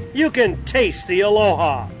Coffee, you can taste the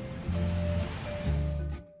aloha.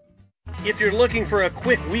 If you're looking for a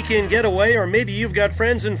quick weekend getaway, or maybe you've got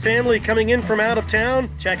friends and family coming in from out of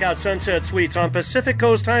town, check out Sunset Suites on Pacific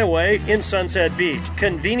Coast Highway in Sunset Beach.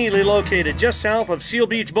 Conveniently located just south of Seal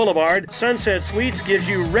Beach Boulevard, Sunset Suites gives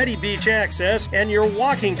you ready beach access and your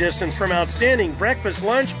walking distance from outstanding breakfast,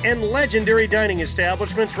 lunch, and legendary dining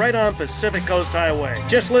establishments right on Pacific Coast Highway.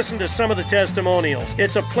 Just listen to some of the testimonials.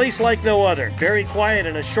 It's a place like no other. Very quiet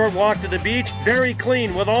and a short walk to the beach. Very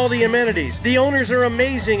clean with all the amenities. The owners are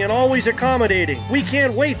amazing and always accommodating. We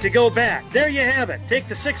can't wait to go back. There you have it. Take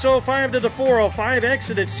the 605 to the 405,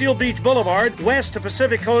 exit at Seal Beach Boulevard, west to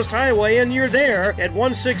Pacific Coast Highway, and you're there at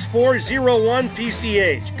 16401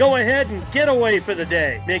 PCH. Go ahead and get away for the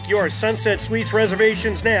day. Make your Sunset Suites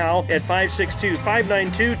reservations now at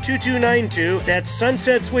 562-592-2292. That's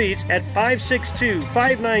Sunset Suites at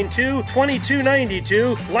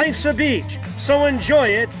 562-592-2292. Life's a beach, so enjoy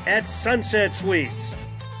it at Sunset Suites.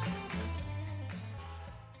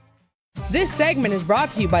 This segment is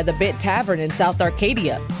brought to you by the Bit Tavern in South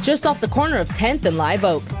Arcadia, just off the corner of 10th and Live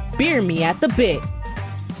Oak. Beer me at the Bit.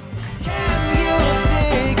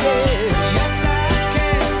 Yes, I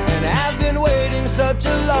can. And I've been waiting such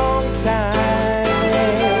a long time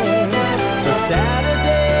for Saturday.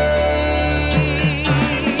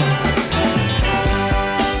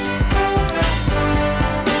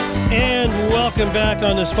 And welcome back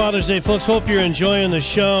on this Father's Day, folks. Hope you're enjoying the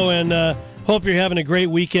show and hope you're having a great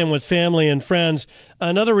weekend with family and friends.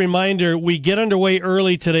 Another reminder, we get underway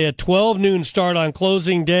early today at 12 noon start on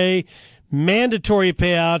closing day. Mandatory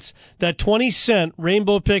payouts. That 20-cent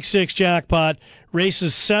Rainbow Pick 6 jackpot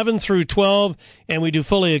races 7 through 12, and we do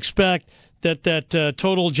fully expect that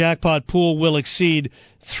total jackpot pool will exceed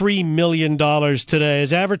 $3 million today.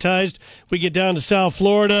 As advertised, we get down to South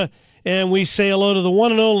Florida, and we say hello to the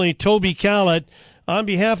one and only Toby Callett on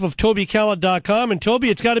behalf of TobyCallett.com. And, Toby,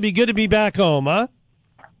 it's got to be good to be back home, huh?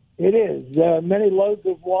 It is. Many loads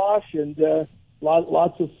of wash and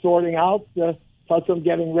lots of sorting out. Plus, I'm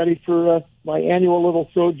getting ready for my annual little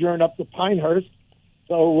sojourn up to Pinehurst.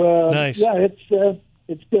 So, nice. Yeah,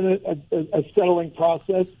 it's been a settling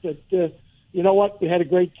process. But you know what? We had a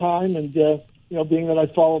great time. And, being that I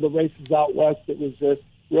follow the races out west, it was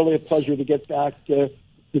really a pleasure to get back to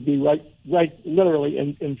be right literally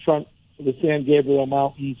in front of the San Gabriel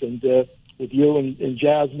Mountains and with you and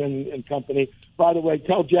Jasmine and company. By the way,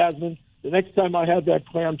 tell Jasmine the next time I have that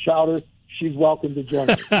clam chowder, she's welcome to join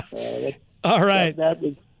me. All right.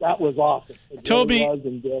 That was awesome. Toby,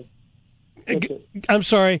 really was, I'm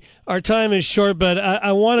sorry, our time is short, but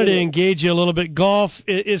I wanted to engage you a little bit. Golf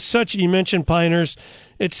is such, you mentioned Pinehurst,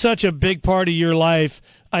 it's such a big part of your life.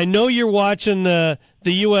 I know you're watching the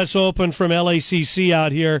U.S. Open from LACC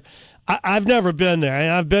out here. I've never been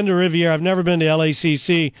there. I've been to Riviera. I've never been to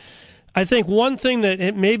LACC. I think one thing that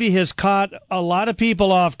it maybe has caught a lot of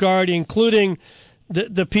people off guard, including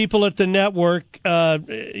the people at the network,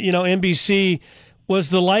 NBC, was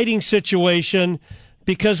the lighting situation,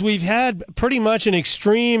 because we've had pretty much an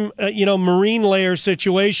extreme, marine layer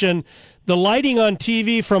situation. The lighting on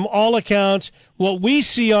TV, from all accounts, what we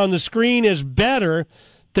see on the screen is better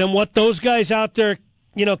than what those guys out there,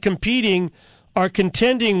 competing are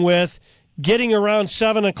contending with, getting around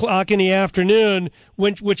 7 o'clock in the afternoon,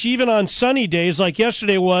 which even on sunny days like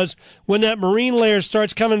yesterday was, when that marine layer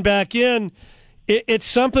starts coming back in, it's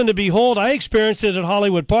something to behold. I experienced it at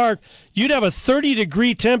Hollywood Park. You'd have a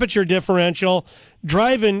 30-degree temperature differential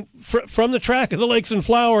driving from the track of the Lakes and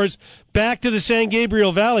Flowers back to the San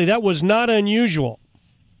Gabriel Valley. That was not unusual.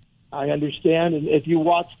 I understand. And if you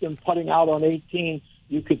watched them putting out on 18,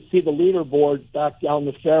 you could see the leaderboard back down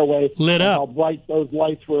the fairway. Lit up. How bright those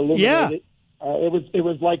lights were illuminated. Yeah. It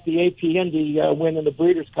was like the AP Indy win in the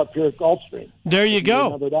Breeders' Cup here at Gulfstream. There you go.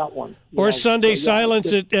 Remember that one. Or Sunday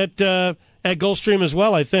Silence at Gulfstream as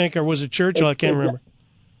well, I think, or was it Churchill? I can't remember.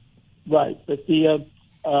 Right, but the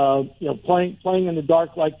playing in the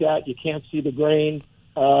dark like that, you can't see the grain.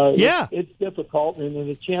 It's difficult. And in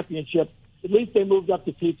the championship, at least they moved up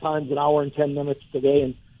the tee times an hour and 10 minutes today,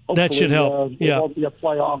 and hopefully that should help. There won't be a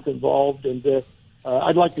playoff involved. And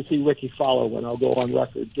I'd like to see Ricky Fowler when I'll go on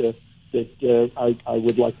record that I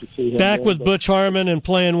would like to see him back with Butch Harmon and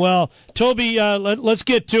playing well. Toby, let's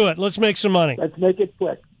get to it. Let's make some money. Let's make it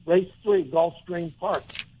quick. Race 3, Gulfstream Park.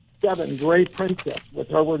 7, Gray Princess. With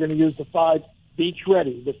her, we're going to use the 5, Beach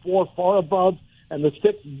Ready. The 4, Far Above, and the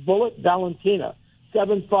 6, Bullet Valentina.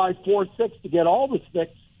 7, 5, 4, 6 to get all the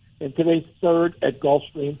 6 in today's 3rd at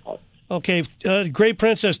Gulfstream Park. Okay, Gray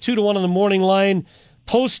Princess 2-1 on the morning line.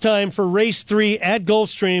 Post time for race 3 at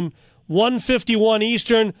Gulfstream, 1:51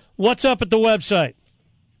 Eastern. What's up at the website?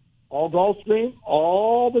 All Gulfstream,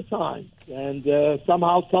 all the time, and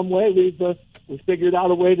somehow, some way, we figured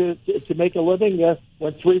out a way to make a living.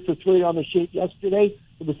 Went 3 for 3 on the sheet yesterday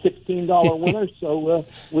with a $16 winner. So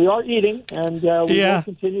we are eating, and we will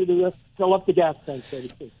continue to fill up the gas tank, so to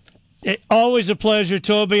speak. Always a pleasure,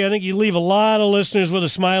 Toby. I think you leave a lot of listeners with a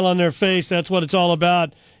smile on their face. That's what it's all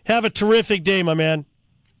about. Have a terrific day, my man.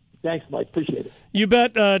 Thanks, Mike. Appreciate it. You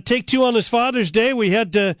bet. Take 2 on this Father's Day. We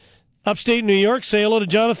head to upstate New York. Say hello to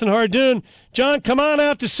Jonathan Hardoon. John, come on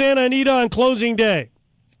out to Santa Anita on closing day.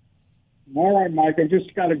 All right, Mike. I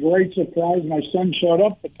just got a great surprise. My son showed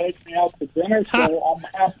up to take me out to dinner, so I'm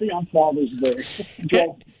happy on Father's Day.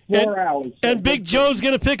 4 hours. And Big Joe's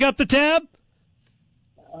going to pick up the tab?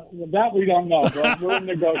 That we don't know, but we're in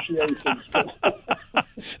negotiations.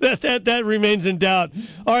 that remains in doubt.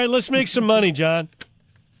 All right, let's make some money, John.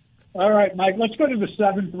 All right, Mike. Let's go to the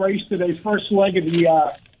 7th race today. First leg of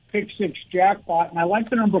the Pick 6 jackpot. And I like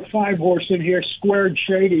the number 5 horse in here, Squared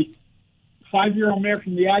Shady. 5-year-old mare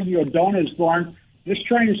from the Aggie O'Donnell's barn. This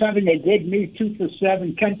trainer's having a good meet, 2 for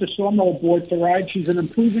 7. Kent DeSormo aboard to ride. She's an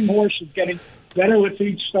improving horse. She's getting better with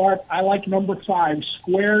each start. I like number 5,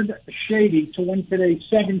 Squared Shady, to win today's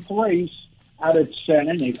 7th race out at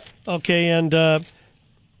Santa Anita. Okay, and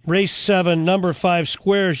race 7, number 5,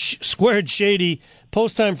 Squared Shady.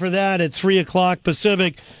 Post time for that at 3 o'clock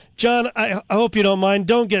Pacific. John, I hope you don't mind.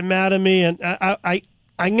 Don't get mad at me, and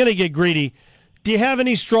I'm going to get greedy. Do you have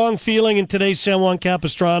any strong feeling in today's San Juan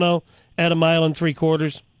Capistrano at 1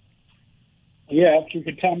 3/4? Yeah, if you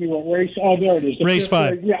could tell me what race. Oh, there it is. Race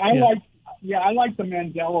 5. I like the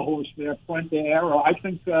Mandela horse there, Puente Arrow. I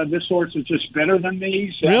think this horse is just better than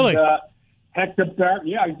these. Really? And, I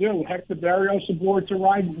do. Hector Barrios aboard to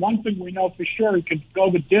ride. One thing we know for sure, he can go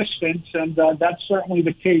the distance, and that's certainly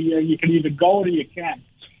the key. You can either go or you can't.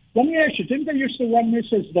 Let me ask you, didn't they used to run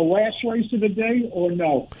this as the last race of the day, or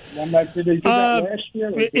no? Did they do that last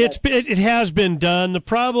year? It has been done. The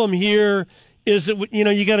problem here is that,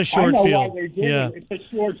 you got a short field. I know why they did it. It's a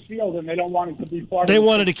short field, and they don't want it to be part of it. They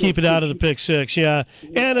wanted to keep it out of the pick six, yeah.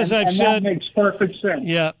 And as I've said... that makes perfect sense.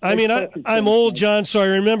 Yeah, I mean, I'm old, John, so I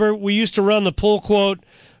remember we used to run the pull quote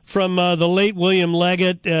from the late William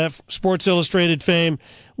Leggett, Sports Illustrated fame.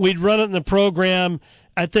 We'd run it in the program.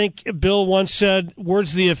 I think Bill once said,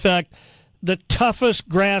 words to the effect, the toughest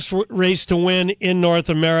grass race to win in North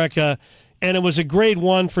America. And it was a grade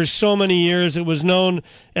 1 for so many years. It was known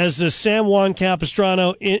as the San Juan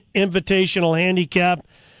Capistrano Invitational Handicap.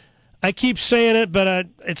 I keep saying it, but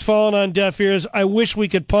it's fallen on deaf ears. I wish we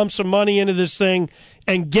could pump some money into this thing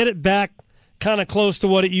and get it back kind of close to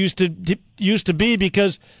what it used to be,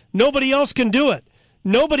 because nobody else can do it.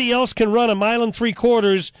 Nobody else can run 1 3/4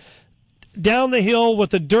 miles down the hill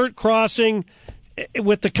with the dirt crossing,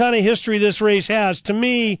 with the kind of history this race has. To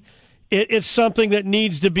me, it's something that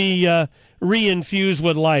needs to be reinfused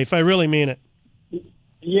with life. I really mean it.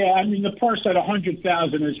 Yeah, I mean, the purse at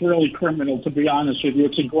 $100,000 is really criminal, to be honest with you.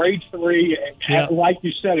 It's a grade 3. Like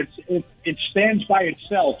you said, it stands by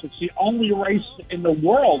itself. It's the only race in the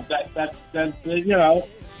world that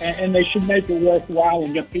and they should make it worthwhile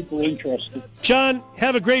and get people interested. John,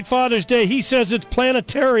 have a great Father's Day. He says it's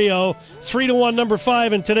Planetario, 3-1, number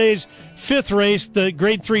 5 in today's 5th race, the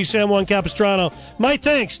Grade 3 San Juan Capistrano. My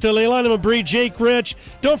thanks to Leilani Mabry, Jake Rich.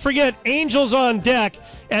 Don't forget, Angels on deck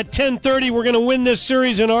at 10:30. We're going to win this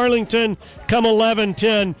series in Arlington come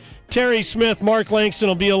 11:10. Terry Smith, Mark Langston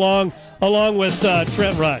will be along with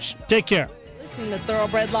Trent Rush. Take care. Listening to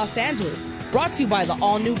Thoroughbred Los Angeles, brought to you by the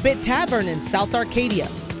all-new Bit Tavern in South Arcadia,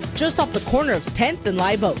 just off the corner of 10th and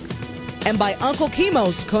Live Oak, and by Uncle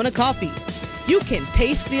Chemo's Kona Coffee. You can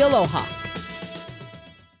taste the aloha.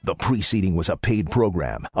 The preceding was a paid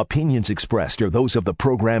program. Opinions expressed are those of the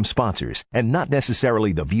program sponsors and not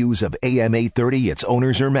necessarily the views of AM 830, its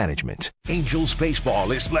owners, or management. Angels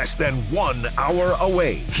baseball is less than 1 hour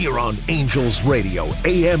away here on Angels Radio,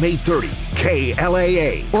 AM 830,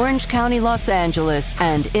 KLAA. Orange County, Los Angeles,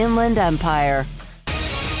 and Inland Empire.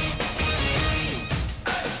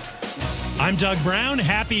 I'm Doug Brown.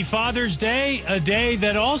 Happy Father's Day, a day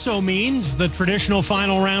that also means the traditional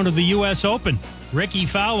final round of the U.S. Open. Ricky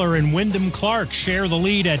Fowler and Wyndham Clark share the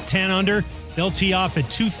lead at 10 under. They'll tee off at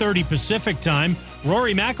 2:30 Pacific time.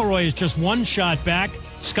 Rory McIlroy is just 1 shot back.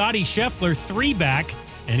 Scotty Scheffler 3 back.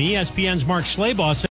 And ESPN's Mark Schlabach